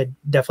Valley, I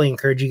definitely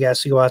encourage you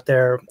guys to go out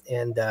there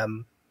and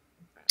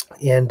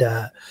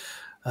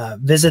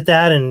visit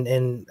that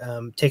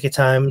and take a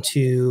time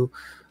to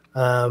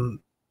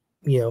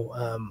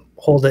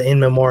hold an in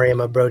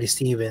memoriam of Brody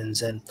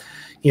Stevens. And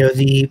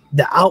the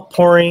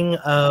outpouring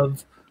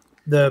of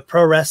the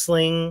pro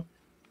wrestling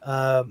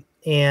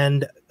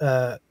and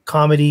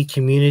comedy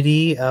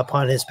community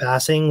upon his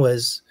passing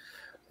was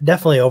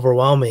definitely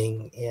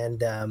overwhelming.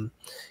 And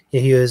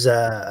he was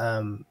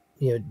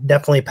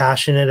definitely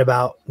passionate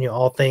about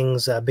all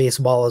things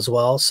baseball as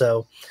well.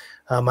 So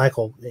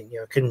Michael,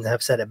 couldn't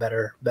have said it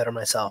better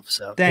myself.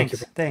 So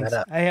thanks.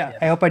 I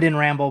hope I didn't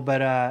ramble,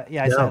 but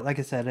like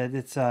I said,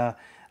 it's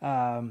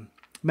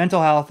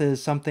mental health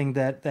is something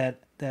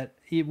that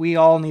we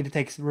all need to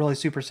take really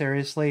super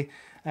seriously,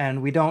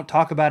 and we don't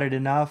talk about it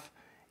enough.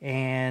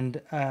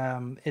 And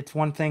it's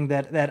one thing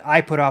that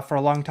I put off for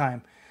a long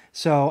time.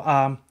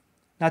 So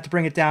not to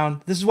bring it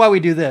down, this is why we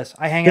do this.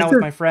 I hang out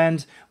with my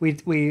friends. We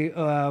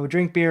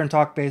drink beer and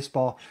talk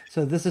baseball.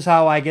 So this is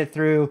how I get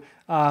through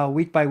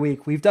week by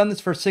week. We've done this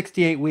for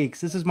 68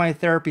 weeks. This is my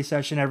therapy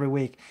session every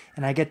week,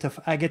 and I get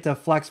to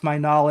flex my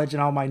knowledge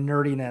and all my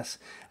nerdiness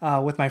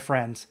with my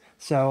friends.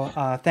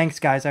 So thanks,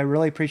 guys. I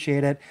really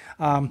appreciate it.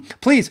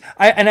 Please,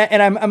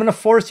 I'm going to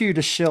force you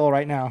to shill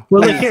right now.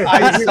 Well, look here.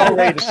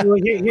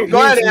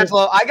 Go ahead,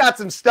 Angelo. I got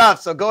some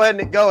stuff, so go ahead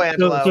and go,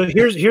 Angelo. So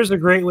here's a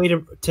great way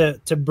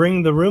to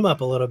bring the room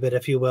up a little bit,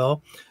 if you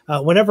will.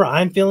 Whenever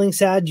I'm feeling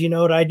sad, you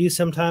know what I do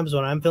sometimes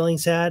when I'm feeling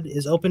sad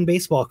is open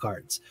baseball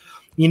cards.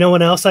 You know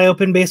when else I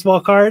open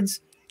baseball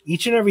cards?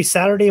 Each and every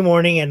Saturday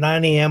morning at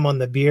 9 a.m. on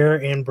the Beer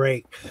and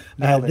Break.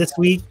 This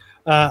week,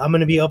 I'm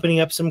going to be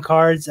opening up some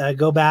cards.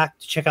 Go back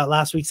to check out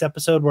last week's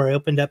episode where I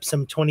opened up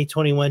some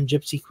 2021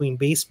 Gypsy Queen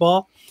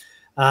baseball.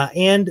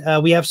 And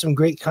we have some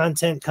great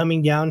content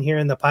coming down here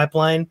in the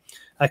pipeline.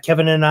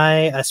 Kevin and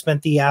I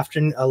spent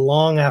a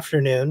long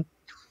afternoon.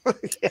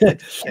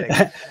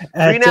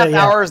 3.5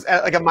 hours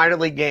at like a minor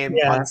league game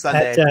on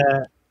Sunday.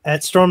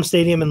 At Storm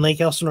Stadium in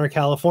Lake Elsinore,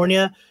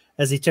 California,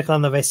 as he took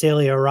on the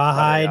Visalia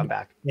Rawhide. I'm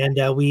back.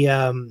 And we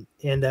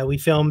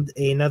filmed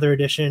another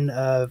edition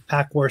of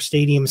Pack War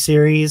Stadium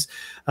series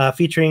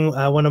featuring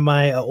one of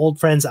my old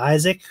friends,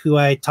 Isaac, who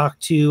I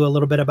talked to a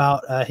little bit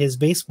about his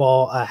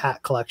baseball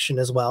hat collection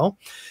as well.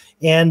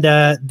 And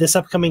this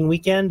upcoming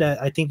weekend,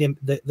 I think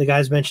the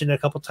guys mentioned a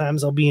couple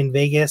times, I'll be in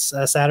Vegas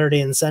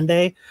Saturday and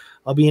Sunday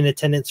I'll be in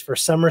attendance for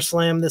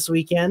SummerSlam this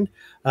weekend,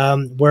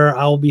 where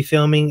I'll be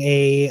filming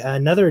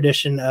another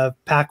edition of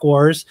Pack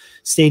Wars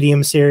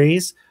Stadium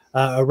Series,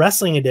 a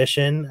wrestling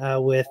edition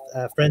with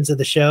friends of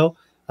the show,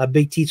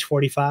 Big Teach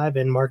 45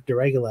 and Mark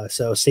DeRegula.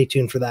 So stay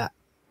tuned for that.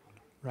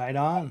 Right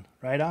on.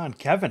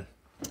 Kevin.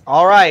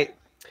 All right.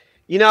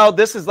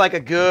 This is like a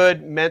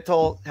good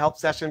mental health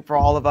session for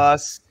all of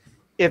us.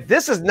 If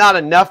this is not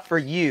enough for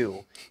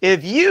you,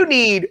 if you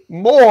need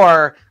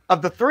more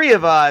of the three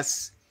of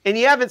us and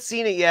you haven't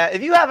seen it yet,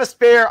 if you have a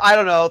spare,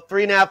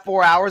 3.5,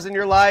 4 hours in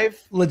your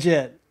life.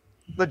 Legit.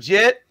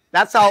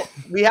 That's how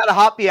we had a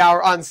happy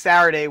hour on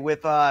Saturday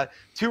with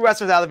two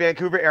wrestlers out of the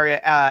Vancouver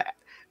area,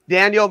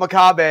 Daniel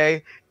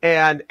Makabe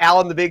and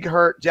Alan the Big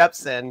Hurt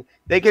Jepson.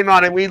 They came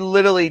on and we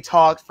literally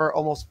talked for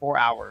almost 4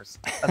 hours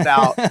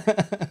about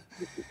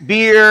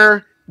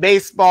beer,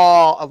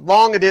 baseball, a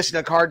long edition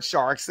of Card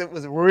Sharks. It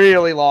was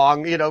really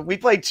long. We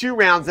played 2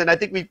 rounds and I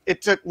think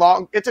it took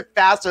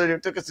faster than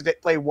it took us to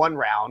play 1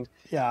 round.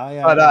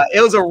 Yeah. But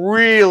it was a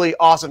really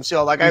awesome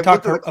show. Like I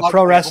talked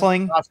pro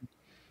wrestling.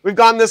 We've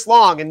gone this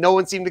long and no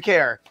one seemed to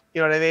care.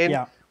 You know what I mean?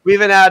 Yeah. We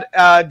even had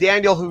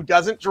Daniel, who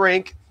doesn't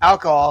drink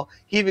alcohol.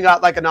 He even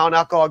got like a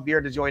non-alcoholic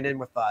beer to join in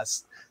with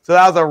us. So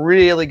that was a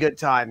really good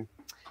time.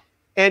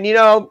 And,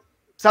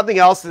 something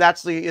else that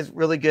actually is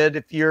really good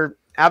if you're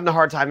having a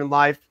hard time in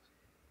life,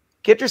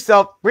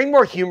 bring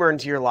more humor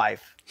into your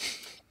life.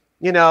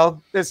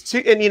 There's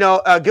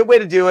a good way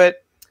to do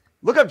it.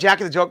 Look up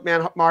Jackie the Joke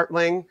Man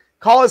Martling.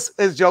 Call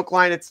his joke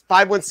line. It's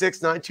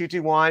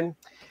 516-9221.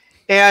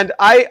 And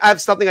I have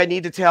something I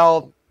need to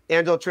tell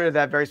Angelo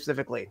Trinidad very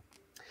specifically.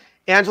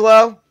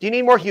 Angelo, do you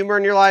need more humor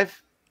in your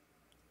life?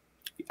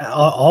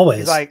 Always.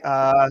 He's like,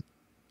 all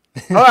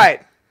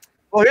right.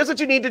 Well, here's what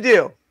you need to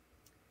do.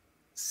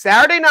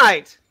 Saturday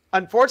night,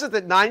 unfortunately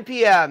at 9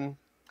 p.m.,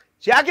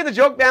 Jackie the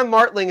Joke Man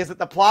Martling is at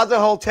the Plaza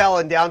Hotel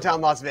in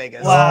downtown Las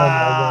Vegas.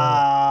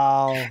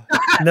 Wow.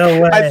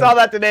 No way. I saw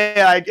that today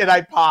and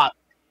I popped.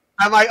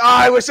 I'm like,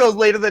 I wish it was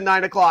later than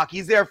 9 o'clock.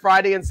 He's there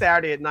Friday and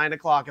Saturday at 9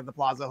 o'clock at the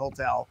Plaza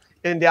Hotel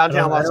in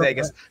downtown Las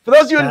Vegas. For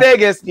those of you in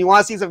Vegas, and you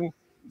want to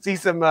see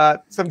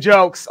some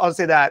jokes, I'll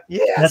say that.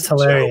 Yeah, that's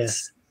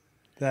hilarious. Jokes.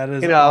 That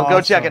is awesome.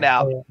 Go check it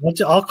out.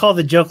 I'll call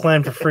the joke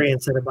line for free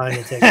instead of buying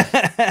a ticket.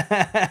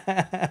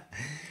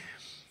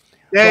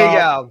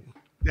 There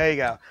you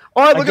go.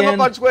 Or look him up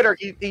on Twitter.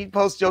 He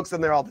posts jokes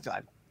on there all the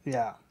time.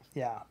 Yeah.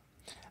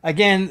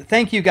 Again,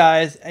 thank you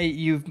guys.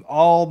 You've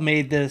all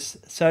made this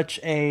such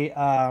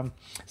a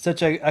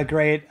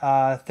great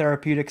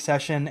therapeutic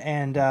session,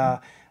 and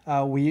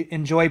we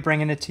enjoy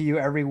bringing it to you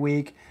every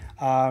week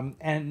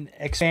and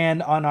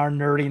expand on our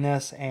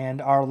nerdiness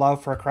and our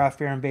love for craft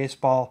beer and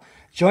baseball.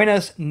 Join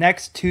us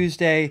next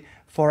Tuesday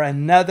for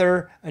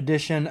another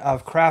edition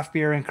of Craft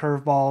Beer and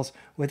Curveballs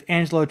with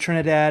Angelo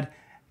Trinidad,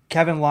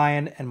 Kevin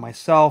Lyon, and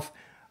myself.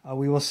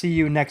 We will see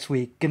you next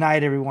week. Good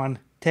night, everyone.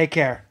 Take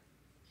care.